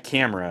 on that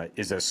camera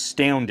is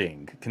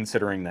astounding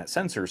considering that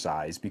sensor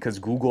size because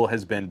Google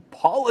has been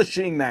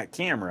polishing that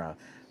camera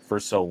for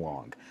so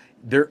long.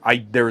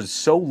 There's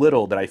so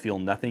little that I feel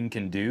Nothing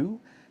can do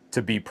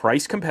to be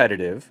price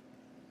competitive,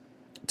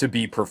 to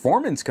be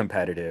performance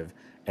competitive,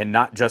 and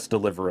not just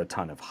deliver a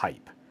ton of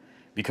hype.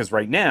 Because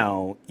right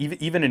now,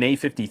 even an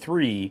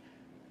A53,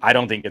 I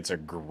don't think it's a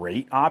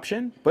great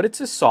option, but it's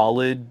a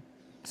solid,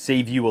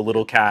 save you a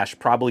little cash,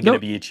 probably going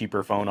to No. be a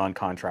cheaper phone on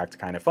contract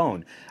kind of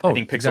phone. I Oh,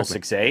 think Pixel exactly.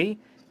 6a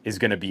is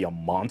going to be a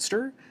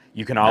monster.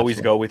 You can always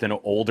Absolutely. go with an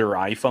older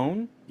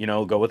iPhone, you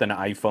know, go with an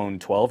iPhone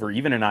 12 or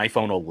even an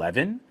iPhone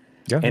 11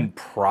 Yeah. Yeah. and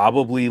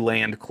probably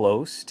land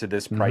close to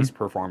this Hmm. price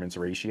performance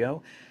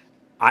ratio.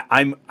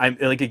 I'm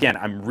like, again,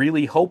 I'm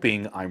really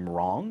hoping I'm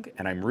wrong,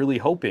 and I'm really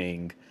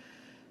hoping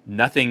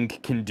Nothing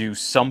can do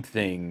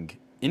something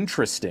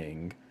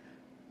interesting.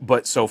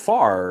 But so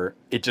far,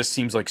 it just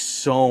seems like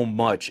so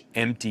much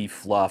empty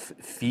fluff,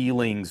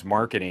 feelings,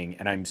 marketing,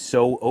 and I'm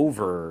so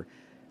over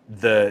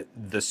the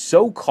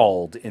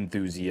so-called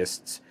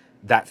enthusiasts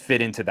that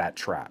fit into that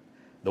trap.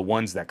 The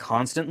ones that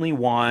constantly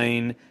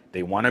whine,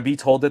 they want to be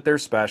told that they're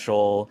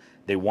special,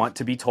 they want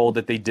to be told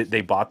that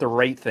they bought the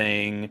right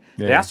thing.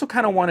 They Yeah. also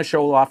kind of want to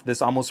show off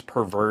this almost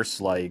perverse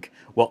like,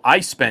 well, I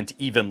spent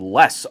even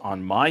less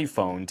on my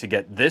phone to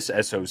get this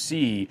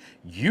SoC.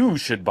 You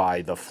should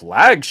buy the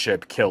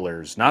flagship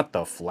killers, not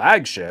the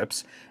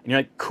flagships. And you're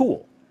like,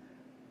 cool.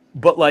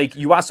 But like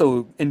you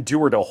also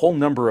endured a whole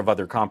number of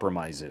other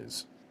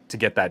compromises to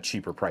get that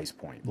cheaper price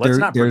point. Let's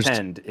not There's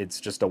pretend it's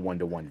just a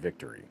one-to-one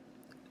victory.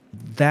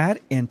 that,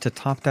 and to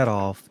top that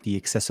off, the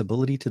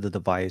accessibility to the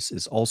device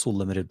is also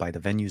limited by the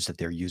venues that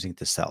they're using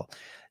to sell.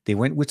 They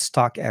went with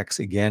StockX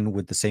again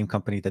with the same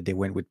company that they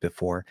went with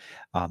before.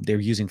 They're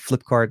using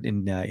Flipkart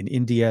in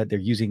India. They're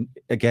using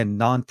again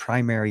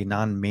non-primary,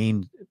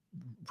 non-main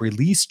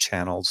release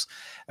channels.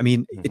 I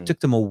mean, it Mm-hmm. took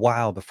them a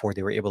while before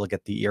they were able to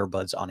get the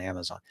earbuds on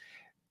Amazon.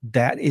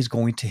 That is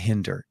going to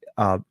hinder.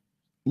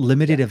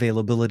 Limited Yeah.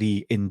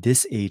 availability in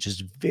this age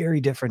is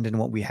very different than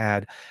what we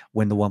had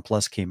when the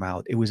OnePlus came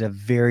out. It was a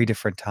very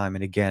different time.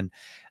 And again,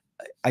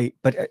 I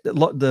but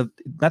the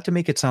not to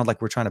make it sound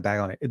like we're trying to bag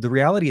on it. The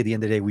reality at the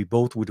end of the day, we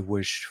both would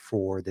wish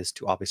for this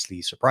to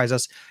obviously surprise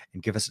us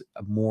and give us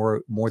a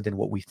more than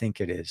what we think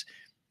it is.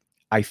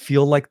 I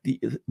feel like the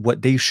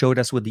what they showed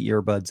us with the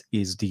earbuds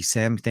is the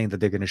same thing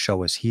that they're going to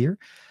show us here,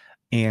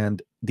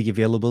 and the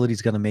availability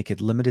is going to make it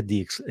limited.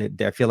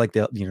 I feel like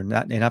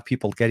not enough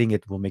people getting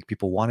it will make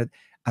people want it.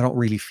 I don't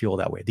really feel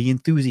that way. The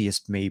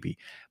enthusiast maybe,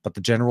 but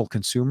the general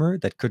consumer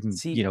that couldn't,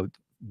 See,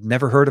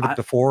 never heard of it I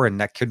before and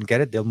that couldn't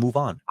get it, they'll move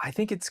on. I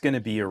think it's going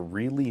to be a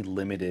really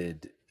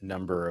limited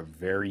number of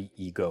very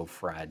ego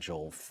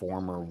fragile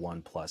former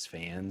OnePlus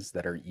fans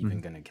that are even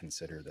Mhm. going to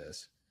consider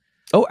this.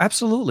 Oh,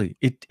 absolutely.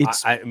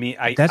 I mean,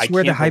 I That's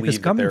where the can't hype is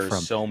believe that coming there are from.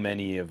 so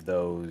many of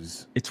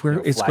those, It's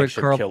where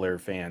flagship Carl. killer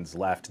fans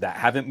left that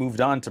haven't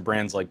moved on to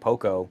brands like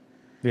Poco.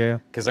 Yeah.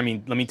 Because I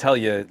mean, let me tell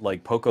you,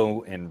 like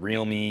Poco and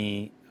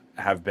Realme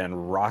have been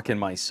rocking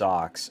my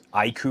socks.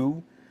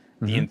 iQOO,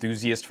 the Hmm.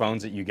 enthusiast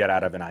phones that you get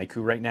out of an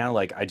iQOO right now.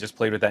 Like I just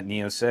played with that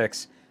Neo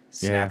 6,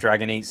 Yeah.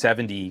 Snapdragon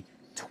 870,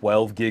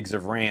 12 gigs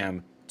of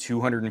RAM,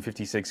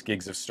 256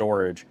 gigs of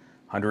storage,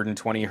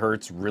 120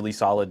 hertz, really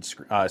solid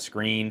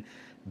screen.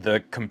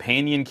 The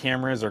companion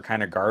cameras are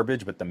kind of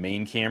garbage, but the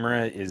main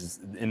camera is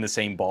in the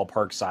same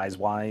ballpark size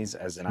wise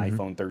as an Hmm.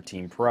 iPhone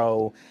 13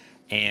 Pro.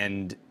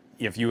 And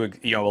if you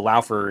allow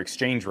for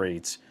exchange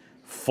rates,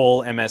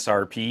 full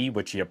MSRP,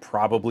 which you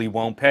probably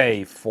won't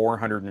pay,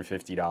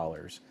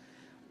 $450.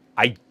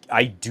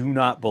 I do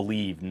not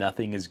believe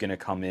nothing is going to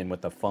come in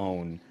with a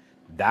phone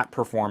that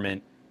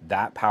performant,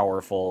 that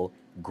powerful,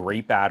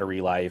 great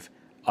battery life,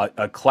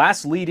 a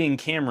class leading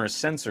camera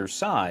sensor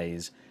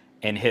size,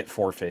 and hit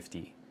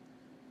 450.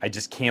 I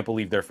just can't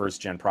believe their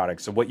first gen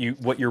product. So what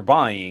you're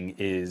buying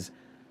is,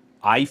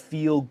 I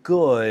feel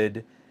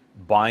good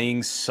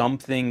buying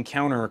something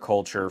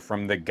counterculture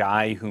from the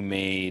guy who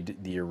made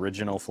the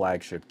original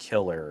flagship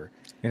killer.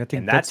 And I And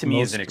think that that's to the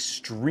me is an most.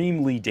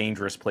 extremely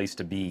dangerous place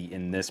to be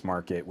in this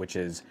market, which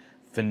is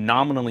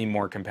phenomenally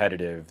more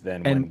competitive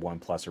than And when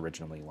OnePlus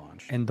originally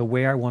launched. the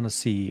way I want to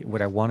see,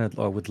 what I wanted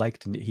or would like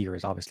to hear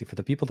is obviously for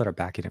the people that are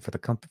backing it, for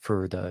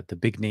for the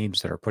big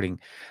names that are putting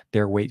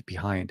their weight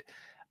behind.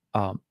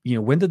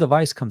 When the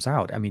device comes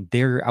out, I mean,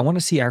 there, I want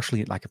to see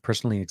actually like a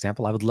personally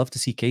example. I would love to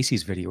see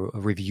Casey's video, a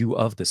review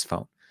of this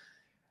phone.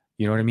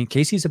 You know what I mean?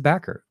 Casey's a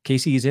backer.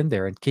 Casey is in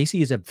there, and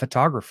Casey is a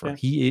photographer.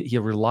 Yeah, He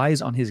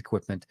relies on his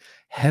equipment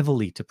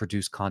heavily to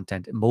produce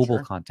content, mobile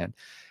sure. content.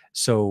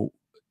 So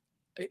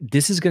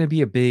this is going to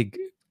be a big,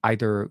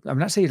 either, I'm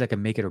not saying like a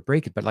make it or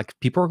break it, but like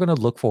people are going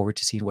to look forward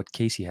to seeing what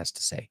Casey has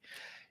to say.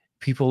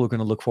 People are going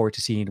to look forward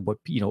to seeing what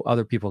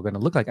other people are going to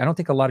look like. I don't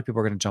think a lot of people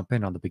are going to jump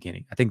in on the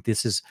beginning. I think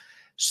this is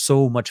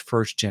so much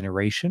first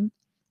generation,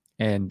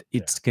 and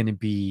Yeah. it's going to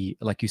be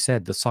like you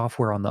said, the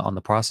software on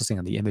the processing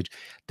on the image.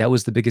 That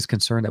was the biggest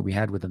concern that we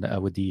had with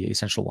the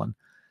Essential one.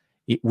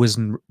 It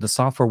wasn't, the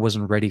software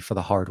wasn't ready for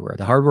the hardware.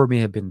 The hardware may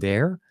have been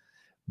there,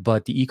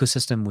 but the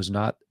ecosystem was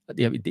not.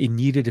 It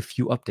needed a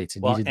few updates.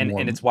 It Well, needed and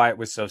more. it's why it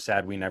was so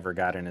sad we never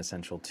got an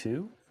Essential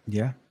 2,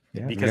 Yeah,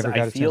 yeah. We because never I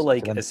got a feel chance for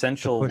like them to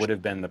Essential push. would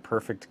have been the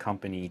perfect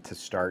company to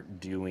start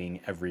doing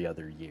every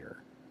other year.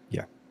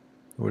 Yeah,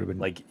 it would have been.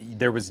 Like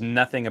there was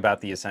nothing about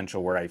the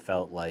Essential where I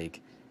felt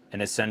like an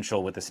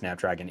Essential with the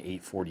Snapdragon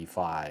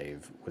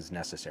 845 was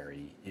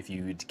necessary. If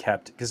you'd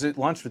kept, because it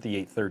launched with the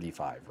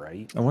 835,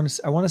 right? I want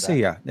to Was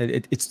say, that yeah.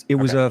 It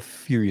was okay? a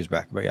few years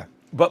back, but yeah.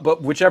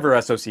 But whichever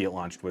SoC it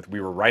launched with,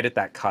 we were right at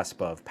that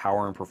cusp of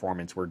power and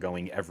performance. We're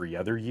going every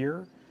other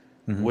year.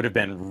 Hmm. Would have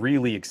been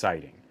really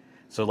exciting.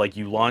 So like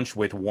you launch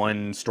with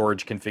one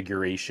storage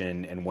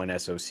configuration and one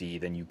SoC,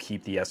 then you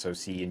keep the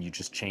SoC and you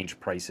just change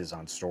prices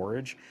on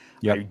storage.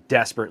 Yep. I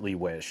desperately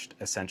wished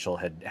Essential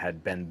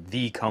had been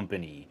the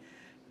company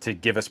to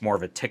give us more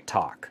of a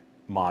TikTok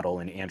model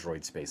in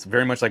Android space,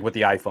 very much like what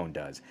the iPhone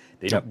does.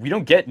 Yep. We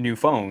don't get new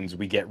phones,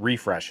 we get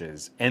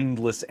refreshes,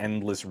 endless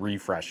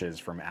refreshes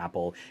from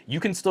Apple. You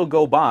can still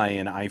go buy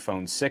an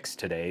iPhone 6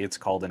 today. It's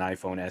called an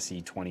iPhone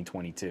SE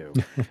 2022.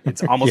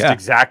 It's almost Yeah.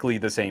 exactly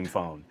the same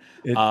phone.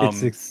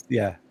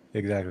 Yeah,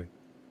 exactly.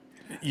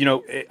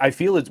 I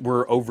feel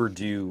we're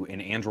overdue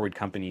an Android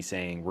company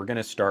saying we're going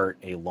to start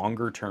a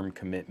longer term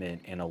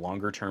commitment and a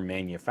longer term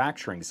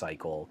manufacturing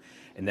cycle.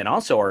 And then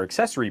also our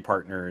accessory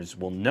partners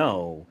will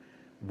know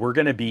we're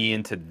going to be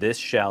into this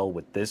shell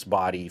with this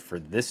body for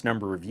this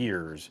number of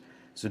years,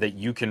 so that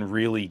you can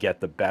really get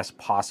the best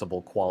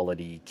possible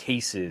quality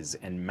cases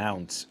and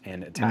mounts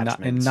and And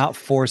attachments not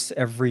force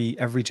every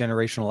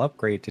generational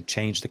upgrade to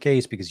change the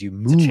case because you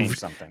to change moved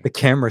something. the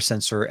camera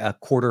sensor a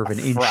quarter A of an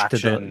inch to the,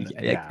 fraction,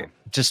 yeah. like,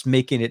 just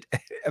making it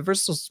ever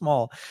so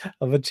small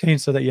of a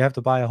change so that you have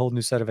to buy a whole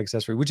new set of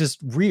accessory, which is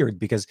weird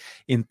because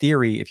in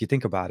theory, if you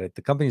think about it,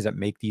 the companies that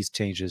make these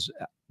changes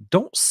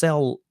don't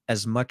sell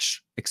as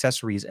much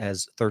accessories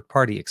as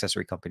third-party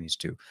accessory companies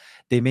do.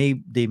 They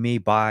may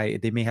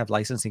have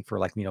licensing for,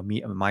 like,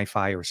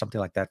 MiFi or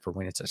something like that for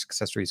when it's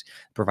accessories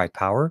provide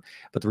power,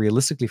 but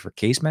realistically for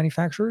case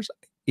manufacturers,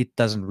 it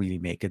doesn't really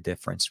make a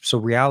difference. So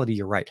reality,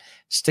 you're right.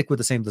 Stick with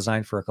the same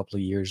design for a couple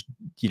of years,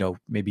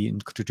 maybe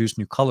introduce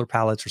new color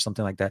palettes or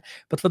something like that.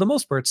 But for the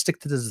most part, stick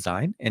to the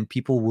design and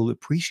people will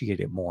appreciate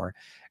it more,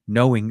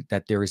 knowing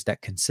that there is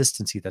that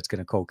consistency that's going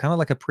to go kind of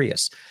like a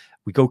Prius.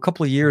 We go a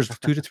couple of years,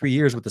 2 to 3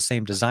 years with the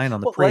same design on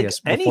the Well, like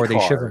Prius any before they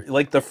car, shiver.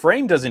 like the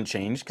frame doesn't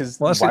change, because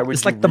Well, why would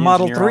it's you like the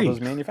Model re-engineer all those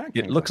 3. It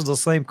manufacturing looks the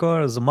steps? same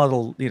car as the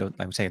Model,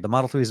 I'm saying the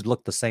Model 3s have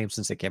looked the same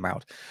since they came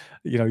out.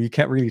 You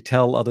can't really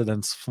tell other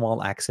than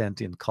small accent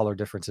and color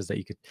differences that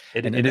you could,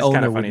 and It an is kind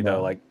owner of would funny though.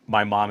 know. Like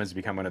my mom has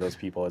become one of those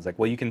people. It's like,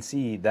 well, you can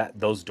see that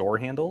those door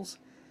handles,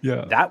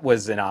 Yeah. that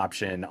was an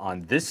option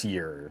on this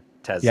year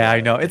Yeah, I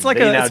Tesla, know. and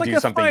they now It's like do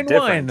a something fine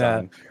wine. different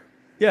on.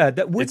 Yeah,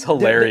 that would It's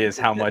hilarious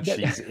how much that,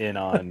 she's in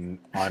on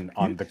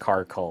the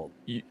car cult.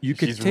 you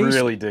could She's taste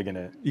really digging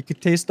it. you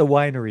could taste the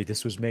winery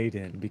this was made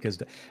in because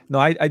no,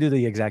 I do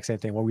the exact same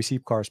thing when we see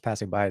cars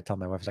passing by. I tell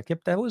my wife, "It's like,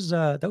 yep, that was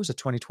a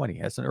 2020.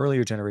 That's an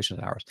earlier generation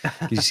than ours."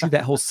 Because you see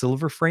that whole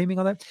silver framing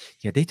on that.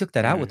 Yeah, they took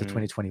that out with the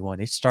 2021.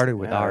 They started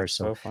with Yeah, ours, that's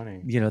so so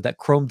funny. that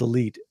chrome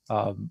delete.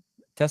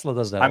 Tesla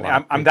does that a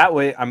lot. I'm that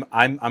way.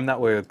 I'm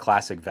that way with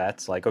classic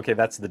vets. Like, okay,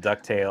 that's the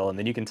ducktail, and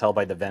then you can tell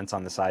by the vents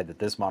on the side that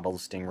this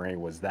model's Stingray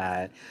was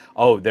that.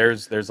 Oh,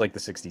 there's like the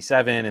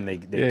 67, and they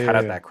Yeah, cut yeah,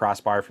 out yeah. that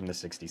crossbar from the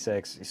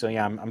 66. So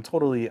yeah, I'm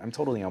totally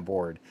on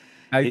board.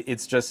 I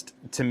It's just,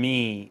 to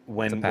me, It's a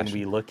when we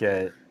passion. look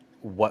at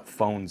what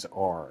phones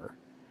are,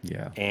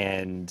 Yeah.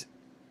 and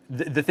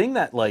the thing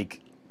that,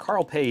 like,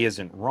 Carl Pei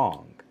isn't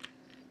wrong.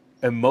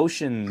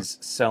 Emotions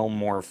sell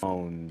more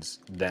phones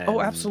Oh, than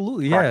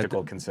absolutely. Yeah.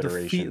 practical The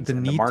considerations, and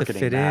the need to marketing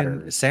fit in.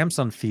 matters.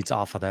 Samsung feeds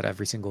off of that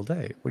every single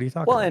day. What are you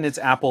talking Well, about? and it's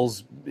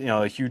Apple's,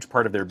 a huge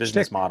part of their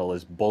business Shtick. model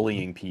is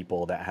bullying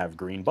people that have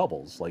green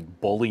bubbles. Like,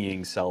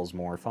 bullying sells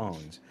more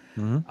phones.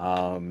 Hmm.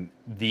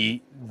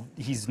 The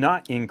He's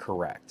not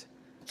incorrect.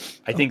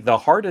 I Oh, think the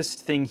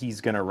hardest thing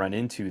he's going to run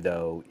into,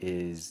 though,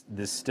 is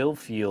this still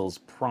feels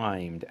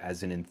primed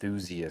as an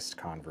enthusiast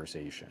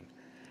conversation,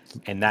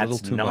 and a little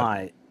too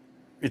much.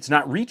 it's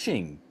not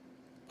reaching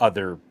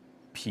other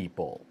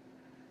people.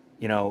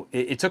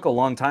 It took a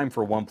long time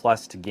for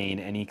OnePlus to gain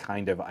any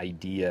kind of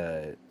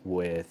idea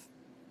with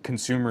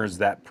consumers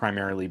that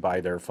primarily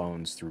buy their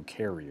phones through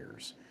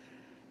carriers.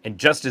 And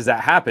just as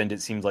that happened,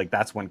 it seems like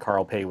that's when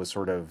Carl Pei was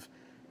sort of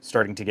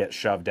starting to get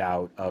shoved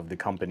out of the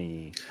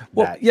company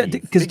Well, that yeah, he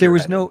because there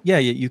was figureheaded. no, yeah,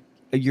 yeah,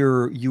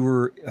 you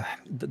were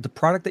the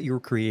product that you were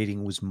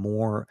creating was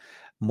more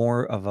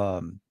of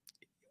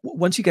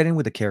once you get in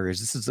with the carriers,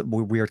 this is a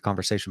weird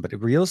conversation, but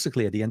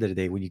realistically, at the end of the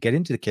day, when you get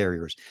into the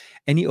carriers,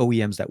 any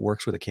OEMs that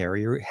works with a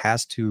carrier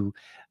has to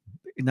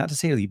not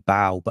necessarily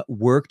bow, but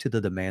work to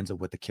the demands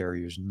of what the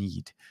carriers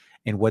need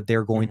and what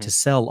they're going to Hmm.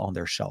 sell on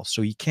their shelf.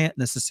 So you can't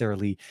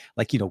necessarily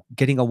like,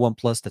 getting a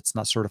OnePlus that's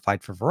not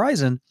certified for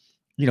Verizon,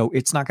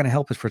 it's not going to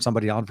help it for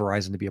somebody on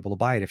Verizon to be able to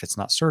buy it if it's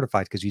not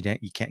certified because you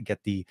can't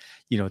get the,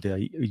 the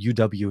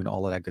UW and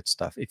all of that good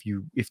stuff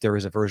if there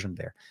is a version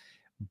there.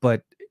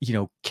 But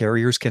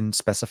carriers can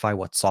specify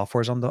what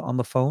software is on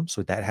the phone,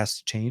 so that has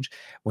to change.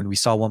 When we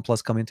saw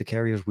OnePlus come into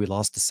carriers, we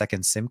lost the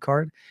second SIM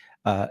card,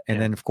 and Yeah.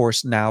 then of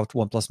course now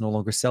OnePlus no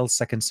longer sells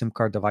second SIM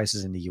card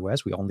devices in the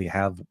US. We only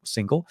have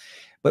single.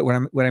 But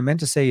what I meant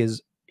to say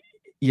is,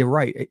 you're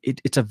right.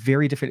 It's a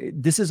very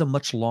different. This is a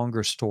much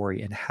longer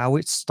story, and how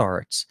it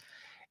starts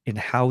and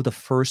how the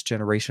first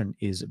generation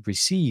is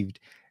received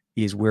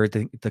is where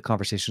the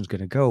conversation is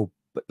going to go.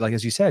 But like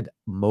as you said,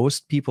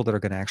 most people that are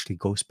going to actually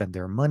go spend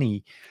their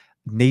money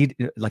need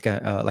like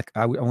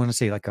I want to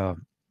say like a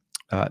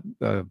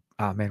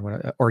man,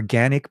 what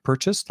organic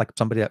purchase, like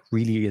somebody that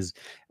really is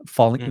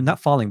falling, Hmm. not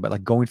falling, but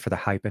like going for the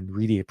hype and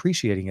really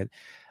appreciating it.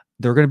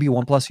 They're going to be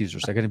OnePlus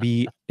users. They're going to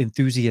be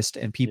enthusiasts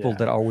and people Yeah.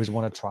 that always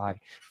want to try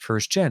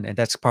first gen, and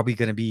that's probably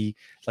going to be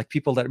like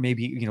people that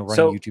maybe running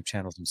So YouTube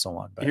channels and so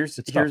on. But here's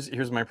it's tough. here's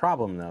here's my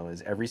problem, though,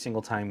 is every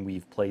single time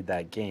we've played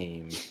that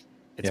game,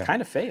 it's Yeah,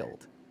 kind of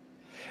failed.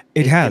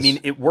 it I mean,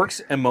 has. it works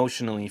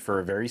emotionally for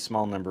a very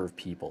small number of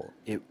people.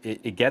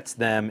 It gets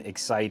them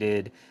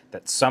excited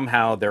that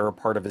somehow they're a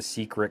part of a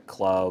secret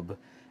club,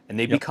 and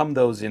they Yep. become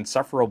those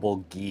insufferable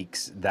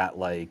geeks that,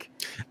 like,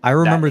 I that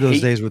remember those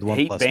hate days with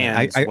hate OnePlus, man.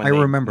 bands I when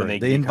remember they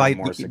the become invite,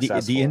 more the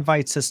successful.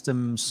 invite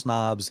system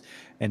snobs,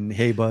 and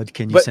hey, bud,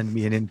 can you But send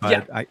me an yeah,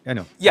 invite? I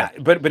know. Yeah. yeah,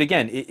 but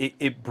again,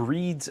 it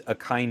breeds a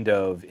kind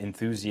of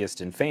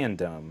enthusiast and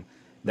fandom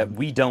that Mhm.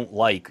 we don't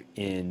like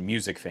in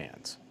music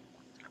fans.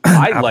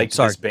 I Apple. liked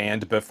Sorry. this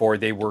band before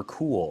they were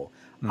cool.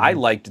 I Hmm.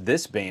 liked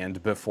this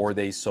band before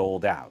they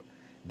sold out.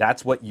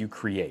 That's what you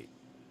create.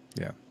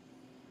 Yeah.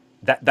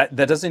 That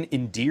doesn't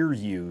endear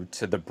you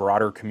to the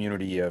broader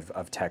community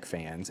of tech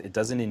fans. It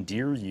doesn't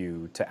endear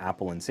you to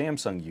Apple and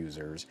Samsung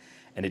users.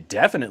 And it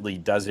definitely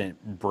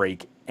doesn't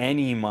break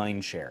any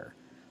mind share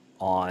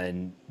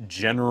on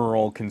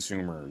general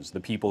consumers,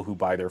 the people who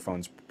buy their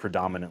phones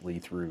predominantly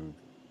through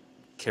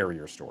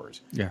carrier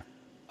stores. Yeah.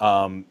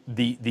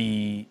 The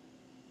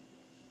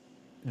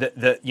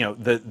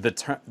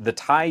the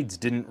tides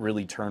didn't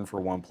really turn for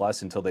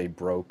OnePlus until they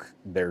broke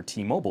their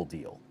T-Mobile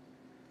deal.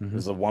 It Hmm.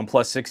 was the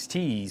OnePlus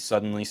 6T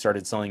suddenly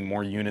started selling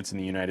more units in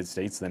the United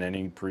States than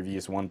any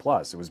previous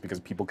OnePlus. It was because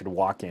people could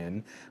walk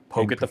in,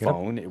 poke And at the pick it up.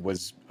 phone. It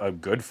was a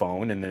good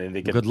phone, and then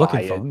they Good could buy looking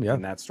it phone. Yeah.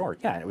 in that store.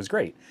 Yeah, it was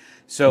great.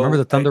 Remember So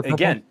the Thunder Purple?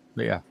 again,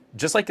 But yeah.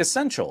 just like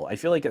Essential, I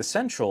feel like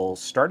Essential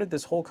started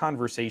this whole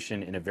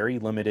conversation in a very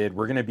limited,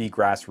 we're going to be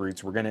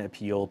grassroots, we're going to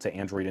appeal to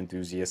Android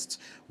enthusiasts,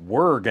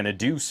 we're going to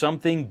do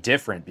something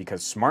different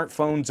because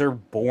smartphones are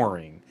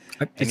boring.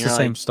 And It's the you're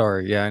same like,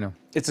 story. Yeah, I know.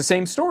 it's the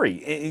same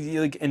story.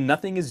 Like, and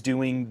nothing is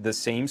doing the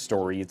same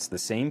story. It's the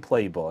same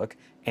playbook,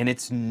 and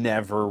it's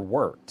never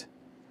worked.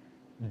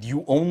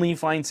 You only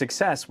find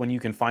success when you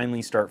can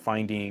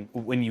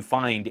when you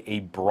find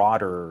a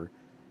broader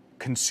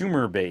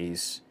consumer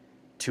base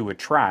to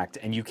attract,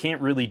 and you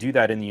can't really do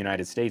that in the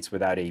United States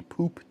without a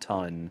poop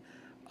ton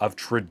of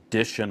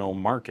traditional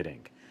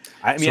marketing.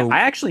 I mean, So I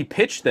actually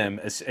pitched them.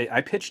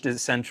 I pitched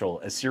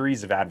Essential a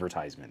series of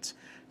advertisements,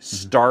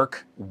 mhm.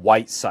 stark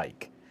white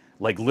psych,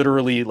 like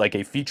literally like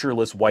a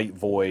featureless white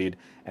void,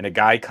 and a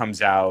guy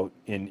comes out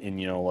in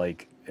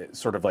like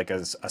sort of like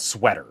a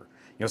sweater,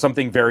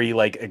 something very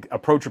like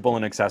approachable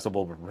and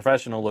accessible, but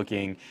professional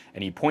looking,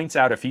 and he points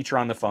out a feature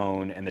on the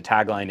phone, and the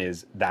tagline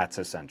is "That's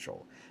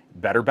essential."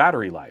 Better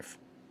battery life,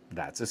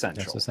 that's That's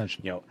essential.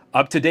 essential.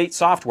 Up to date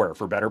software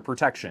for better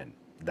protection,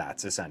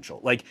 that's essential.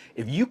 Like,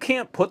 if you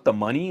can't put the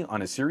money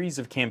on a series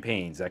of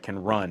campaigns that can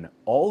run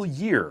all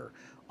year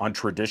on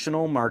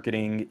traditional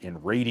marketing,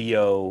 in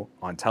radio,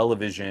 on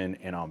television,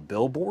 and on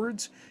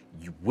billboards,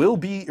 you will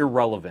be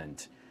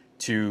irrelevant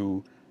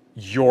to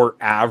your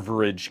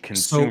average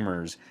So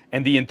consumers.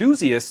 And the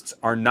enthusiasts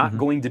are not mhm.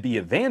 going to be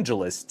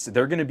evangelists,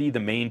 they're going to be the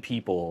main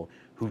people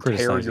who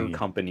tear Criticizing your you.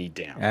 company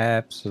down.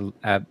 Absolutely.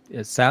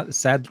 It's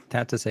sad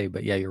to say,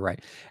 but yeah, you're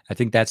right. I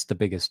think that's the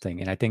biggest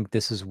thing. And I think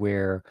this is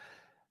where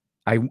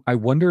I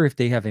wonder if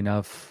they have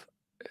enough,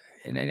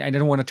 and I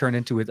don't want to turn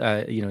into it,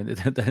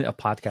 a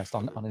podcast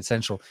on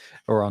essential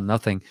or on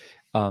nothing.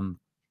 Um,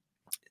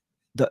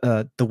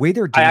 the way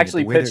they're I doing it,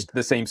 the actually way they're pitched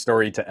the same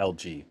story to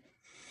LG.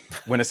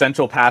 When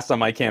Essential passed on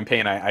my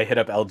campaign, I hit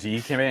up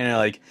LG campaign and they're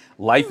like,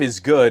 life is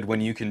good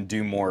when you can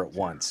do more at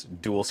once.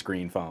 Dual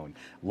screen phone.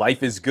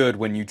 Life is good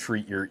when you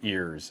treat your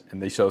ears.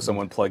 And they show Mhm.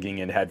 someone plugging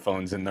in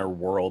headphones and their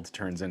world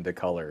turns into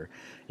color.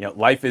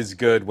 Life is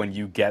good when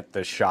you get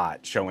the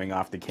shot showing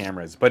off the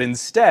cameras. But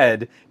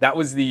instead, that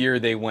was the year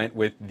they went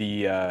with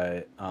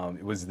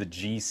it was the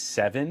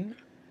G7.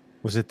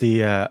 Was it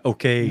the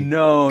OK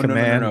No, no, no,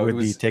 no, command no. It with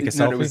the was take a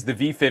no, no, it selfie? was the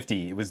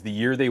V50. It was the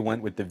year they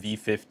went with the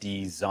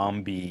V50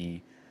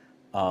 zombie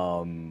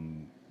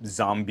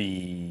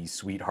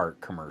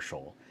sweetheart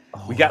commercial.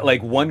 We got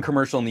like one Oh,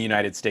 commercial in the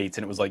United States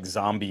and it was like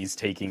zombies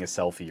taking a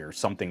selfie or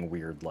something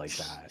weird like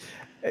that.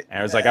 uh, And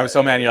I was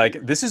so mad. And you're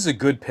like, this is a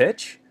good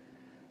pitch.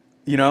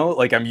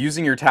 Like, I'm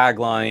using your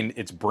tagline.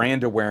 It's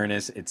brand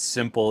awareness. It's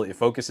simple. It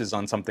focuses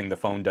on something the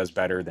phone does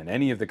better than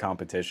any of the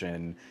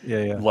competition.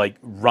 yeah, yeah. Like,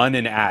 run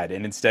an ad.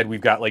 And instead,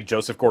 we've got like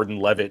Joseph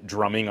Gordon-Levitt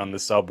drumming on the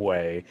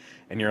subway.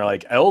 And you're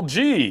like,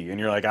 LG. And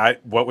you're like,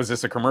 what was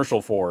this a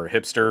commercial for?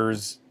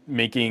 Hipsters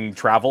making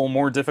travel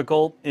more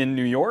difficult in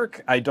New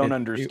York? I don't It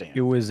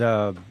understand. was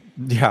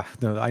yeah,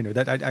 no, I know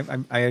that.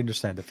 I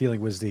understand. The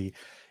feeling was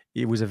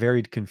it was a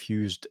very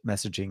confused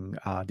messaging.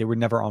 They were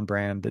never on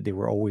brand. They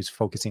were always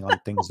focusing on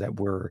things that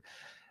were,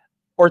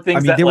 Or I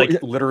things mean, that they were,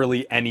 like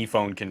literally any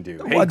phone can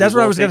do. Hey, well, that's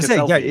what I Google, was going take to a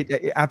say. Yeah,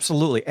 selfie.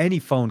 absolutely. Any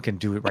phone can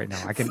do it right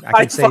now. I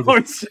My can say this.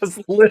 phone's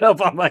just lit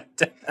up on my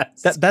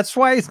desk. That's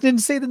why I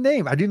didn't say the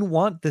name. I didn't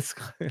want this.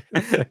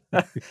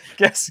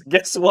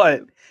 Guess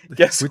what?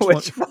 Guess Which one?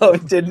 which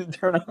phone didn't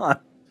turn on?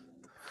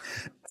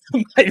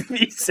 My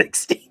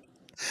V60.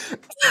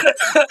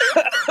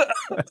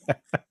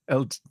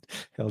 LG,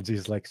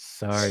 LG's like,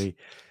 sorry,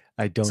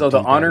 I don't So the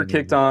do that Honor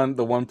kicked anymore. on,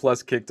 the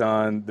OnePlus kicked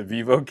on, the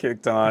Vivo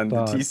kicked on,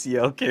 the But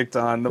TCL kicked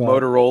on, the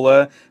but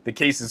Motorola. The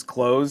case is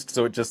closed,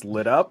 so it just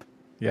lit up.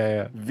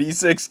 yeah,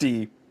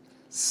 V60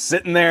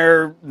 sitting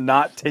there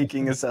not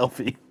taking a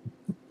selfie.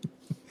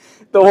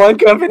 The one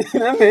company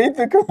that made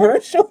the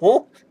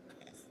commercial.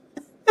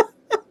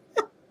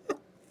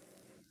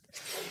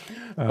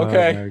 yeah. Oh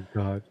Okay. my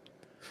god.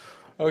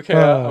 Okay,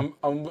 Uh,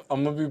 I'm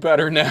gonna be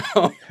better now.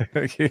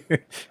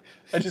 it,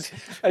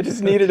 I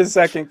just needed a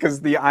second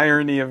because the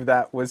irony of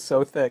that was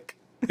so thick.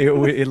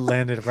 it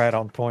landed right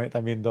on point.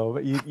 I mean, though,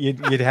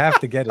 you'd have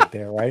to get it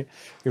there, right?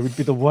 It would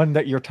be the one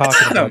that you're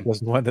talking about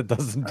was the one that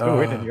doesn't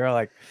do it, and you're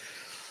like,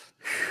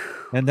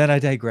 and then I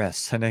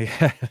digress, and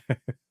I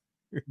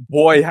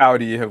Boy,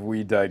 howdy, have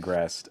we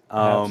digressed.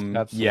 Yeah,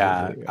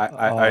 absolutely.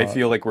 I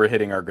feel like we're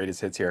hitting our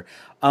greatest hits here.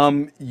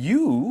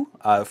 You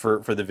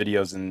for the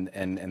videos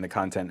and the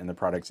content and the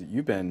products that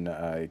you've been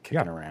Yeah.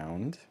 kicking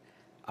around.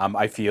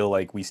 I feel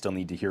like we still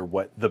need to hear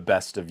what the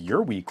best of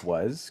your week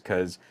was,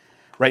 because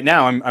right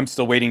now I'm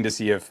still waiting to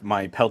see if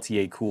my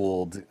Peltier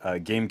cooled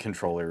game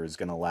controller is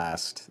going to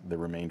last the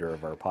remainder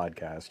of our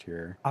podcast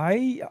here.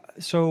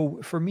 So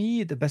for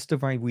me, the best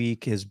of my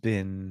week has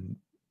been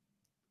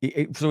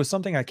so it's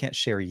something I can't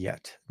share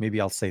yet. Maybe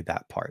I'll say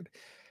that part.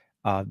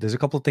 There's a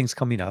couple of things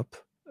coming up.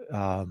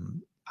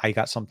 I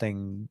got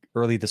something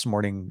early this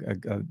morning. A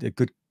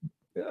good.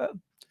 Uh,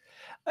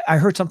 I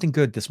heard something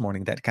good this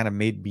morning that kind of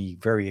made me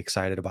very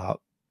excited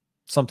about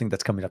something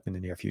that's coming up in the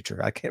near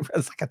future. I can't.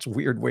 It's like, that's a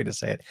weird way to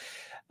say it.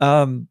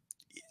 Um,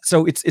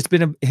 so it's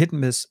been a hit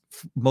and miss,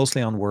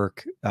 mostly on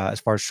work, as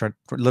far as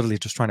literally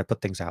just trying to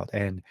put things out.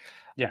 And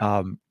Yeah.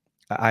 um,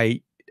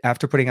 I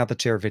after putting out the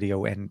chair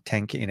video and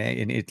tanking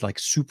and it's like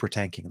super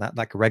tanking, not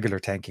like regular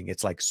tanking.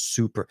 It's like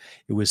super.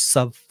 It was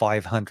sub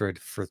 500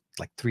 for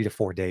like 3 to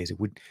 4 days. It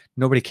would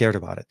nobody cared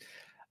about it.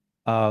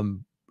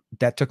 Um,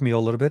 that took me a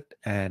little bit,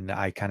 and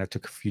I kind of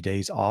took a few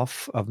days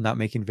off of not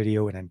making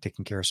video, and I'm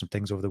taking care of some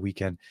things over the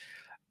weekend.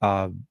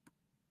 Um,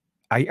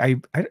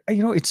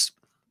 it's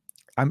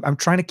I'm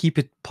trying to keep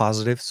it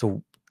positive.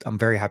 So I'm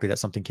very happy that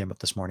something came up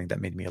this morning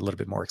that made me a little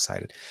bit more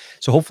excited.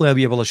 So hopefully I'll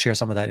be able to share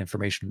some of that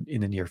information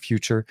in the near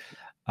future.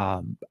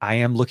 I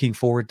am looking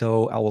forward,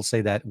 though. I will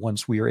say that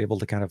once we are able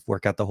to kind of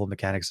work out the whole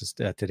mechanics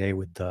today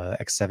with the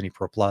X70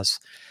 Pro Plus,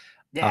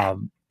 Yeah.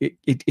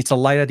 it's a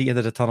light at the end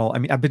of the tunnel. I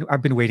mean,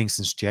 I've been waiting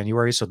since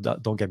January, so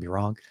don't get me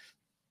wrong.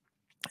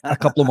 A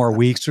couple of more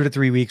weeks, 2 to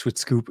 3 weeks with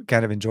Scoop,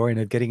 kind of enjoying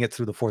it, getting it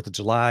through the 4th of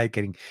July,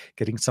 getting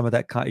some of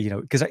that,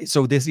 because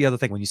so this is the other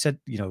thing. When you said,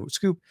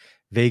 Scoop,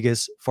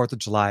 Vegas, 4th of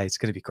July, it's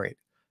going to be great.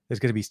 There's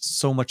going to be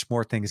so much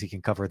more things he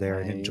can cover there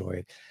and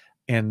enjoy.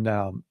 And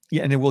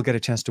yeah, and then we'll get a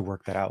chance to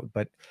work that out.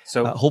 But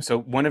so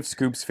one of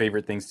Scoop's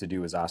favorite things to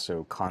do is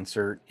also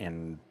concert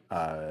and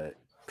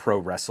pro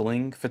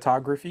wrestling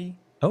photography.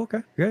 Oh,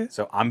 okay, yeah.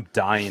 So I'm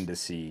dying to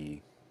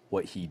see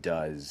what he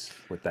does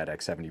with that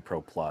X70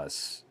 Pro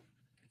Plus,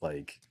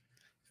 like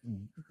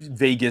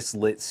Vegas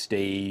lit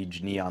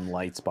stage, neon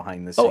lights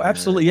behind the singer. Oh,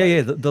 absolutely,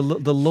 yeah, like, yeah.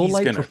 The low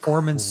light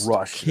performance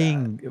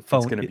king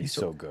phone. It's gonna be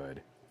so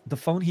good. The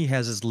phone he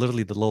has is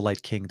literally the low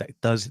light king that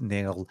does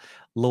nail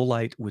low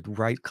light with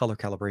right color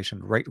calibration,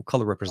 right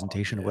color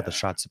representation of what the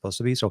shot's supposed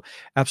to be. So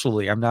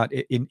absolutely, I'm not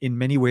in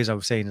many ways. I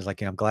was saying is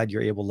like, I'm glad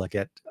you're able to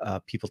get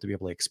people to be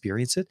able to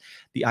experience it.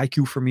 The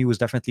IQ for me was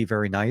definitely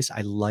very nice.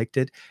 I liked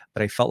it,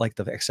 but I felt like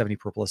the X70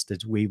 Pro Plus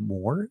did way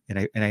more,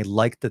 and I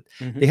liked that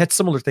they had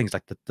similar things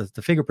like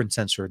the fingerprint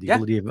sensor, the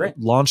ability of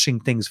launching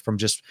things from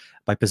just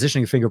by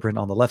positioning a fingerprint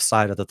on the left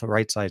side or the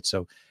right side.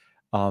 So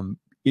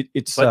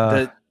it's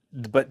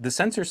but the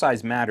sensor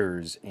size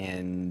matters,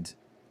 and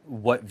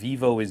what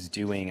Vivo is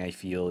doing, I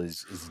feel,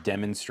 is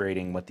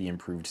demonstrating what the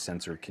improved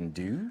sensor can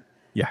do.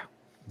 Yeah.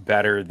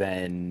 Better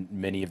than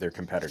many of their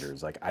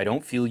competitors. Like, I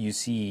don't feel you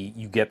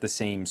get the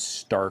same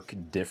stark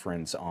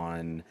difference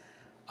on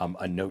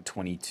a Note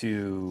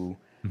 22.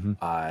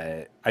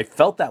 I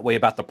felt that way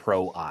about the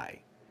Pro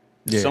I.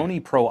 The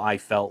Sony Pro I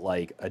felt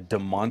like a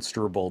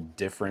demonstrable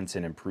difference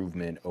in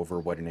improvement over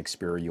what an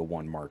Xperia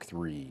 1 Mark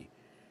III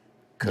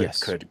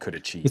could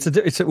achieve. It's a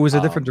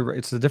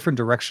different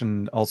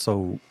direction.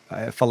 Also,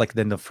 I felt like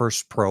then the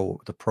first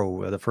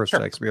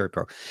Xperia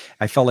Pro.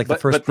 I felt like the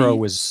first Pro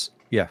was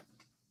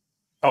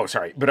Oh,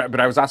 sorry, but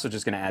I was also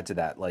just going to add to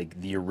that,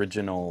 like the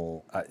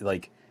original,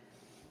 like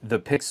the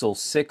Pixel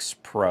 6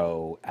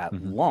 Pro at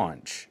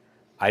launch.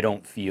 I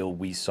don't feel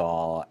we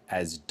saw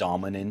as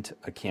dominant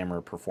a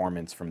camera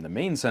performance from the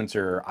main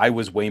sensor. I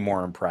was way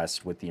more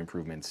impressed with the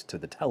improvements to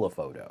the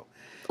telephoto.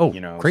 Oh,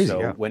 crazy!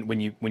 So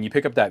when you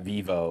pick up that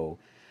Vivo.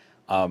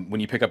 When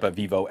you pick up a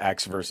Vivo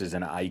X versus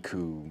an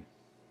iQOO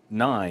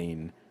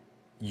 9,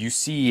 you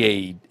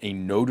see a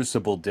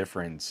noticeable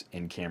difference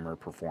in camera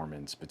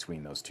performance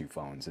between those two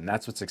phones. And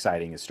that's what's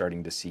exciting, is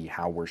starting to see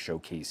how we're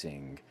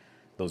showcasing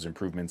those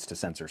improvements to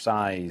sensor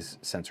size,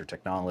 sensor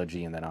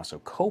technology, and then also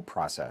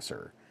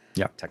co-processor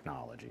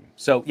technology.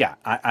 So yeah,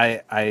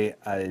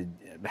 I'm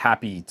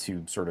happy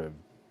to sort of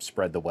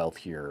spread the wealth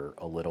here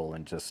a little,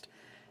 and just,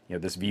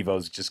 this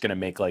Vivo's just going to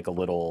make like a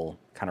little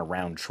kind of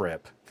round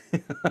trip.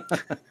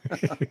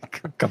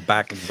 Come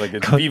back. It's like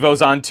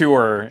Vivo's on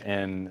tour,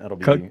 and it'll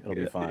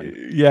be fun.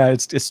 Yeah,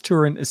 it's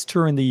touring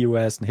the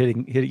US and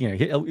hitting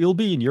it'll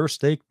be in your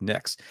state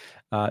next.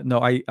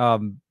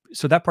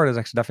 So that part is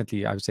actually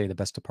definitely, I would say, the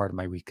best part of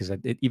my week, because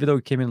even though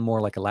it came in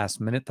more like a last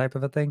minute type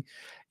of a thing,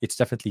 it's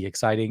definitely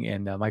exciting.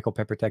 And Michael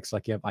Pepper texts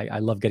like, I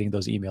love getting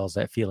those emails,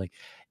 that feeling.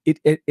 It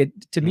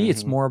to me,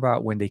 it's more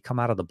about when they come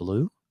out of the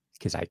blue,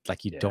 because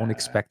you don't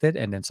expect it,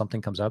 and then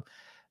something comes up.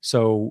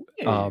 So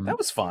that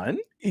was fun.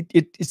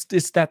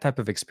 It's that type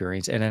of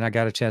experience. And then I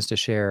got a chance to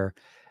share,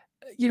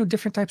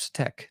 different types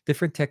of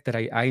different tech that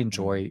I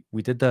enjoy.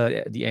 We did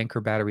the Anchor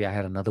battery. I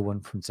had another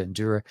one from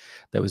Zendura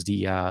that was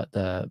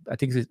I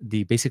think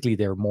basically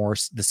they're more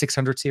the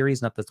 600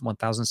 series, not the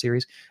 1000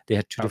 series. They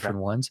had two different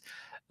ones.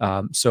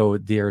 So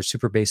their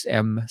Super Base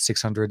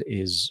M600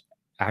 is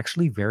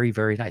actually very,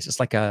 very nice. It's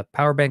like a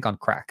power bank on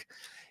crack.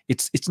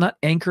 It's not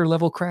Anchor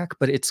level crack,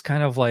 but it's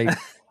kind of like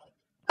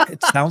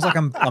it sounds like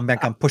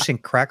I'm pushing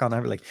crack on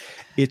everything.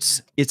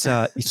 It's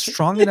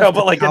strong enough,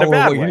 but like in a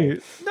bad way.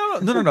 No.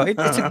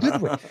 It's a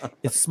good way.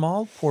 It's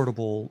small,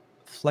 portable,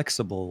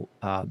 flexible.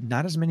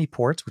 Not as many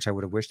ports, which I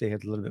would have wished they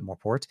had a little bit more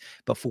ports.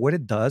 But for what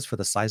it does, for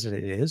the size that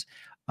it is,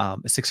 a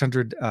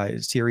 600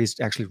 series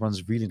actually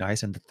runs really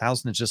nice, and the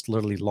 1000 is just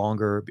literally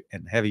longer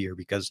and heavier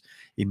because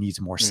it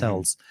needs more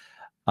cells.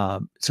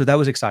 So that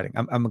was exciting.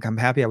 I'm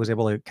happy I was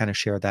able to kind of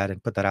share that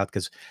and put that out,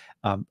 because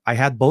I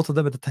had both of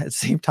them at the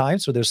same time.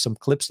 So there's some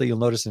clips that you'll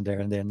notice in there,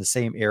 and they're in the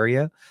same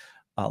area,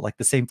 like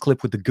the same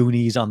clip with the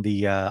Goonies on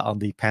the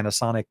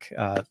Panasonic,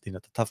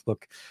 the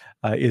Toughbook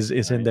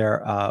is in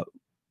there.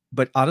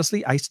 But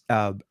honestly, I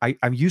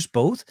use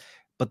both,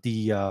 but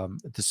the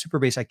Super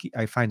Base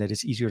I find that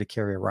it's easier to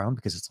carry around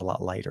because it's a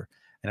lot lighter,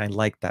 and I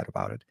like that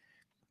about it.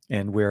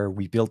 And where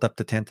we built up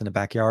the tent in the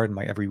backyard, and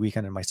every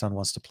weekend, and my son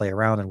wants to play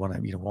around and want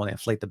to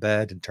inflate the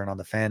bed and turn on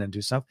the fan and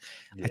do stuff.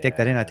 I take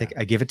that in.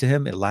 I give it to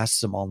him. It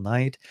lasts him all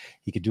night.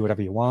 He can do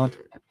whatever you want.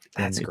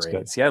 That's great.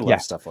 Good. See, I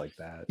love stuff like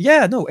that.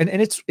 Yeah, no,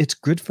 and it's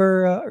good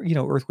for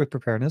earthquake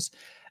preparedness,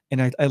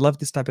 and I love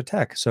this type of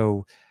tech.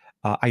 So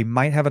I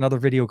might have another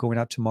video going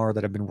out tomorrow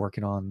that I've been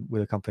working on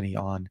with a company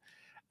on.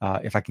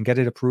 If I can get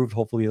it approved,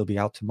 hopefully it'll be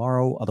out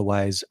tomorrow.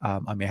 Otherwise,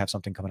 I may have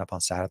something coming up on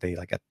Saturday.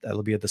 Like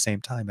it'll be at the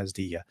same time as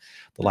the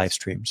live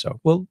stream. So,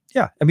 well,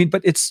 yeah. I mean,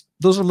 but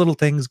those are little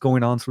things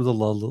going on through the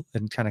lull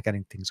and kind of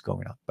getting things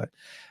going on. But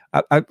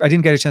I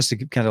didn't get a chance to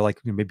kind of like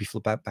maybe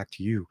flip back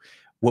to you.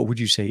 What would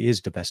you say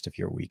is the best of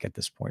your week at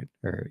this point,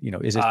 or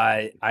is it?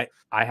 I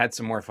had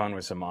some more fun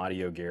with some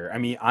audio gear. I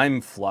mean,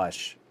 I'm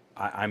flush.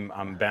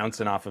 I'm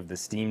bouncing off of the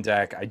Steam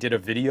Deck. I did a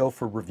video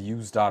for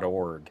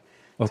reviews.org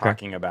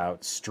talking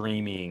about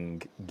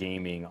streaming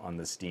gaming on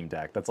the Steam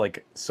Deck. That's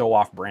like so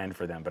off brand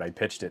for them, but I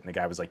pitched it and the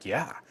guy was like,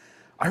 "Yeah,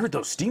 I heard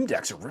those Steam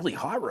Decks are really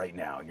hot right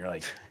now." And you're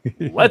like,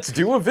 "Let's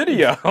do a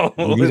video."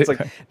 It's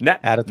like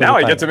now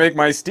I get to make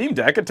my Steam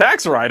Deck a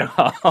tax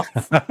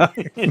write-off.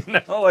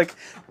 Like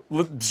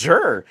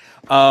sure.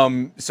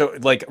 So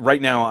like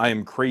right now I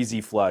am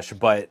crazy flush,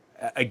 but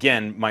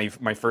again, my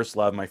first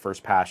love, my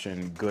first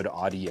passion, good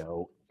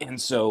audio. And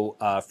so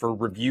for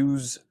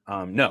reviews,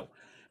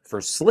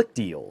 for slick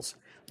deals,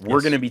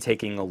 we're going to be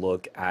taking a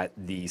look at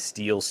the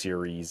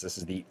SteelSeries. This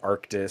is the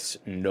Arctis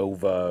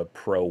Nova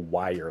Pro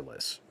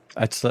Wireless.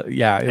 That's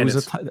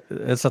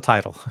it's a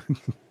title.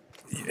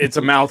 It's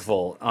a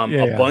mouthful. A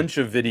bunch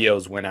of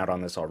videos went out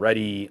on this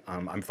already.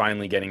 I'm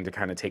finally getting to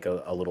kind of take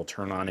a little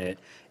turn on it.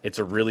 It's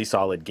a really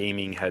solid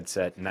gaming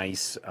headset,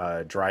 nice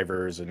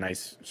drivers, a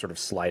nice sort of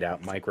slide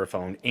out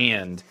microphone,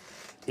 and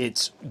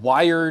it's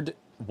wired,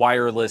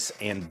 wireless,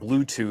 and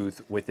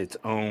Bluetooth with its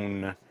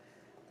own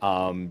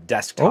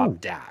desktop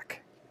DAC.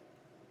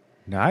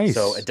 Nice.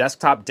 So a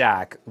desktop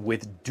DAC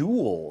with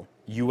dual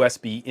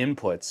USB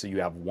inputs, so you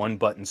have one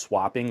button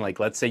swapping. Like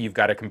let's say you've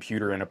got a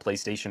computer and a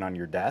PlayStation on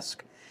your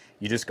desk.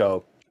 You just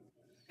go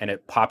and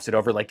it pops it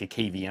over like a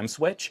KVM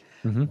switch.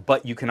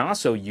 But you can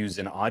also use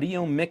an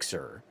audio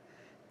mixer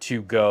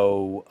to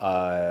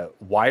go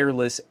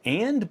wireless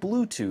and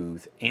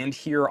Bluetooth and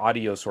hear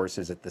audio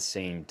sources at the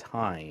same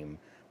time,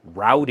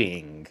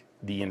 routing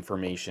the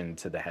information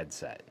to the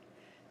headset.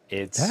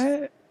 It's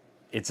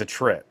a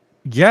trip.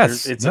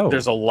 Yes.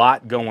 There's a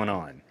lot going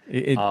on.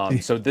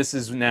 So this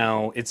is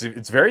now, it's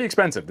very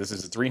expensive. This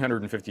is a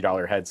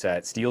 $350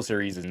 headset.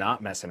 SteelSeries is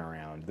not messing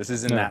around. This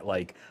is in that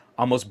like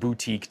almost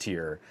boutique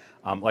tier.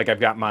 Like I've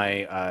got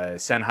my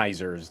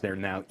Sennheisers. They're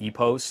now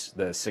EPOS,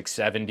 the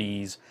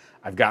 670s.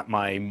 I've got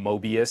my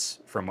Mobius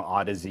from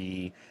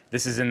Odyssey.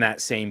 This is in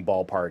that same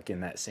ballpark, in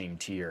that same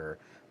tier.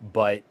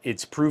 But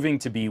it's proving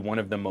to be one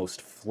of the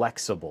most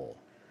flexible.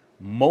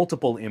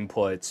 Multiple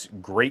inputs,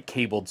 great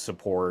cabled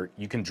support.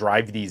 You can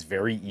drive these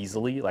very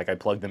easily. Like I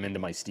plugged them into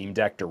my Steam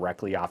Deck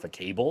directly off a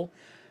cable.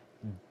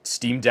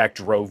 Steam Deck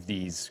drove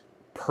these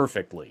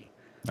perfectly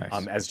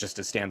as just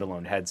a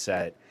standalone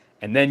headset.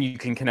 And then you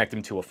can connect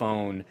them to a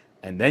phone,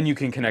 and then you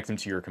can connect them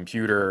to your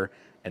computer,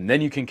 and then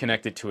you can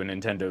connect it to a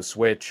Nintendo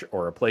Switch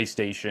or a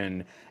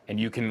PlayStation, and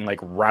you can like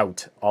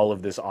route all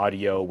of this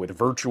audio with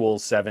virtual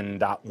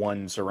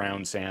 7.1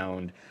 surround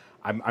sound.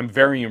 I'm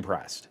very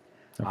impressed.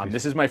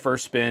 This is my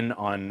first spin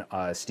on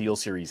a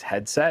SteelSeries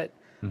headset,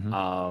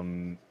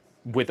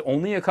 with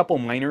only a couple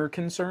minor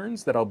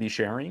concerns that I'll be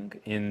sharing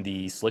in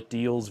the Slick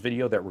Deals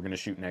video that we're going to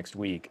shoot next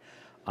week.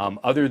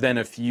 Other than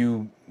a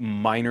few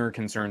minor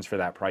concerns for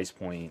that price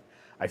point,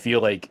 I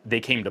feel like they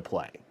came to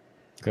play.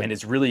 Good. And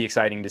it's really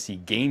exciting to see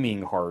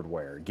gaming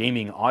hardware,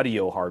 gaming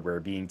audio hardware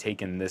being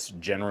taken this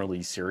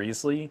generally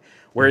seriously,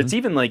 where it's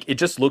even like, it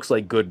just looks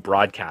like good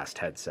broadcast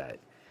headset.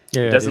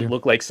 It doesn't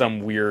look like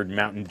some weird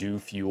Mountain Dew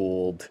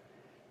fueled,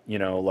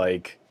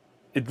 like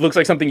it looks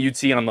like something you'd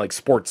see on like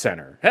Sports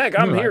Center. Heck,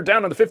 I'm here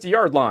down on the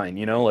 50-yard line,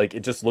 like it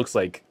just looks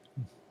like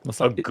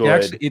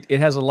it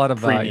has a lot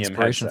of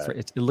inspiration headset. for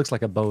it. It looks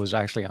like a Bose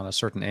actually on a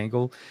certain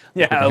angle.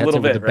 Yeah, a little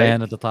bit, with the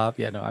band at the top.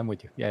 Yeah, no, I'm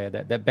with you. Yeah,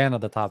 that band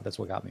at the top, that's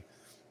what got me.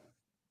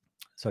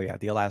 So yeah,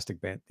 the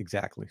elastic band,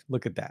 exactly.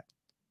 Look at that.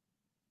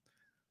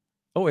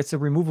 Oh, it's a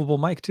removable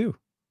mic too.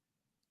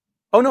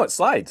 Oh no, it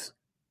slides.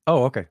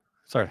 Oh, okay.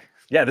 Sorry.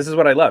 Yeah, this is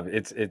what I love.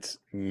 It's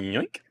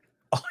yoink.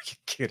 Oh, you're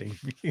kidding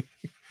me.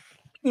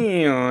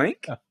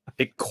 Yoink.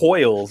 It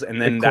coils, and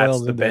then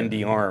that's the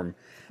bendy arm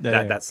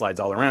that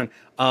slides all around.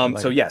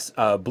 So yes,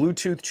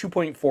 Bluetooth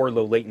 2.4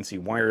 low latency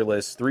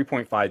wireless,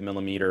 3.5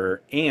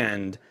 millimeter,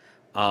 and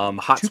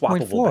hot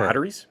swappable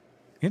batteries.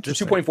 The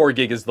 2.4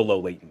 gig is the low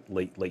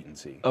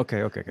latency.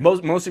 Okay.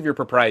 Most of your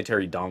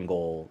proprietary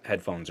dongle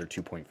headphones are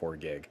 2.4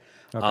 gig.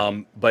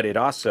 Okay. But it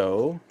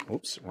also,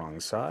 wrong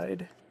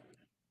side,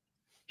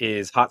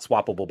 is hot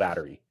swappable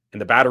battery.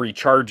 And the battery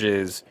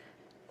charges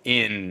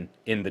in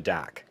the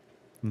DAC.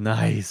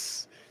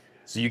 Nice.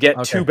 So you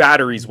get two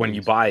batteries when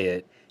you buy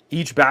it.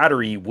 Each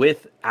battery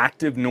with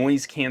active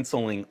noise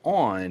canceling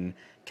on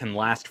can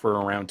last for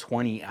around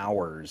 20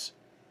 hours.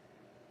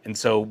 And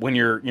so when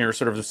you're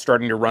sort of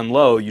starting to run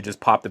low, you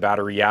just pop the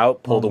battery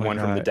out, pull the one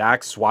from the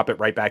DAC, swap it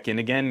right back in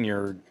again, and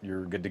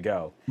you're good to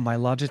go. My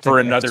Logitech for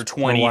another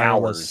 20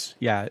 hours.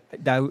 Yeah,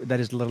 that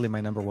is literally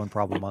my number one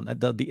problem on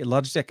the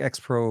Logitech X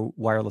Pro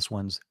wireless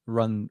ones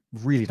run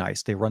really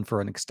nice. They run for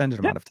an extended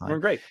amount of time. They're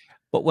great.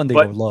 But when they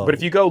go But if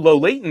low, you go low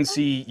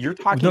latency, you're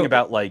talking no.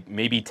 about like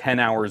maybe 10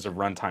 hours of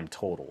runtime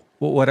total.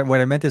 What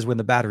I meant is when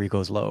the battery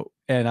goes low,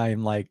 and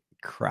I'm like,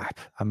 crap,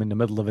 I'm in the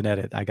middle of an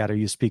edit. I got to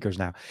use speakers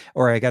now,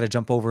 or I got to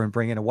jump over and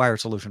bring in a wire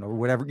solution, or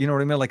whatever. You know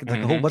what I mean? Like a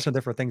whole Hmm. bunch of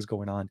different things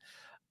going on.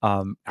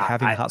 I,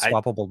 Having I, hot I,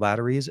 swappable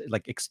batteries,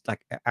 like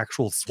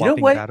actual you know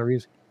swapping what?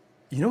 batteries.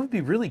 You know what would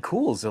be really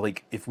cool is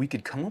like if we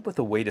could come up with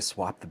a way to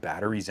swap the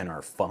batteries in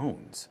our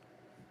phones.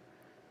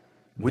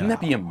 Wouldn't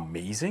that be No,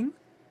 amazing?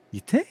 you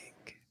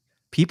think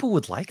people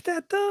would like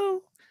that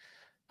though?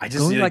 I just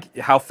Going like,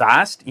 like how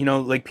fast,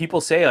 like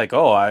people say like,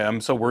 oh,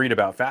 I'm so worried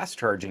about fast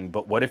charging,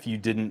 but what if you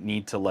didn't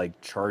need to like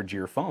charge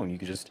your phone? You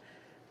could just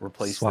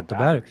replace the swap the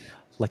battery. battery.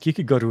 Like you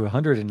could go to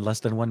 100 in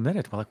less than 1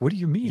 minute. We're like, what do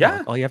you mean? Like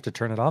Yeah. all you have to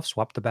turn it off,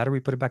 swap the battery,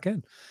 put it back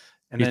in.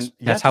 And then yeah,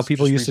 That's how just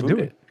people just used to reboot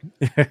do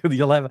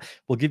it.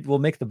 it. We'll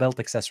make the belt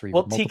accessory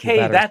Well, with multiple TK,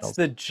 battery that's cells.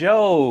 the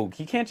joke.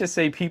 You can't just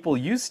say people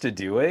used to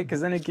do it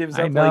because then it gives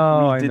I up like we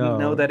know, I didn't know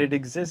know. that it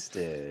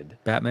existed.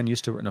 Batman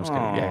used to. No, I'm just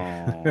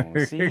kidding. Oh,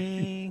 Yeah,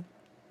 see?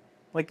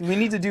 Like we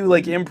need to do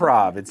like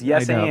improv. It's I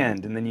yes know.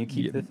 and then you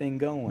keep Yeah, the thing we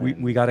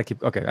going. got to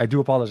keep. Okay, I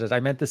do apologize. I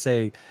meant to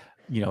say,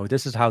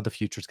 this is how the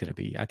future's going to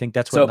be. I think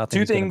that's what So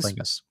nothing is going to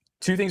bring us.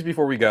 two things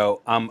before we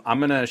go. I'm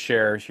gonna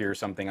share here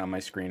something on my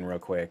screen real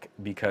quick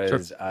Sure.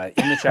 because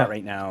in the chat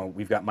right now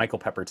we've got Michael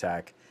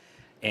Peppertech,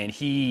 and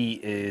he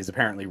is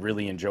apparently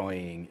really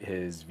enjoying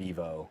his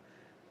Vivo.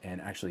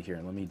 And actually, here,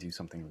 let me do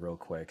something real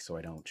quick so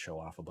I don't show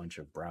off a bunch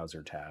of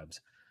browser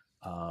tabs.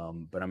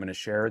 But I'm gonna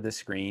share the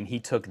screen. He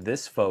took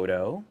this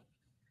photo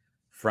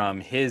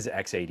from his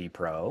X80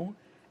 Pro.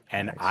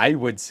 And Nice. I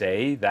would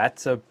say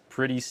that's a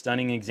pretty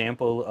stunning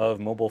example of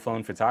mobile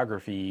phone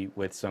photography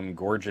with some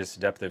gorgeous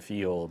depth of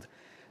field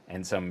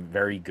and some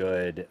very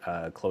good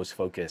close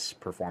focus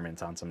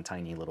performance on some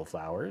tiny little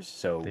flowers.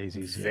 So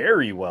Daisies. Yeah.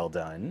 very well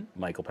done,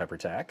 Michael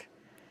Peppertech.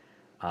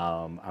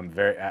 I'm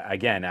very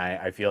again.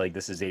 I feel like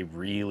this is a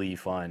really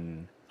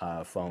fun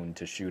phone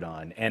to shoot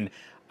on, and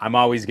I'm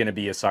always going to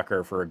be a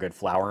sucker for a good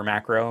flower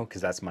macro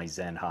because that's my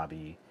Zen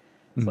hobby.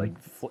 It's Mhm.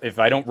 like if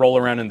I don't roll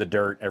around in the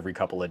dirt every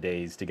couple of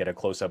days to get a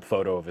close-up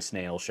photo of a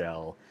snail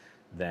shell,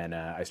 then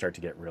I start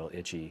to get real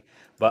itchy.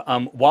 But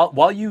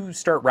while you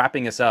start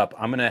wrapping us up,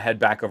 I'm gonna head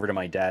back over to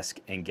my desk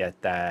and get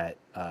that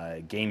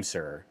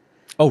GameSir.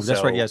 Oh,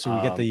 that's right. Yeah. So So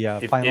we get the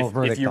if, final if if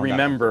verdict you on that one.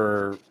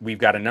 remember, we've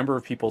got a number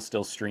of people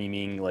still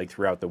streaming like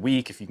throughout the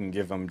week. If you can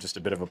give them just a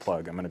bit of a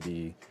plug, I'm gonna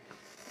be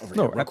over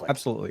here No, real quick.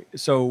 absolutely.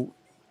 So,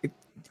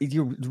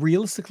 you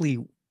realistically,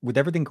 with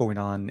everything going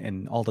on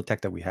and all the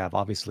tech that we have,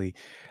 obviously,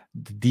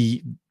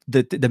 the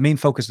the main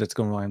focus that's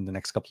going on in the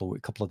next couple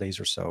of days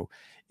or so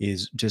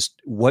is just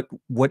what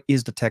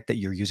is the tech that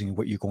you're using and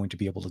what you're going to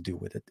be able to do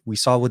with it. We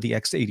saw with the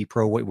X80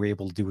 Pro what we're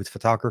able to do with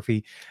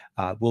photography.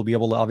 We'll be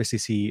able to obviously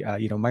see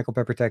Michael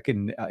Peppertech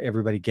and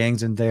everybody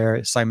gangs in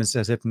there. Simon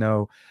says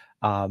Hypno.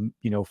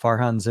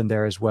 Farhan's in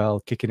there as well,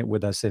 kicking it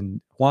with us,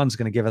 and Juan's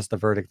going to give us the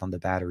verdict on the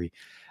battery.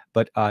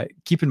 But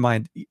keep in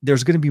mind,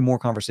 there's going to be more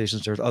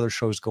conversations. There's other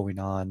shows going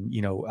on.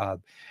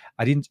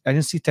 I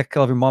didn't see Tech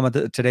Club Mama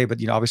today, but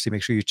obviously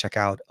make sure you check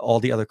out all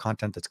the other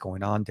content that's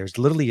going on. There's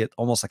literally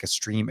almost like a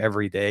stream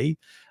every day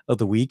of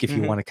the week if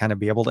you want to kind of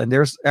be able to. And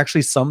there's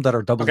actually some that are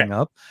Okay, doubling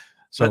up.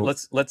 So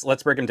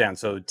let's break them down.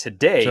 So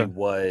today sure,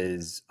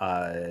 was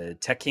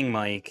Tech King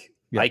Mike,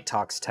 yeah, Ike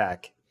Talks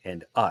Tech,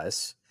 and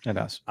us. and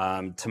us.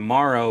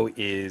 Tomorrow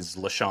is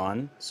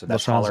LaShawn, so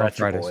that's LaShawn's Holler on at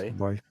Your Fridays, Boy.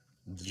 boy.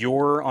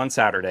 You're on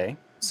Saturday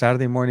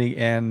Saturday morning,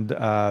 and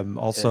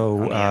also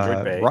on the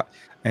Android Bay.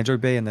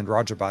 Android Bay, and then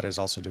Roger Bot is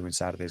also doing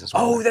Saturdays as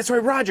well. Oh, that's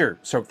right, Roger.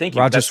 So thank you.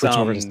 Roger That's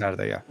switching over to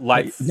Saturday, yeah.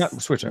 Not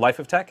switching. Life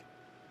of Tech.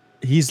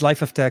 He's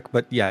Life of Tech,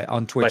 but yeah,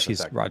 on Twitch Life of he's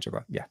Tech. Roger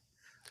Bot, yeah.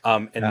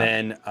 And Uh,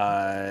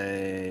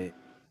 then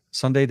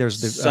Sunday there's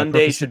the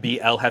Sunday should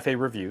be El Jefe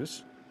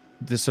reviews.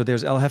 So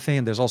there's El Jefe,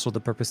 and there's also the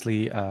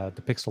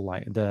the Pixel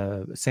line,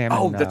 the Sam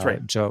Oh, and that's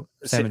right. Joe.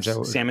 Sam and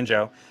Joe. Sam and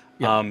Joe.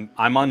 Yeah.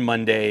 I'm on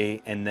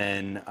Monday, and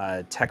then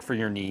Tech for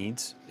Your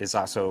Needs is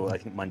also I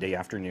think Monday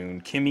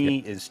afternoon.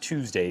 Kimmy is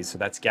Tuesday, so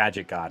that's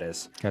Gadget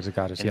Goddess. Gadget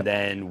Goddess. And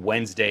then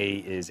Wednesday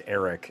is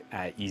Eric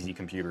at Easy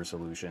Computer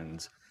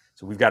Solutions.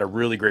 So we've got a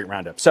really great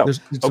roundup. So it's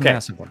a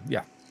massive one.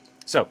 Yeah.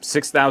 So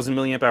 6,000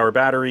 milliamp hour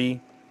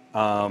battery.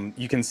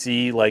 You can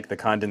see like the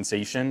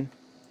condensation.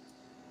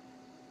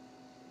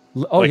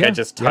 Oh, like yeah. I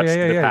just touched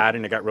the pad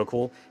and it got real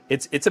cool.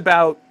 It's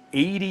about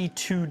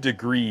 82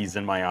 degrees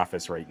in my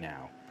office right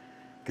now.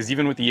 Because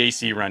even with the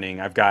AC running,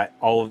 I've got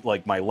all of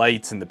like my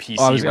lights and the PC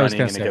running,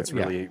 and it gets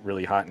really,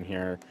 really hot in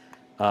here.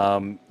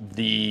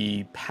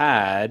 The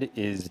pad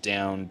is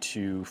down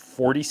to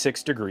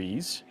 46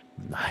 degrees,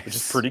 which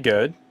is pretty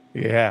good.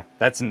 Yeah.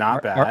 That's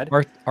not bad.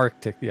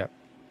 Arctic, yeah.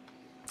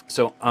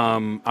 So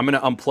I'm going to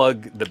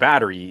unplug the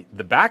battery.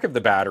 The back of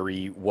the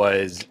battery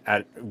was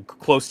at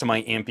close to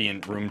my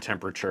ambient room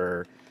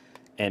temperature,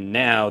 and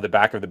now the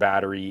back of the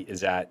battery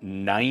is at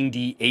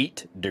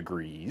 98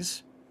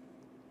 degrees.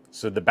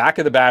 So the back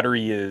of the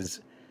battery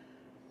is,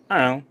 I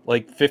don't know,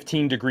 like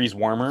 15 degrees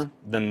warmer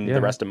than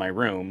the rest of my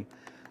room.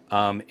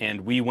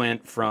 And we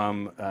went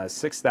from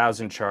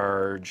 6,000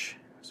 charge.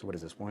 So what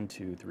is this? 1,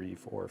 2, 3,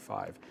 4,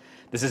 5.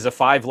 This is a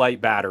 5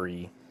 light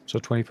battery. So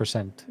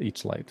 20%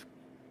 each light.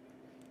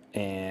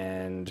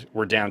 And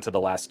we're down to the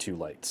last 2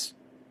 lights.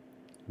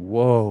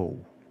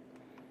 Whoa.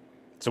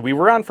 So we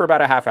were on for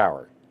about a half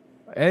hour.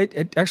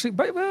 It actually,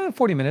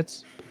 40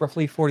 minutes,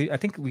 roughly 40. I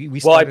think we Well, I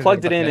started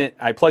plugged at it in about at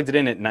I plugged it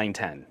in at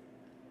 9:10.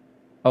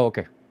 Oh,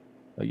 okay.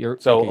 You're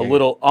So okay, a yeah,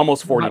 little,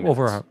 almost 40 not minutes.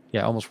 over,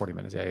 yeah, almost 40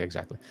 minutes. Yeah,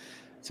 exactly.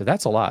 So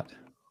that's a lot.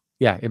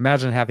 Yeah,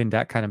 imagine having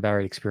that kind of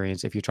battery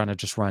experience if you're trying to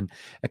just run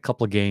a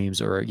couple of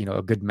games or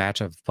a good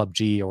match of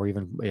PUBG or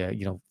even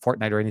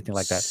Fortnite or anything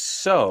like that.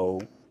 So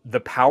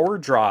the power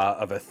draw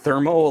of a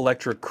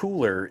thermoelectric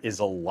cooler is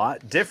a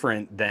lot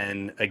different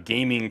than a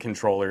gaming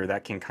controller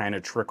that can kind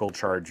of trickle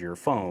charge your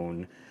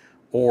phone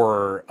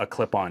or a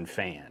clip-on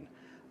fan.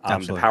 The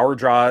Absolutely. power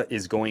draw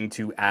is going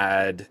to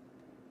add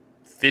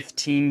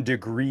 15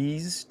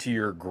 degrees to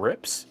your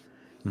grips.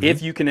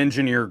 If you can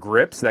engineer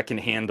grips that can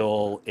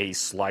handle a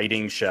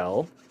sliding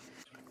shell,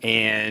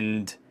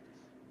 and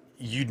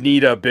you'd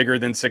need a bigger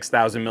than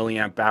 6,000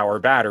 milliamp hour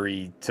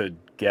battery to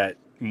get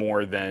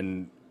more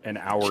than an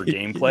hour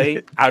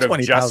gameplay out of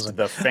just 20,000.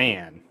 the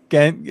fan.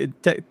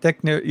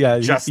 Techno, yeah,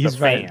 Just the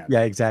he's right. fan.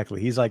 Yeah, exactly.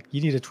 He's like,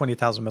 you need a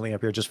 20,000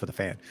 milliampere just for the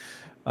fan.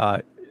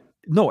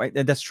 No,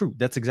 that's true.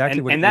 That's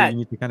exactly what you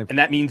need to kind of. And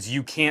that means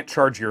you can't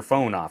charge your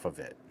phone off of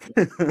it.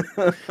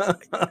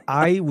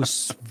 I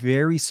was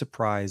very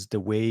surprised the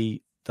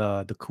way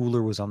the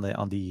cooler was on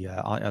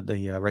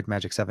the Red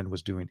Magic 7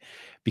 was doing,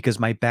 because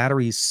my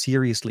battery,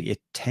 seriously, it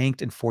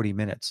tanked in 40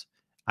 minutes.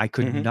 I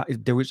could not.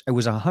 It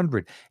was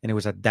 100 and it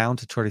was down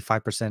to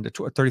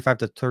 35%, 35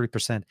 to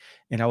 30%,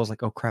 and I was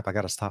like, oh crap, I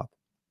got to stop.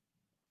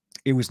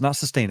 It was not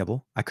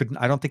sustainable. I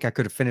don't think I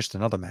could have finished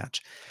another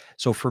match.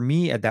 So for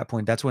me at that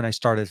point, that's when I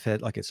started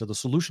okay, so the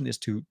solution is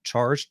to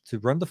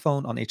run the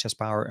phone on HS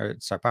power,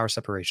 power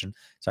separation.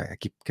 Sorry, I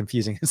keep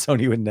confusing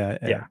Sony and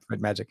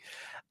Red Magic,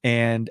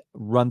 and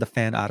run the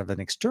fan out of an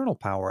external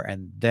power.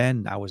 And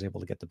then I was able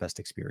to get the best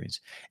experience.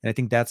 And I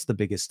think that's the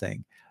biggest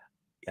thing.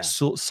 Yeah.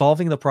 So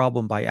solving the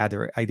problem by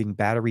either adding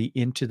battery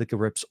into the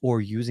grips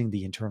or using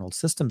the internal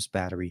systems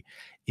battery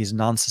is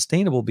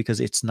non-sustainable because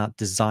it's not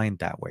designed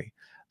that way.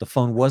 The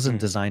phone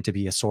wasn't designed to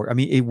be a sort. I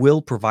mean, it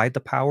will provide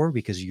the power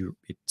because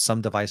some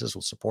devices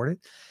will support it,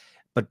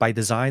 but by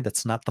design,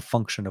 that's not the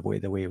function of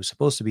the way it was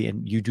supposed to be.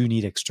 And you do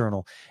need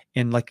external.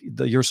 And like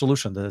your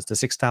solution, the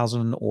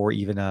 6,000 or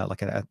even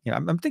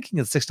I'm thinking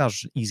the 6,000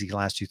 should easily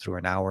last you through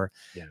an hour.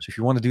 Yeah. So if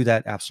you want to do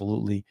that,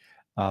 absolutely.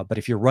 But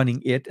if you're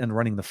running it and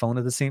running the phone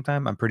at the same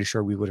time, I'm pretty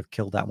sure we would have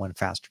killed that one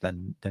faster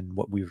than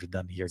what we would have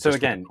done here. So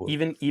again,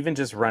 even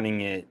just running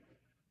it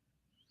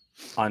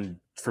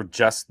for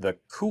just the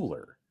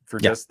cooler,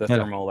 just the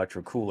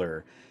thermoelectric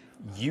cooler,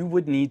 you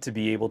would need to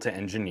be able to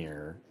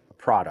engineer a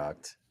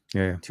product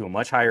to a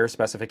much higher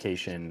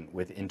specification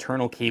with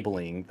internal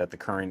cabling that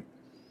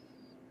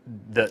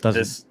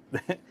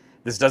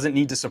this doesn't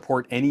need to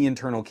support any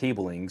internal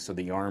cabling, so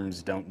the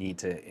arms don't need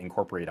to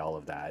incorporate all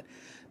of that.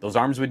 Those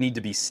arms would need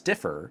to be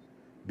stiffer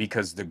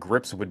because the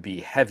grips would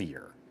be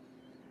heavier.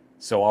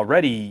 So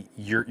already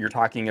you're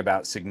talking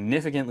about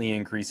significantly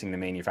increasing the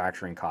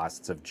manufacturing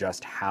costs of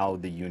just how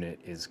the unit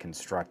is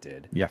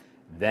constructed. Yeah.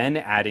 Then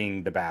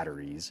adding the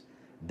batteries,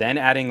 then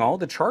adding all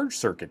the charge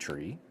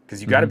circuitry,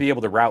 because you got to be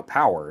able to route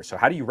power. So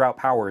how do you route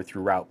power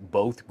throughout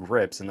both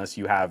grips unless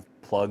you have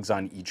plugs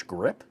on each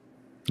grip?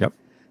 Yep.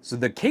 So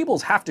the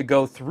cables have to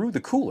go through the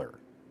cooler.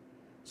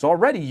 So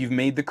already you've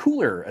made the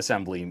cooler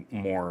assembly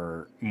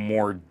more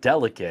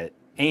delicate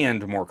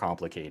and more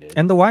complicated.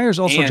 And the wires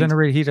also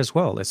generate heat as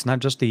well. It's not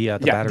just the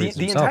batteries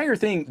the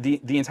themselves.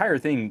 entire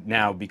thing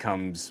now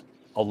becomes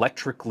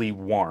electrically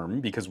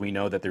warm because we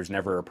know that there's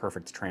never a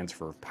perfect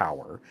transfer of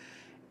power.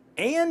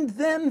 And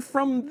then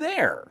from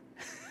there,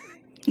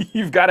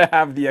 you've got to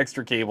have the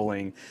extra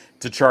cabling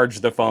to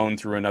charge the phone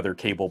through another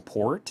cable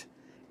port.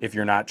 If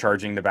you're not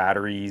charging the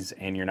batteries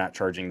and you're not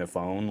charging the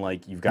phone,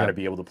 like you've got to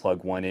be able to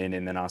plug one in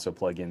and then also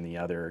plug in the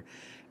other.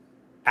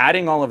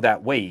 Adding all of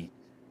that weight,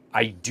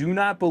 I do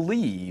not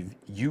believe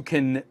you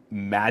can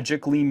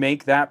magically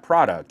make that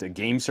product, a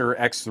GameSir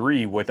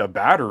X3 with a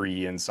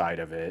battery inside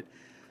of it.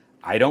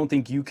 I don't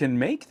think you can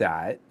make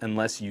that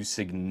unless you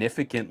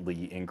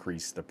significantly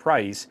increase the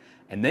price.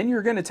 And then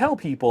you're going to tell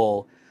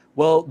people,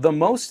 well, the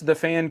most the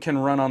fan can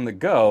run on the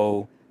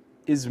go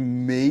is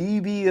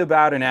maybe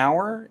about an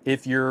hour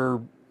if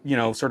you're,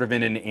 sort of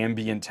in an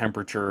ambient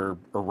temperature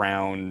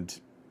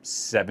around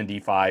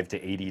 75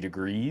 to 80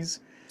 degrees.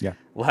 Yeah.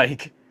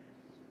 Like,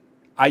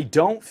 I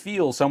don't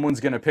feel someone's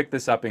going to pick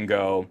this up and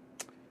go,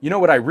 you know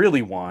what I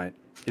really want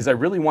is I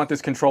really want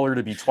this controller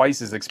to be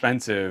twice as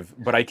expensive,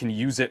 but I can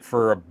use it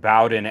for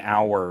about an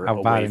hour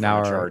away from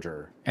the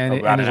charger. And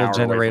it'll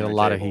generate a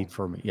lot of heat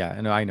for me. Yeah,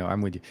 I know, I'm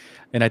with you.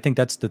 And I think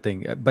that's the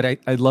thing. But I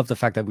love the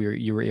fact that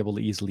you were able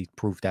to easily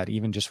prove that,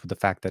 even just with the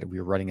fact that we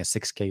were running a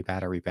 6K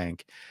battery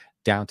bank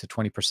down to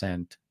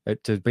 20%,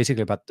 to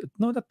basically about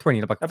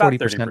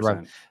 40%.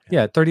 Right?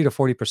 Yeah, 30 to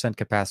 40%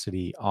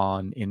 capacity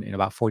in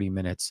about 40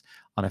 minutes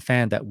on a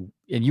fan and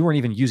you weren't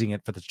even using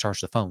it to charge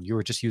the phone. You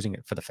were just using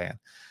it for the fan.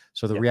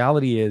 So the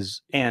reality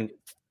is, and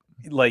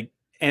like,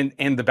 and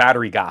the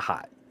battery got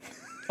hot.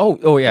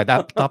 Oh yeah,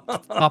 that top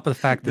of the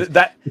fact that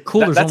the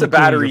cooler's that's only a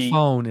battery cooling your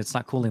phone. It's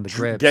not cooling the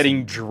grips.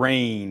 Getting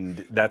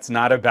drained. That's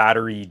not a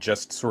battery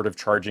just sort of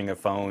charging a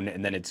phone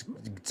and then it's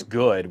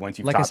good once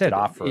you've topped it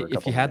off for a couple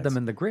if you had them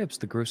minutes. in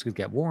the grips could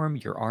get warm.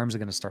 Your arms are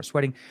going to start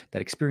sweating.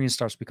 That experience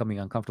starts becoming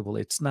uncomfortable.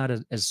 It's not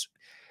as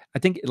I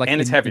think like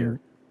and it's heavier.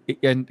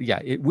 And yeah,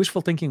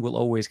 wishful thinking will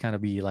always kind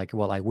of be like,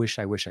 well, I wish.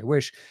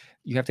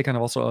 You have to kind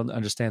of also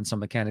understand some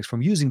mechanics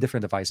from using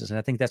different devices, and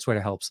I think that's where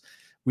it helps.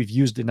 We've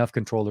used enough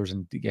controllers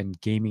and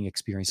gaming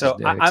experiences. So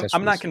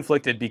I'm not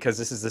conflicted because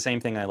this is the same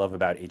thing I love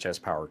about HS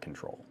Power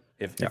Control.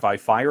 If I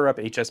fire up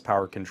HS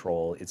Power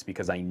Control, it's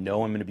because I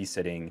know I'm going to be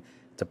sitting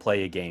to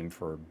play a game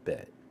for a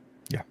bit.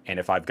 Yeah. And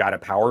if I've got a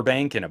power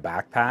bank and a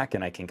backpack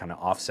and I can kind of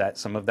offset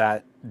some of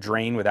that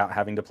drain without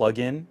having to plug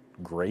in,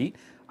 great.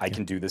 I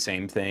can do the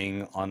same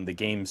thing on the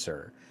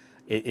GameSir.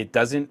 It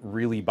doesn't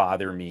really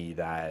bother me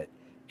that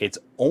it's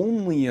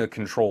only a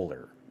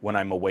controller when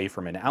I'm away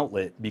from an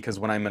outlet, because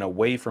when I'm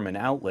away from an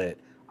outlet,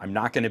 I'm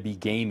not going to be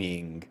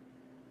gaming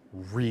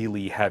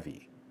really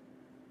heavy.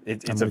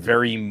 It's a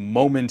very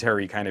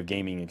momentary kind of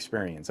gaming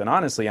experience. And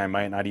honestly, I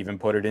might not even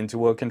put it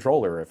into a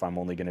controller if I'm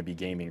only going to be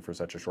gaming for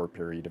such a short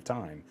period of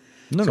time.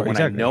 So when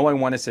I know I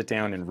want to sit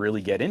down and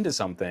really get into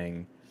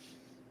something,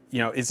 you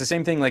know, it's the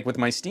same thing like with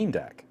my Steam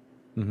Deck.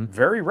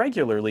 Very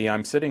regularly,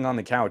 I'm sitting on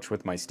the couch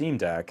with my Steam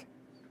Deck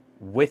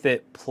with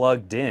it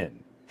plugged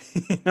in.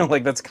 You know,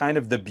 like that's kind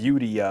of the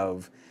beauty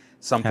of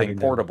something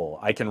portable.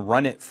 I can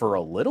run it for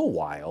a little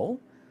while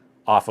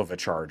off of a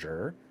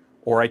charger,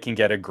 or I can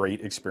get a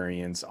great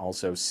experience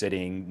also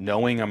sitting,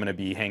 knowing I'm going to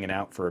be hanging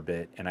out for a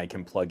bit, and I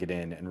can plug it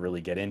in and really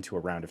get into a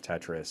round of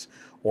Tetris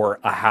or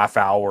a half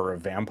hour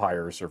of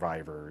Vampire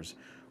Survivors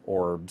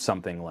or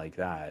something like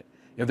that.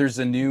 You know, there's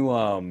a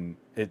new,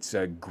 it's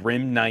a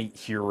Grim Knight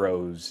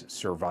Heroes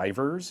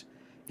Survivors.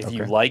 If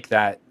you like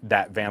that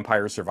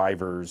Vampire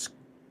Survivors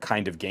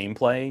kind of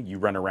gameplay, you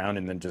run around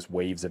and then just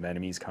waves of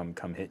enemies come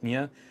hitting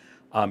you.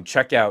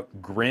 Check out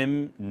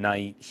Grim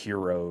Knight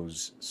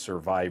Heroes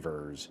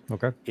Survivors.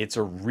 Okay. It's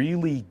a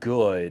really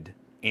good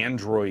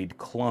Android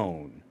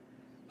clone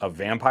of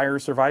Vampire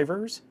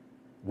Survivors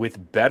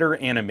with better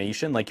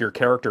animation. Like your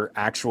character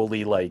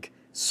actually like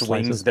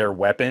swings their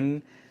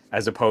weapon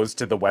as opposed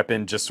to the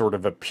weapon just sort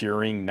of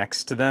appearing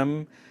next to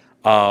them.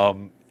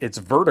 It's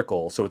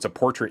vertical, so it's a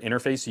portrait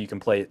interface, so you can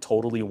play it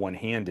totally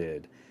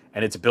one-handed.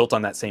 And it's built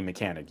on that same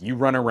mechanic. You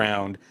run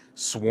around,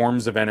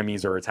 swarms of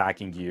enemies are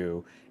attacking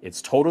you.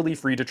 It's totally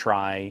free to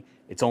try.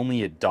 It's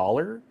only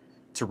 $1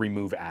 to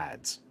remove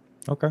ads.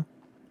 Okay.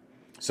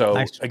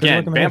 So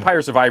again,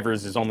 Vampire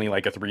Survivors is only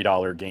like a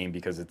 $3 game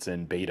because it's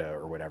in beta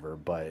or whatever.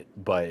 But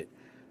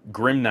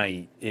Grim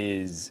Knight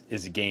is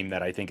a game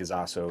that I think is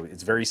also,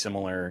 it's very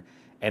similar,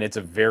 and it's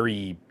a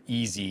very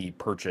easy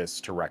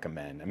purchase to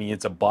recommend. I mean,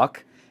 it's $1,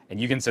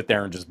 and you can sit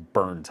there and just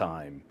burn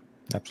time.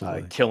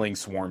 Absolutely. Killing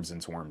swarms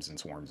and swarms and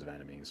swarms of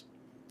enemies.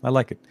 I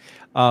like it.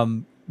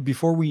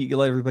 Before we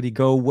let everybody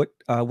go,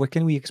 what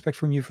can we expect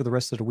from you for the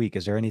rest of the week?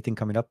 Is there anything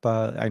coming up?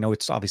 I know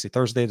it's obviously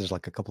Thursday. There's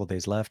like a couple of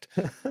days left.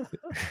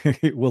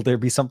 Will there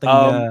be something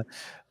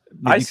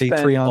I spent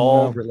Patreon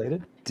all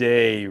related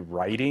day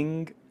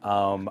writing.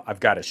 I've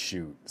got to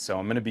shoot. So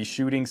I'm going to be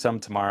shooting some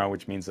tomorrow,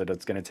 which means that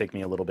it's going to take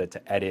me a little bit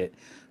to edit.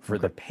 For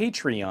the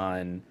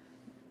Patreon,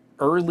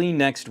 early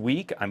next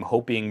week, I'm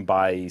hoping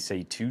by,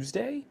 say,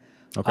 Tuesday,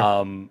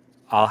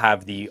 I'll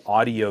have the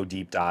audio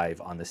deep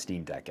dive on the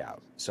Steam Deck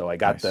out. So I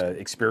got the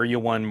Xperia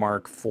 1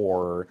 Mark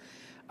IV.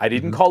 I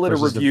didn't call it a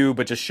review,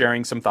 but just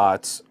sharing some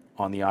thoughts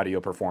on the audio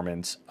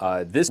performance.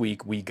 This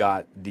week we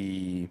got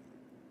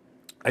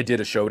I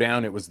did a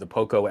showdown. It was the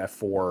Poco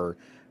F4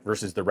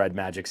 versus the Red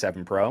Magic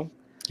 7 Pro.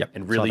 Yep,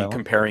 and really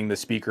comparing the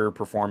speaker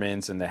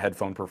performance and the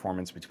headphone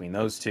performance between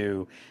those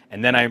two.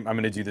 And then I'm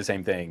going to do the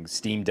same thing,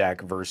 Steam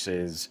Deck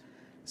versus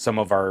some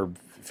of our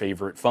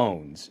favorite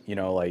phones. You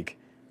know, like,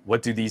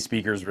 what do these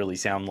speakers really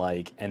sound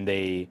like? And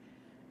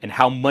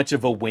how much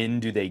of a win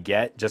do they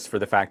get just for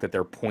the fact that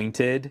they're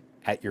pointed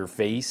at your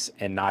face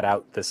and not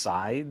out the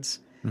sides?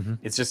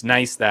 It's just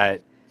nice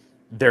that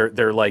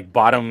they're like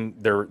bottom,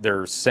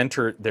 they're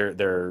center,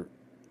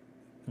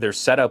 they're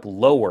set up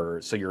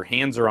lower, so your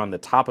hands are on the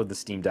top of the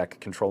Steam Deck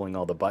controlling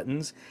all the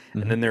buttons,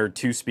 and then there are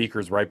two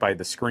speakers right by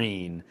the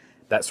screen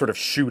that sort of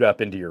shoot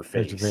up into your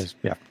face.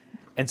 Yeah.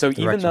 And so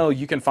even though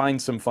you can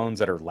find some phones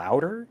that are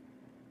louder,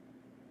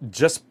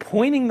 just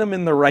pointing them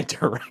in the right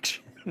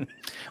direction.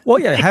 Well,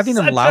 yeah, having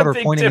them louder,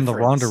 pointing in the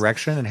wrong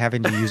direction, and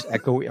having to use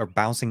echo or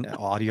bouncing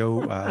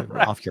audio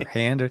off your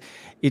hand.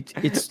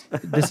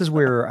 This is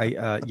where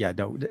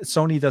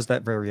Sony does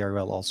that very, very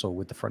well also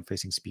with the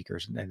front-facing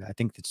speakers, and I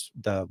think it's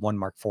the One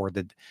Mark IV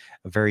did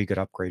a very good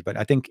upgrade. But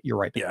I think you're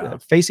right. Yeah.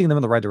 Facing them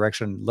in the right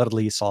direction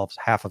literally solves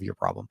half of your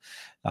problem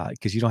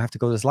because you don't have to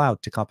go this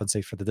loud to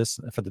compensate for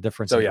the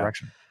difference in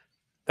direction.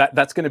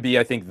 That's going to be,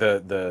 I think,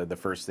 the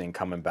first thing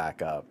coming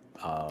back up.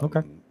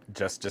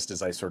 Just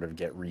as I sort of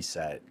get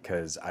reset,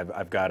 because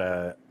I've got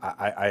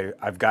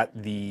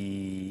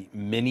the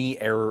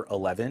Mini Air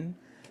 11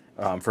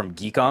 from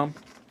Geekom.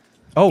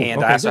 I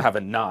also have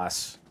a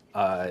NOS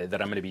that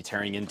I'm going to be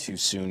tearing into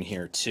soon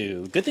here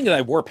too. Good thing that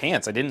I wore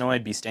pants. I didn't know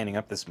I'd be standing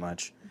up this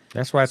much.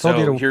 That's why I told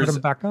you to put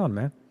them back on,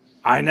 man.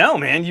 I know,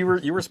 man. You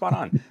were spot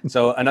on.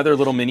 So another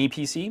little mini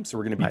PC. So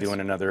we're going to be doing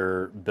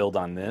another build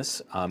on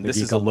this. This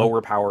is a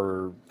lower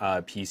power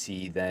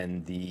PC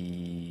than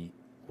the,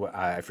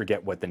 I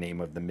forget what the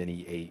name of the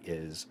Mini 8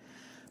 is,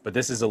 but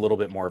this is a little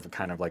bit more of a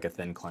kind of like a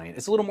thin client.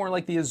 It's a little more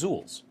like the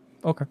Azules.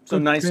 Okay. So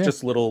nice,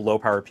 just little low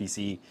power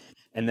PC.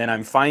 And then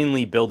I'm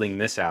finally building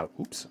this out.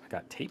 Oops, I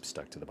got tape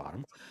stuck to the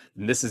bottom.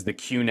 And this is the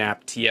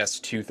QNAP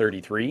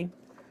TS233.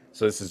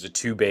 So this is a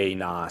 2-bay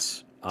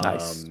NOS.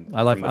 Nice.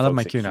 I love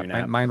my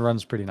QNAP. Mine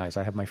runs pretty nice.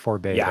 I have my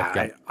 4-bay.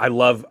 Yeah, I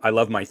love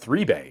my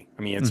 3-bay.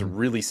 I mean, it's a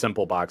really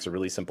simple box, a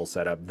really simple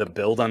setup. The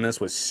build on this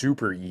was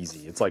super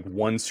easy. It's like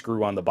one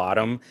screw on the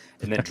bottom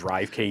and then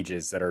drive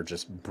cages that are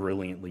just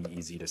brilliantly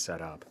easy to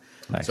set up.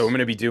 Nice. So I'm going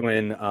to be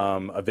doing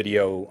a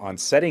video on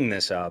setting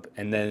this up,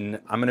 and then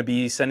I'm going to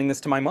be sending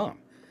this to my mom.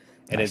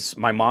 And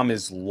my mom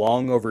is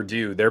long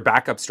overdue. Their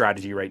backup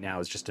strategy right now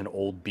is just an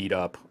old beat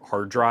up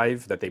hard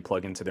drive that they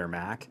plug into their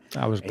Mac.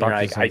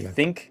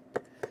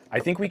 I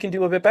think we can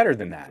do a bit better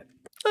than that.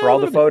 For all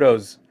the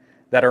photos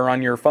that are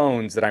on your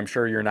phones that I'm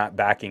sure you're not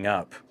backing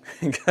up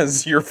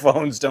because your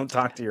phones don't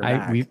talk to your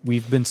Mac.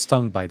 We've been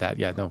stung by that.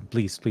 Yeah, no,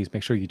 please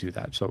make sure you do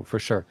that. So for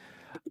sure.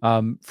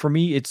 For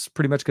me, it's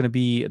pretty much going to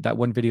be that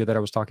one video that I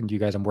was talking to you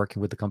guys. I'm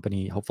working with the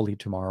company, hopefully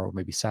tomorrow or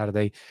maybe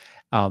Saturday.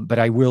 But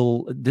I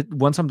will,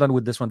 once I'm done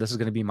with this one, this is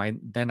going to be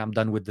then I'm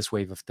done with this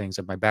wave of things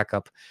at my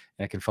backup,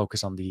 and I can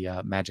focus on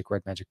the Magic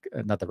 4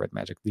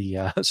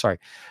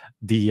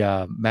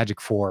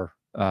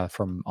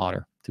 from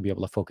Otter to be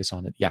able to focus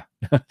on it. Yeah.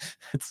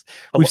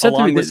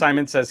 Along with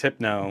Simon Says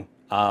Hypno,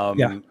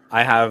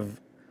 I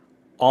have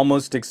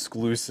almost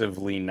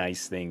exclusively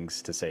nice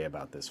things to say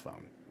about this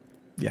phone.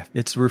 Yeah,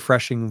 it's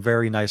refreshing,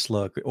 very nice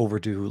look,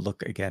 overdue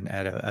look again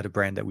at a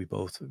brand that we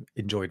both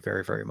enjoyed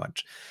very, very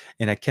much.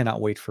 And I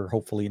cannot wait for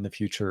hopefully in the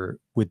future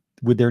with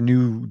their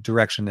new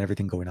direction and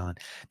everything going on,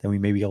 then we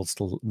may be able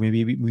to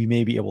we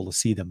may be able to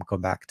see them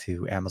come back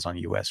to Amazon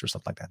US or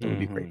something like that. That would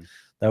be great.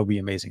 That would be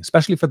amazing,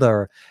 especially for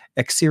the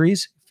X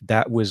series.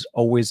 That was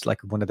always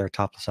like one of their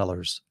top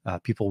sellers.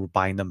 People were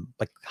buying them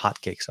like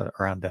hotcakes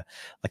around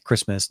like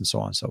Christmas and so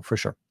on. So for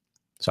sure.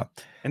 So,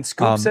 and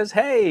Scoop says,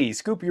 "Hey,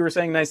 Scoop, you were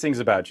saying nice things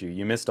about you.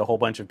 You missed a whole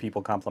bunch of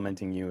people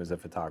complimenting you as a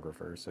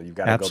photographer, so you've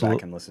got to go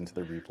back and listen to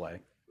the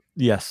replay."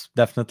 Yes,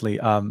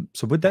 definitely.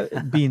 So with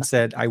that being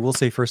said, I will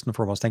say first and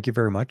foremost, thank you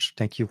very much.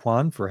 Thank you,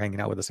 Juan, for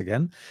hanging out with us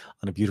again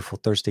on a beautiful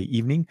Thursday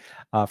evening.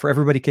 For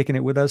everybody kicking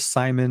it with us,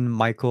 Simon,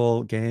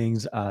 Michael,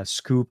 Gangs,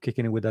 Scoop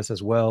kicking it with us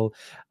as well.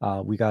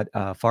 We got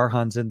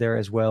Farhan's in there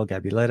as well.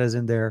 Gabiletta's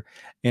in there,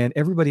 and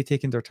everybody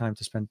taking their time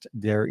to spend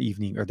their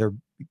evening or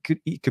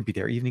it could be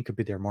their evening, could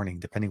be their morning,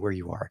 depending where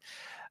you are.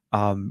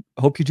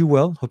 Hope you do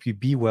well, hope you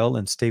be well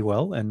and stay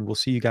well, and we'll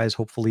see you guys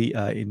hopefully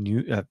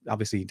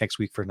obviously next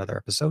week for another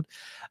episode.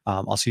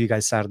 I'll see you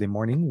guys Saturday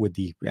morning with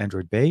the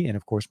Android Bay, and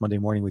of course Monday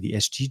morning with the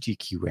SGG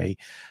QA,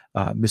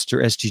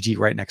 Mr. SGG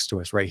right next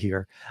to us right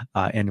here,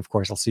 and of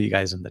course I'll see you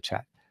guys in the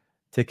chat.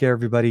 Take care,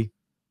 everybody.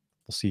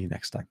 We'll see you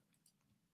next time.